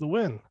he gets the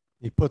win.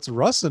 He puts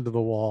Russ into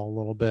the wall a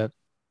little bit.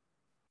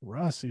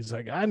 Russ, he's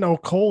like, I know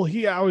Cole.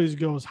 He always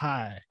goes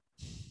high.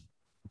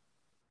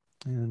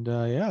 And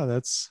yeah,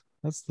 that's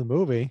the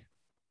movie.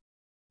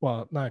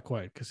 Well, not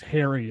quite, because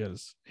Harry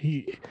is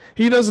he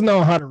doesn't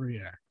know how to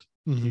react.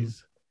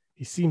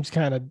 He seems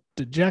kind of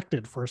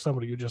dejected for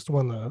somebody who just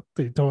won the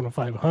Daytona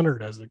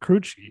 500 as the crew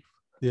chief.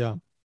 Yeah,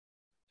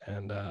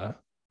 and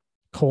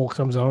Cole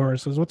comes over and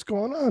says, "What's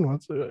going on?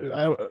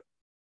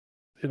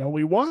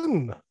 We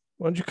won.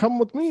 Why don't you come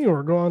with me?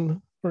 We're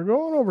going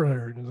over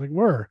there." And he's like,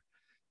 "Where?"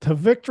 "To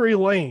Victory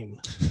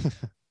Lane." And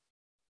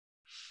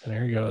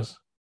there he goes.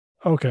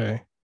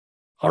 "Okay,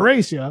 I'll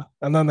race you."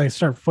 And then they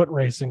start foot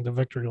racing to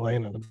Victory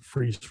Lane and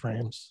freeze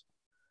frames.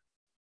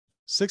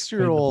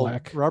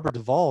 60-year-old Robert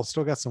Duvall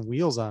still got some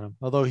wheels on him,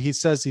 although he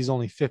says he's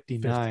only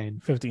 59.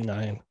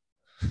 59.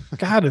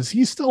 God, is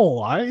he still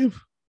alive?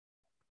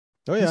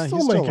 Oh yeah, he's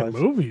still making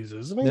movies,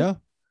 isn't he? Yeah.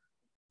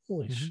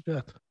 Holy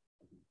shit.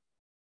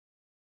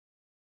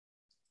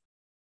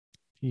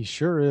 He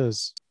sure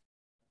is.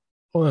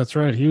 Oh, that's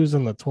right. He was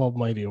in the 12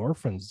 Mighty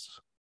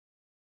Orphans.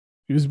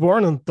 He was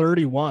born in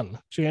 31,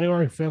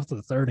 January 5th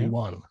of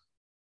 31. Yeah.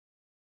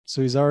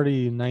 So he's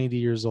already 90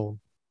 years old.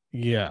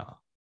 Yeah.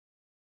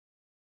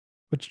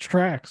 Which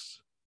tracks?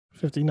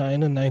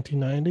 59 and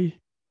 1990?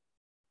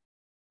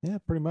 Yeah,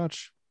 pretty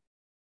much.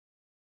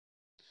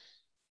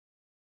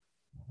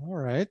 All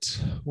right.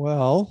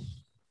 Well,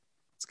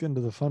 let's get into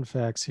the fun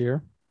facts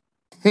here.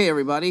 Hey,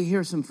 everybody.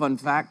 Here's some fun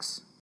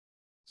facts.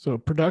 So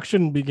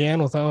production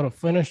began without a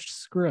finished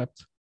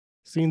script.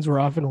 Scenes were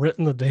often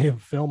written the day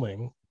of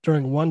filming.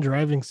 During one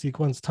driving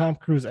sequence, Tom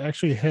Cruise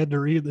actually had to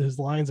read his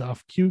lines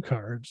off cue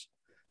cards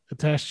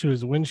attached to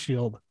his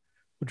windshield,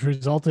 which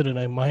resulted in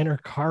a minor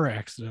car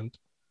accident.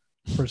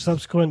 For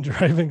subsequent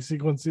driving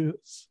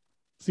sequences,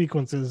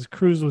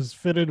 Cruise was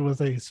fitted with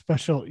a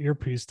special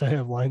earpiece to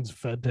have lines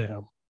fed to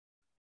him.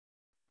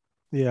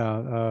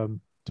 Yeah,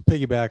 to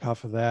piggyback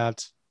off of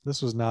that,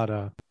 this was not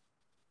a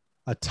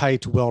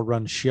tight,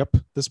 well-run ship,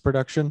 this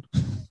production.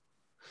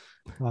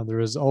 There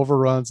was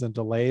overruns and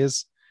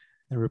delays,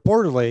 and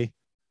reportedly,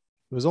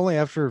 it was only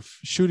after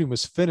shooting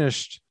was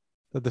finished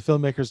that the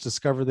filmmakers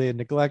discovered they had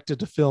neglected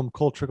to film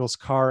Cole Trickle's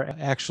car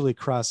actually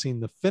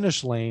crossing the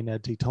finish lane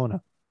at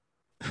Daytona.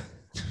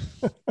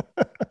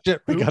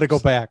 Shit, we got to go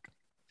back.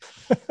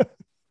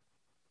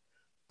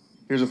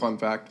 Here's a fun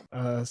fact.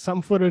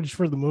 Some footage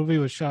for the movie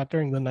was shot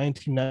during the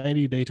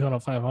 1990 Daytona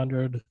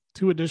 500.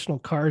 2 additional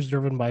cars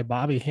driven by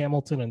Bobby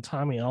Hamilton and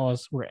Tommy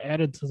Ellis were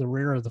added to the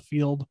rear of the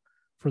field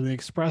for the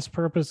express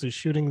purpose of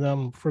shooting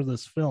them for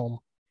this film.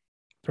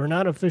 They were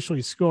not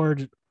officially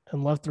scored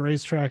and left the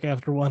racetrack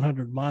after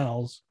 100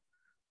 miles,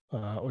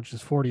 which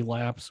is 40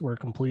 laps, were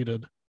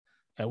completed.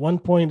 At one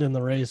point in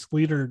the race,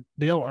 leader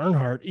Dale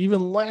Earnhardt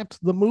even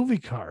lapped the movie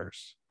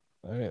cars.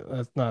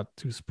 That's not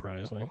too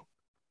surprising.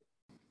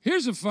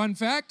 Here's a fun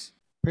fact.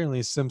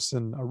 Apparently,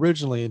 Simpson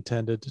originally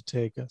intended to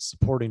take a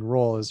supporting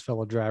role as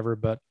fellow driver,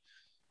 but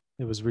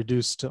it was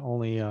reduced to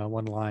only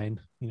one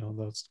line.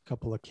 Those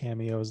couple of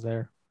cameos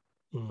there.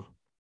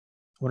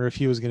 Wonder if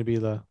he was going to be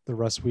the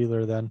Russ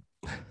Wheeler then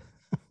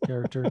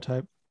character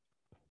type.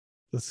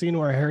 The scene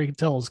where Harry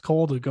tells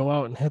Cole to go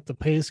out and hit the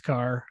pace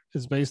car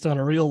is based on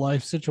a real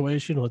life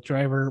situation with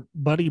driver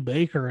Buddy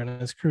Baker and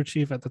his crew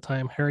chief at the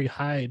time, Harry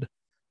Hyde,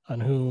 on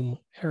whom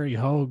Harry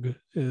Hogue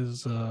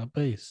is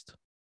based.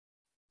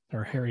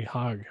 Or Harry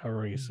Hogg,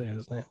 however you say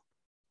his name.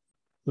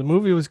 The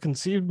movie was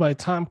conceived by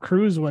Tom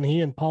Cruise when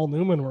he and Paul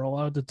Newman were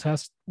allowed to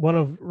test one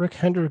of Rick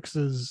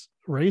Hendricks's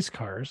race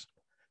cars.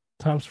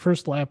 Tom's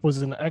first lap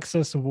was in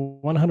excess of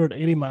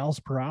 180 miles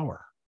per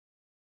hour.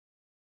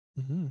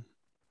 Mm-hmm.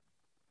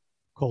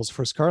 Cole's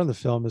first car in the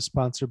film is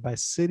sponsored by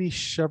City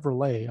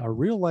Chevrolet, a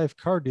real-life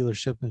car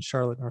dealership in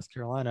Charlotte, North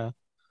Carolina,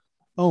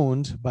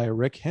 owned by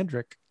Rick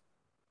Hendrick.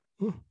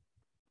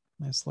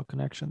 Nice little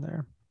connection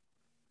there.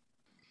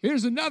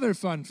 Here's another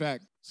fun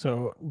fact.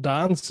 So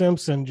Don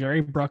Simpson,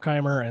 Jerry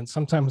Bruckheimer, and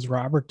sometimes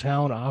Robert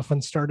Towne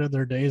often started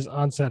their days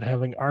on set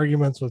having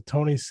arguments with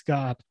Tony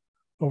Scott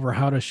over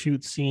how to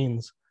shoot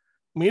scenes.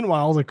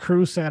 Meanwhile, the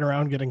crew sat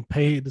around getting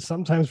paid,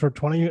 sometimes for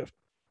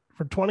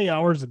for 20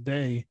 hours a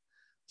day.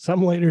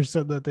 Some later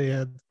said that they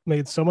had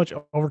made so much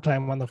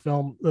overtime on the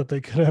film that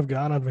they could have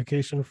gone on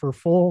vacation for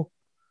 4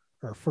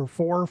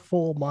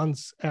 full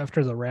months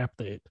after the wrap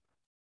date.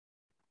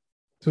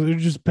 So they're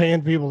just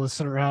paying people to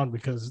sit around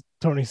because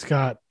Tony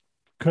Scott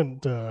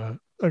couldn't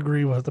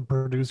agree with the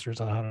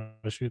producers on how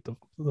to shoot the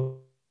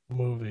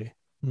movie.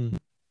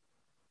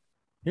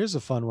 Here's a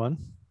fun one.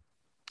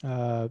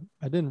 I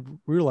didn't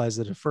realize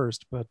it at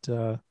first, but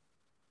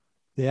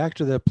the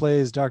actor that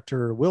plays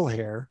Dr.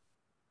 Wilhair,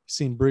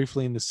 seen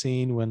briefly in the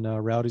scene when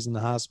Rowdy's in the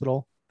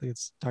hospital, I think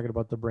it's talking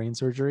about the brain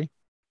surgery,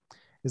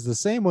 is the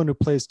same one who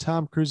plays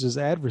Tom Cruise's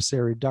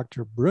adversary,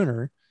 Dr.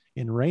 Brunner,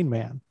 in Rain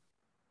Man.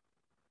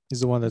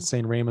 He's the one that's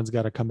saying Raymond's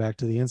got to come back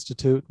to the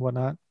Institute and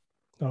whatnot.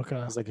 Okay.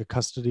 It's like a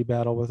custody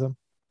battle with him.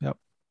 Yep.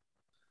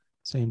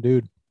 Same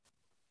dude.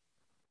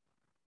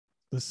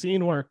 The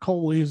scene where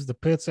Cole leaves the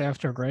pits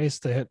after a race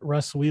to hit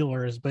Russ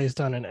Wheeler is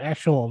based on an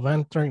actual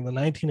event during the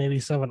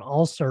 1987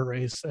 All-Star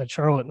race at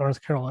Charlotte,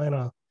 North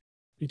Carolina,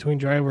 between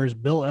drivers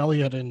Bill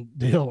Elliott and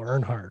Dale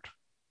Earnhardt.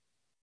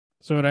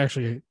 So it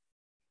actually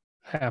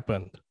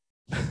happened.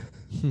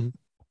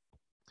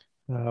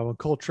 When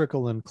Cole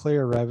Trickle and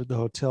Claire arrive at the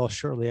hotel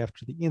shortly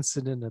after the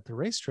incident at the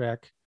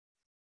racetrack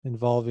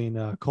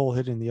involving Cole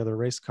hitting the other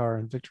race car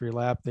in victory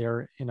lap, they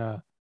are in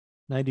a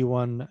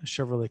 91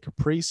 Chevrolet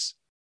Caprice.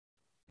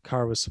 The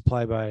car was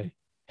supplied by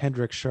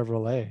Hendrick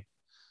Chevrolet.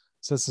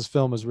 Since this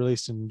film was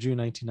released in June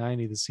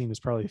 1990, the scene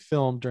was probably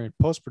filmed during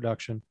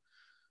post-production.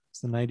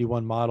 So the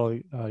 91 model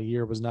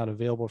year was not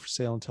available for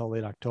sale until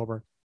late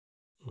October.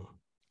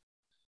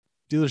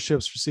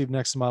 Dealerships receive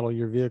next model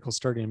year vehicles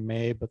starting in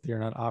May, but they are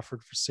not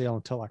offered for sale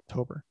until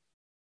October.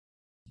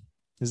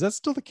 Is that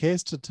still the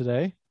case to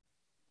today?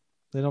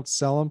 They don't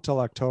sell them till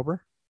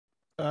October?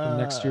 The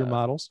next year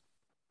models?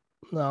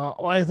 No,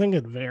 well, I think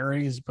it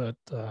varies, but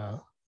I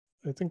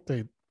think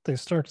they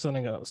start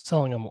selling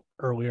them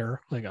earlier,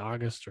 like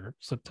August or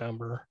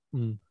September.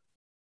 I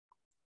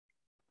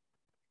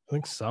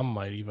think some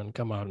might even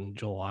come out in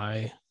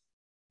July,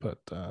 but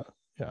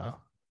yeah.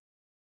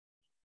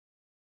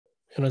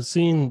 In a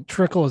scene,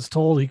 Trickle is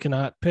told he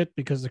cannot pit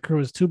because the crew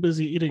is too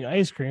busy eating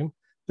ice cream.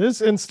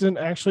 This incident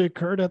actually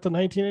occurred at the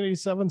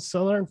 1987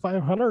 Southern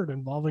 500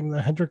 involving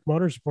the Hendrick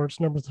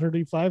Motorsports number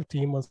 35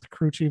 team with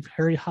crew chief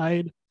Harry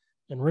Hyde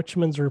and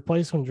Richmond's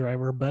replacement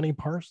driver, Benny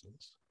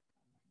Parsons.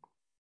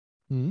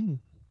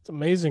 It's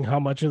amazing how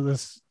much of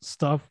this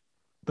stuff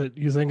that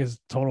you think is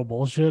total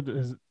bullshit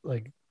is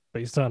like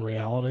based on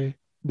reality.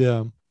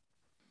 Yeah.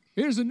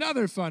 Here's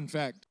another fun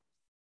fact.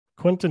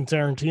 Quentin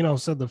Tarantino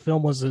said the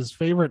film was his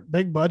favorite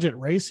big budget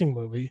racing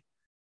movie.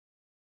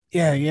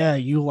 Yeah,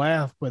 you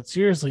laugh, but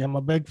seriously, I'm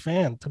a big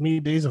fan. To me,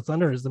 Days of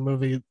Thunder is the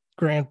movie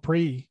Grand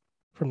Prix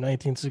from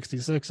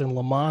 1966 and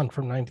Le Mans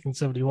from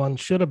 1971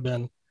 should have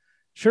been.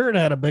 Sure, it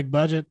had a big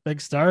budget,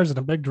 big stars, and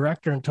a big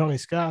director in Tony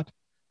Scott,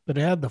 but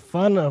it had the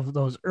fun of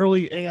those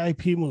early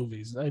AIP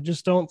movies. I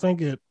just don't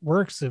think it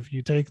works if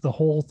you take the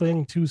whole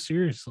thing too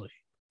seriously.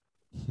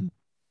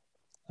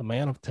 A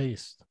man of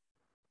taste.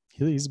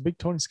 He's a big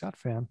Tony Scott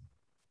fan.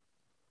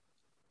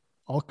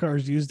 All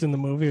cars used in the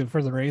movie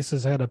for the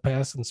races had to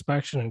pass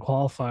inspection and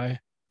qualify.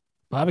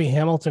 Bobby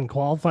Hamilton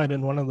qualified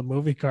in one of the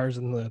movie cars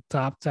in the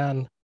top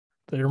 10.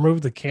 They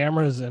removed the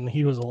cameras and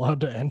he was allowed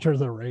to enter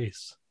the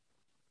race.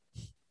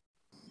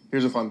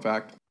 Here's a fun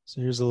fact.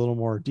 So here's a little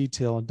more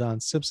detail on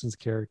Don Simpson's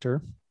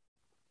character.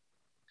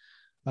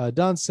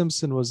 Don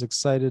Simpson was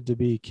excited to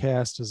be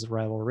cast as a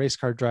rival race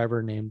car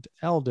driver named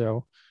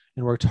Aldo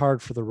and worked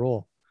hard for the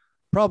role.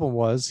 Problem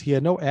was, he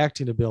had no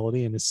acting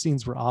ability and his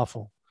scenes were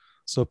awful.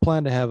 So a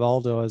plan to have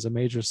Aldo as a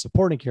major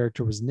supporting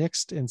character was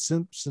nixed, and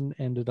Simpson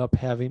ended up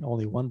having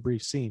only one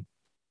brief scene.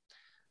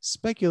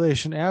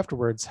 Speculation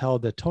afterwards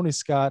held that Tony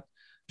Scott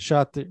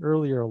shot the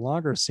earlier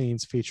longer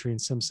scenes featuring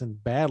Simpson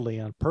badly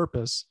on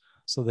purpose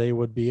so they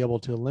would be able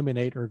to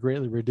eliminate or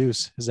greatly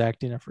reduce his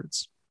acting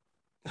efforts.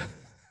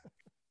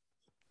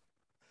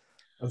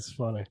 That's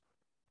funny.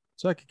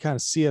 So I could kind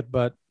of see it,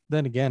 but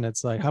then again,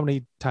 it's like, how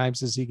many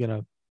times is he going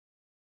to,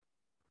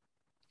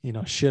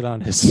 shit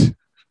on his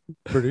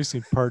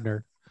producing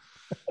partner?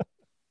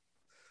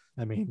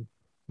 I mean,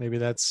 maybe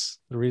that's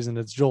the reason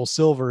it's Joel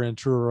Silver in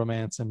True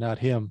Romance and not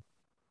him.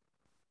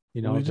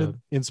 The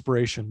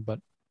inspiration. But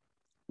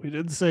we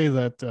did say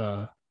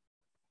that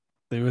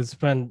they would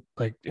spend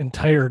like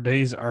entire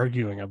days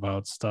arguing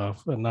about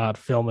stuff and not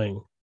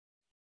filming.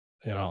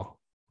 Yeah.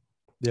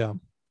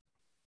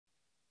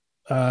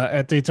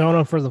 At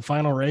Daytona for the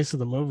final race of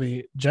the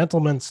movie,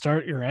 "Gentlemen,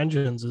 Start Your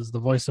Engines" is the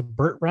voice of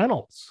Burt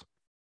Reynolds.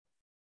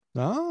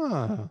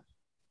 Ah,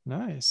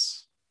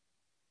 nice.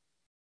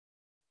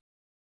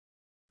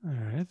 All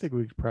right, I think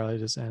we could probably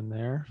just end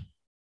there.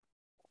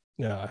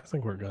 Yeah, I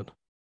think we're good.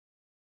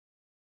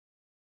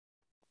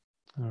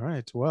 All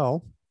right,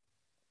 well,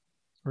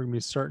 we're going to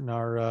be starting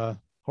our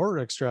horror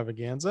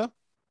extravaganza.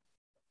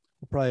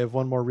 We'll probably have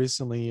one more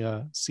recently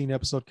seen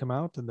episode come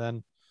out, and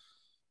then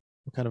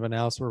we'll kind of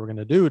announce what we're going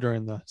to do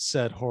during the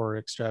said horror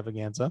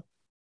extravaganza.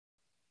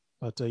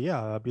 But yeah,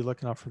 I'll be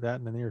looking out for that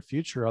in the near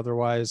future.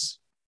 Otherwise,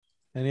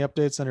 any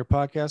updates on your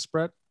podcast,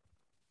 Brett?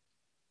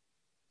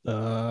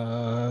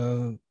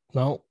 No.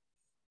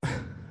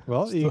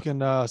 Well, you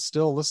can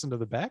still listen to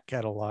the back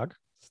catalog.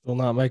 Still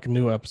not making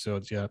new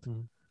episodes yet.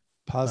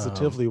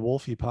 Positively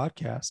Wolfie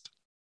podcast.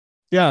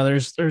 Yeah,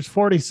 there's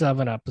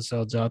 47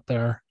 episodes out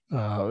there.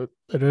 I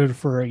did it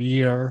for a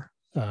year,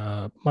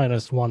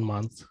 minus 1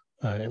 month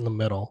in the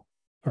middle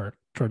or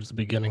towards the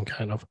beginning,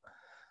 kind of.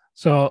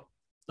 So,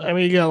 I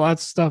mean, you got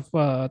lots of stuff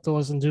to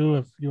listen to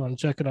if you want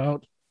to check it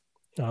out.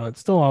 It's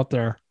still out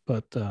there,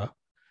 but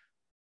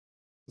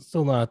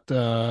still not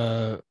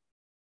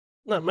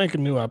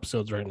making new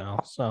episodes right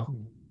now. So,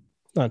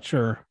 not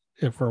sure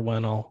if or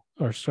when I'll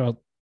start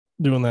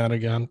doing that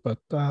again, but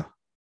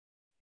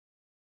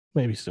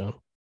maybe soon.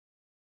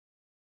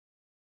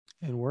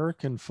 And where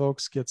can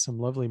folks get some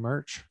lovely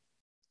merch?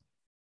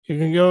 You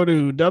can go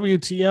to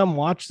WTM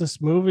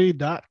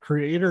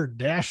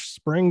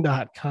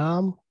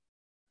watchthismovie.creator-spring.com.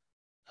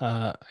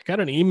 I got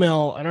an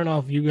email. I don't know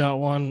if you got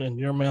one in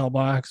your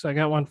mailbox. I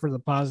got one for the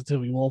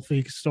Positively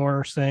Wolfie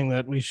store saying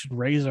that we should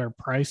raise our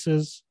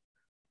prices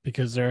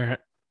because their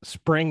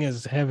Spring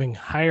is having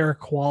higher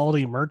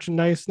quality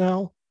merchandise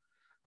now.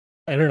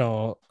 I don't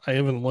know. I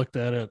haven't looked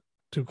at it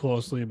too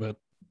closely, but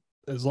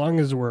as long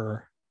as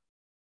we're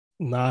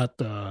not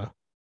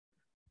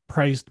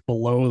priced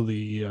below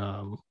the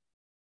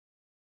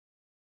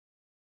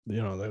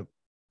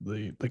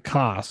the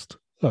cost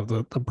of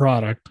the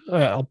product,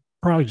 I'll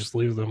probably just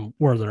leave them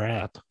where they're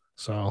at.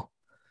 So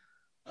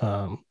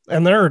and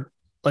they're,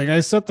 like, I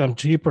set them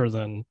cheaper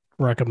than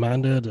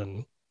recommended,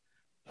 and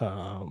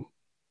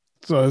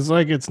so it's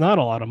like it's not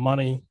a lot of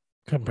money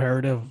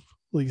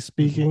comparatively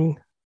speaking.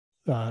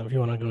 If you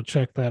want to go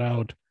check that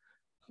out,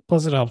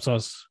 plus it helps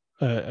us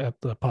at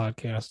the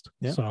podcast.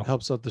 Yeah, So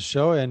helps out the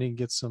show, and you can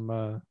get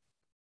some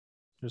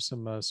there's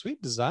some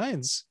sweet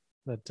designs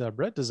that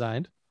Brett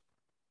designed,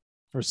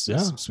 or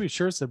some sweet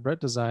shirts that Brett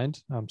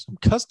designed, some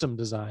custom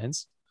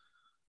designs,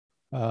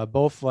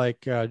 both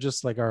like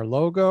just like our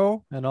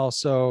logo, and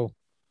also a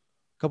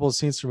couple of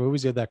scenes from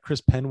movies. You had that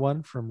Chris Penn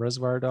one from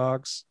Reservoir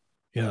Dogs.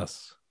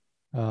 Yes.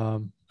 I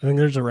think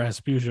there's a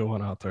Rasputia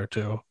one out there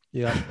too.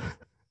 Yeah.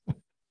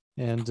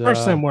 And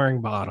first time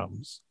wearing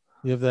bottoms.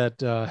 You have that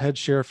head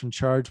sheriff in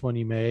charge one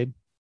you made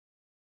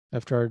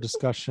after our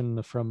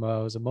discussion from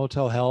was it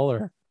Motel Hell,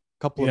 or a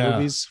couple of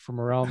movies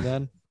from around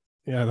then.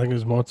 Yeah, I think it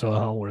was Motel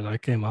Hell where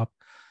that came up.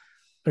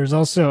 There's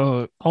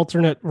also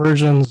alternate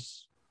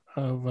versions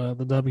of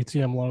the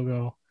WTM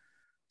logo.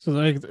 So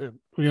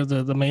we have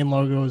the main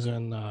logos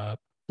in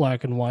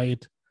black and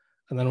white,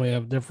 and then we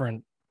have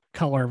different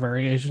color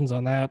variations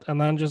on that,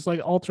 and then just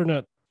like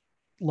alternate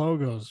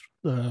logos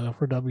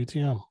for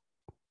WTM.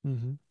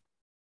 Mm-hmm.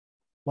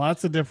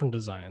 Lots of different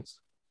designs.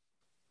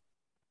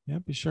 Yeah,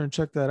 be sure and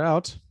check that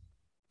out.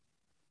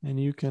 And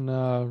you can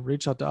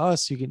reach out to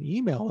us. You can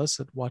email us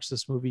at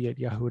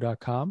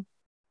watchthismovie@yahoo.com.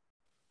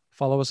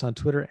 Follow us on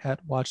Twitter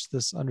at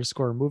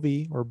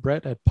watchthis_movie, or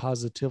Brett at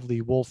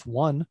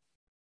positivelywolf1.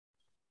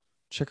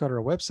 Check out our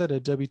website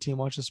at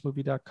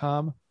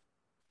WTMwatchthismovie.com.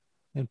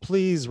 And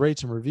please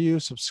rate and review,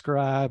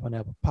 subscribe on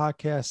Apple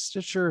Podcasts,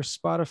 Stitcher,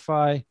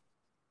 Spotify,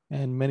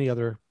 and many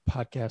other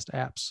podcast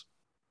apps.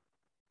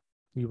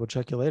 We will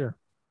check you later.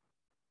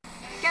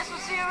 Guess we'll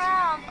see you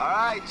around. All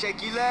right,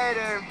 check you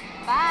later.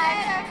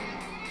 Bye.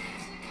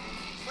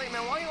 Wait,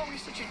 man, why are you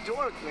always such a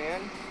dork, man?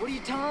 What are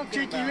you talking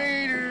Check about? you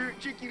later.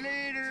 Check you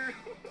later.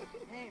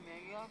 Hey,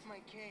 man, get off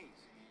my case.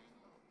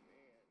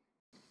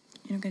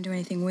 You're not gonna do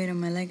anything weird on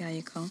my leg, are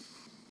you, Cole?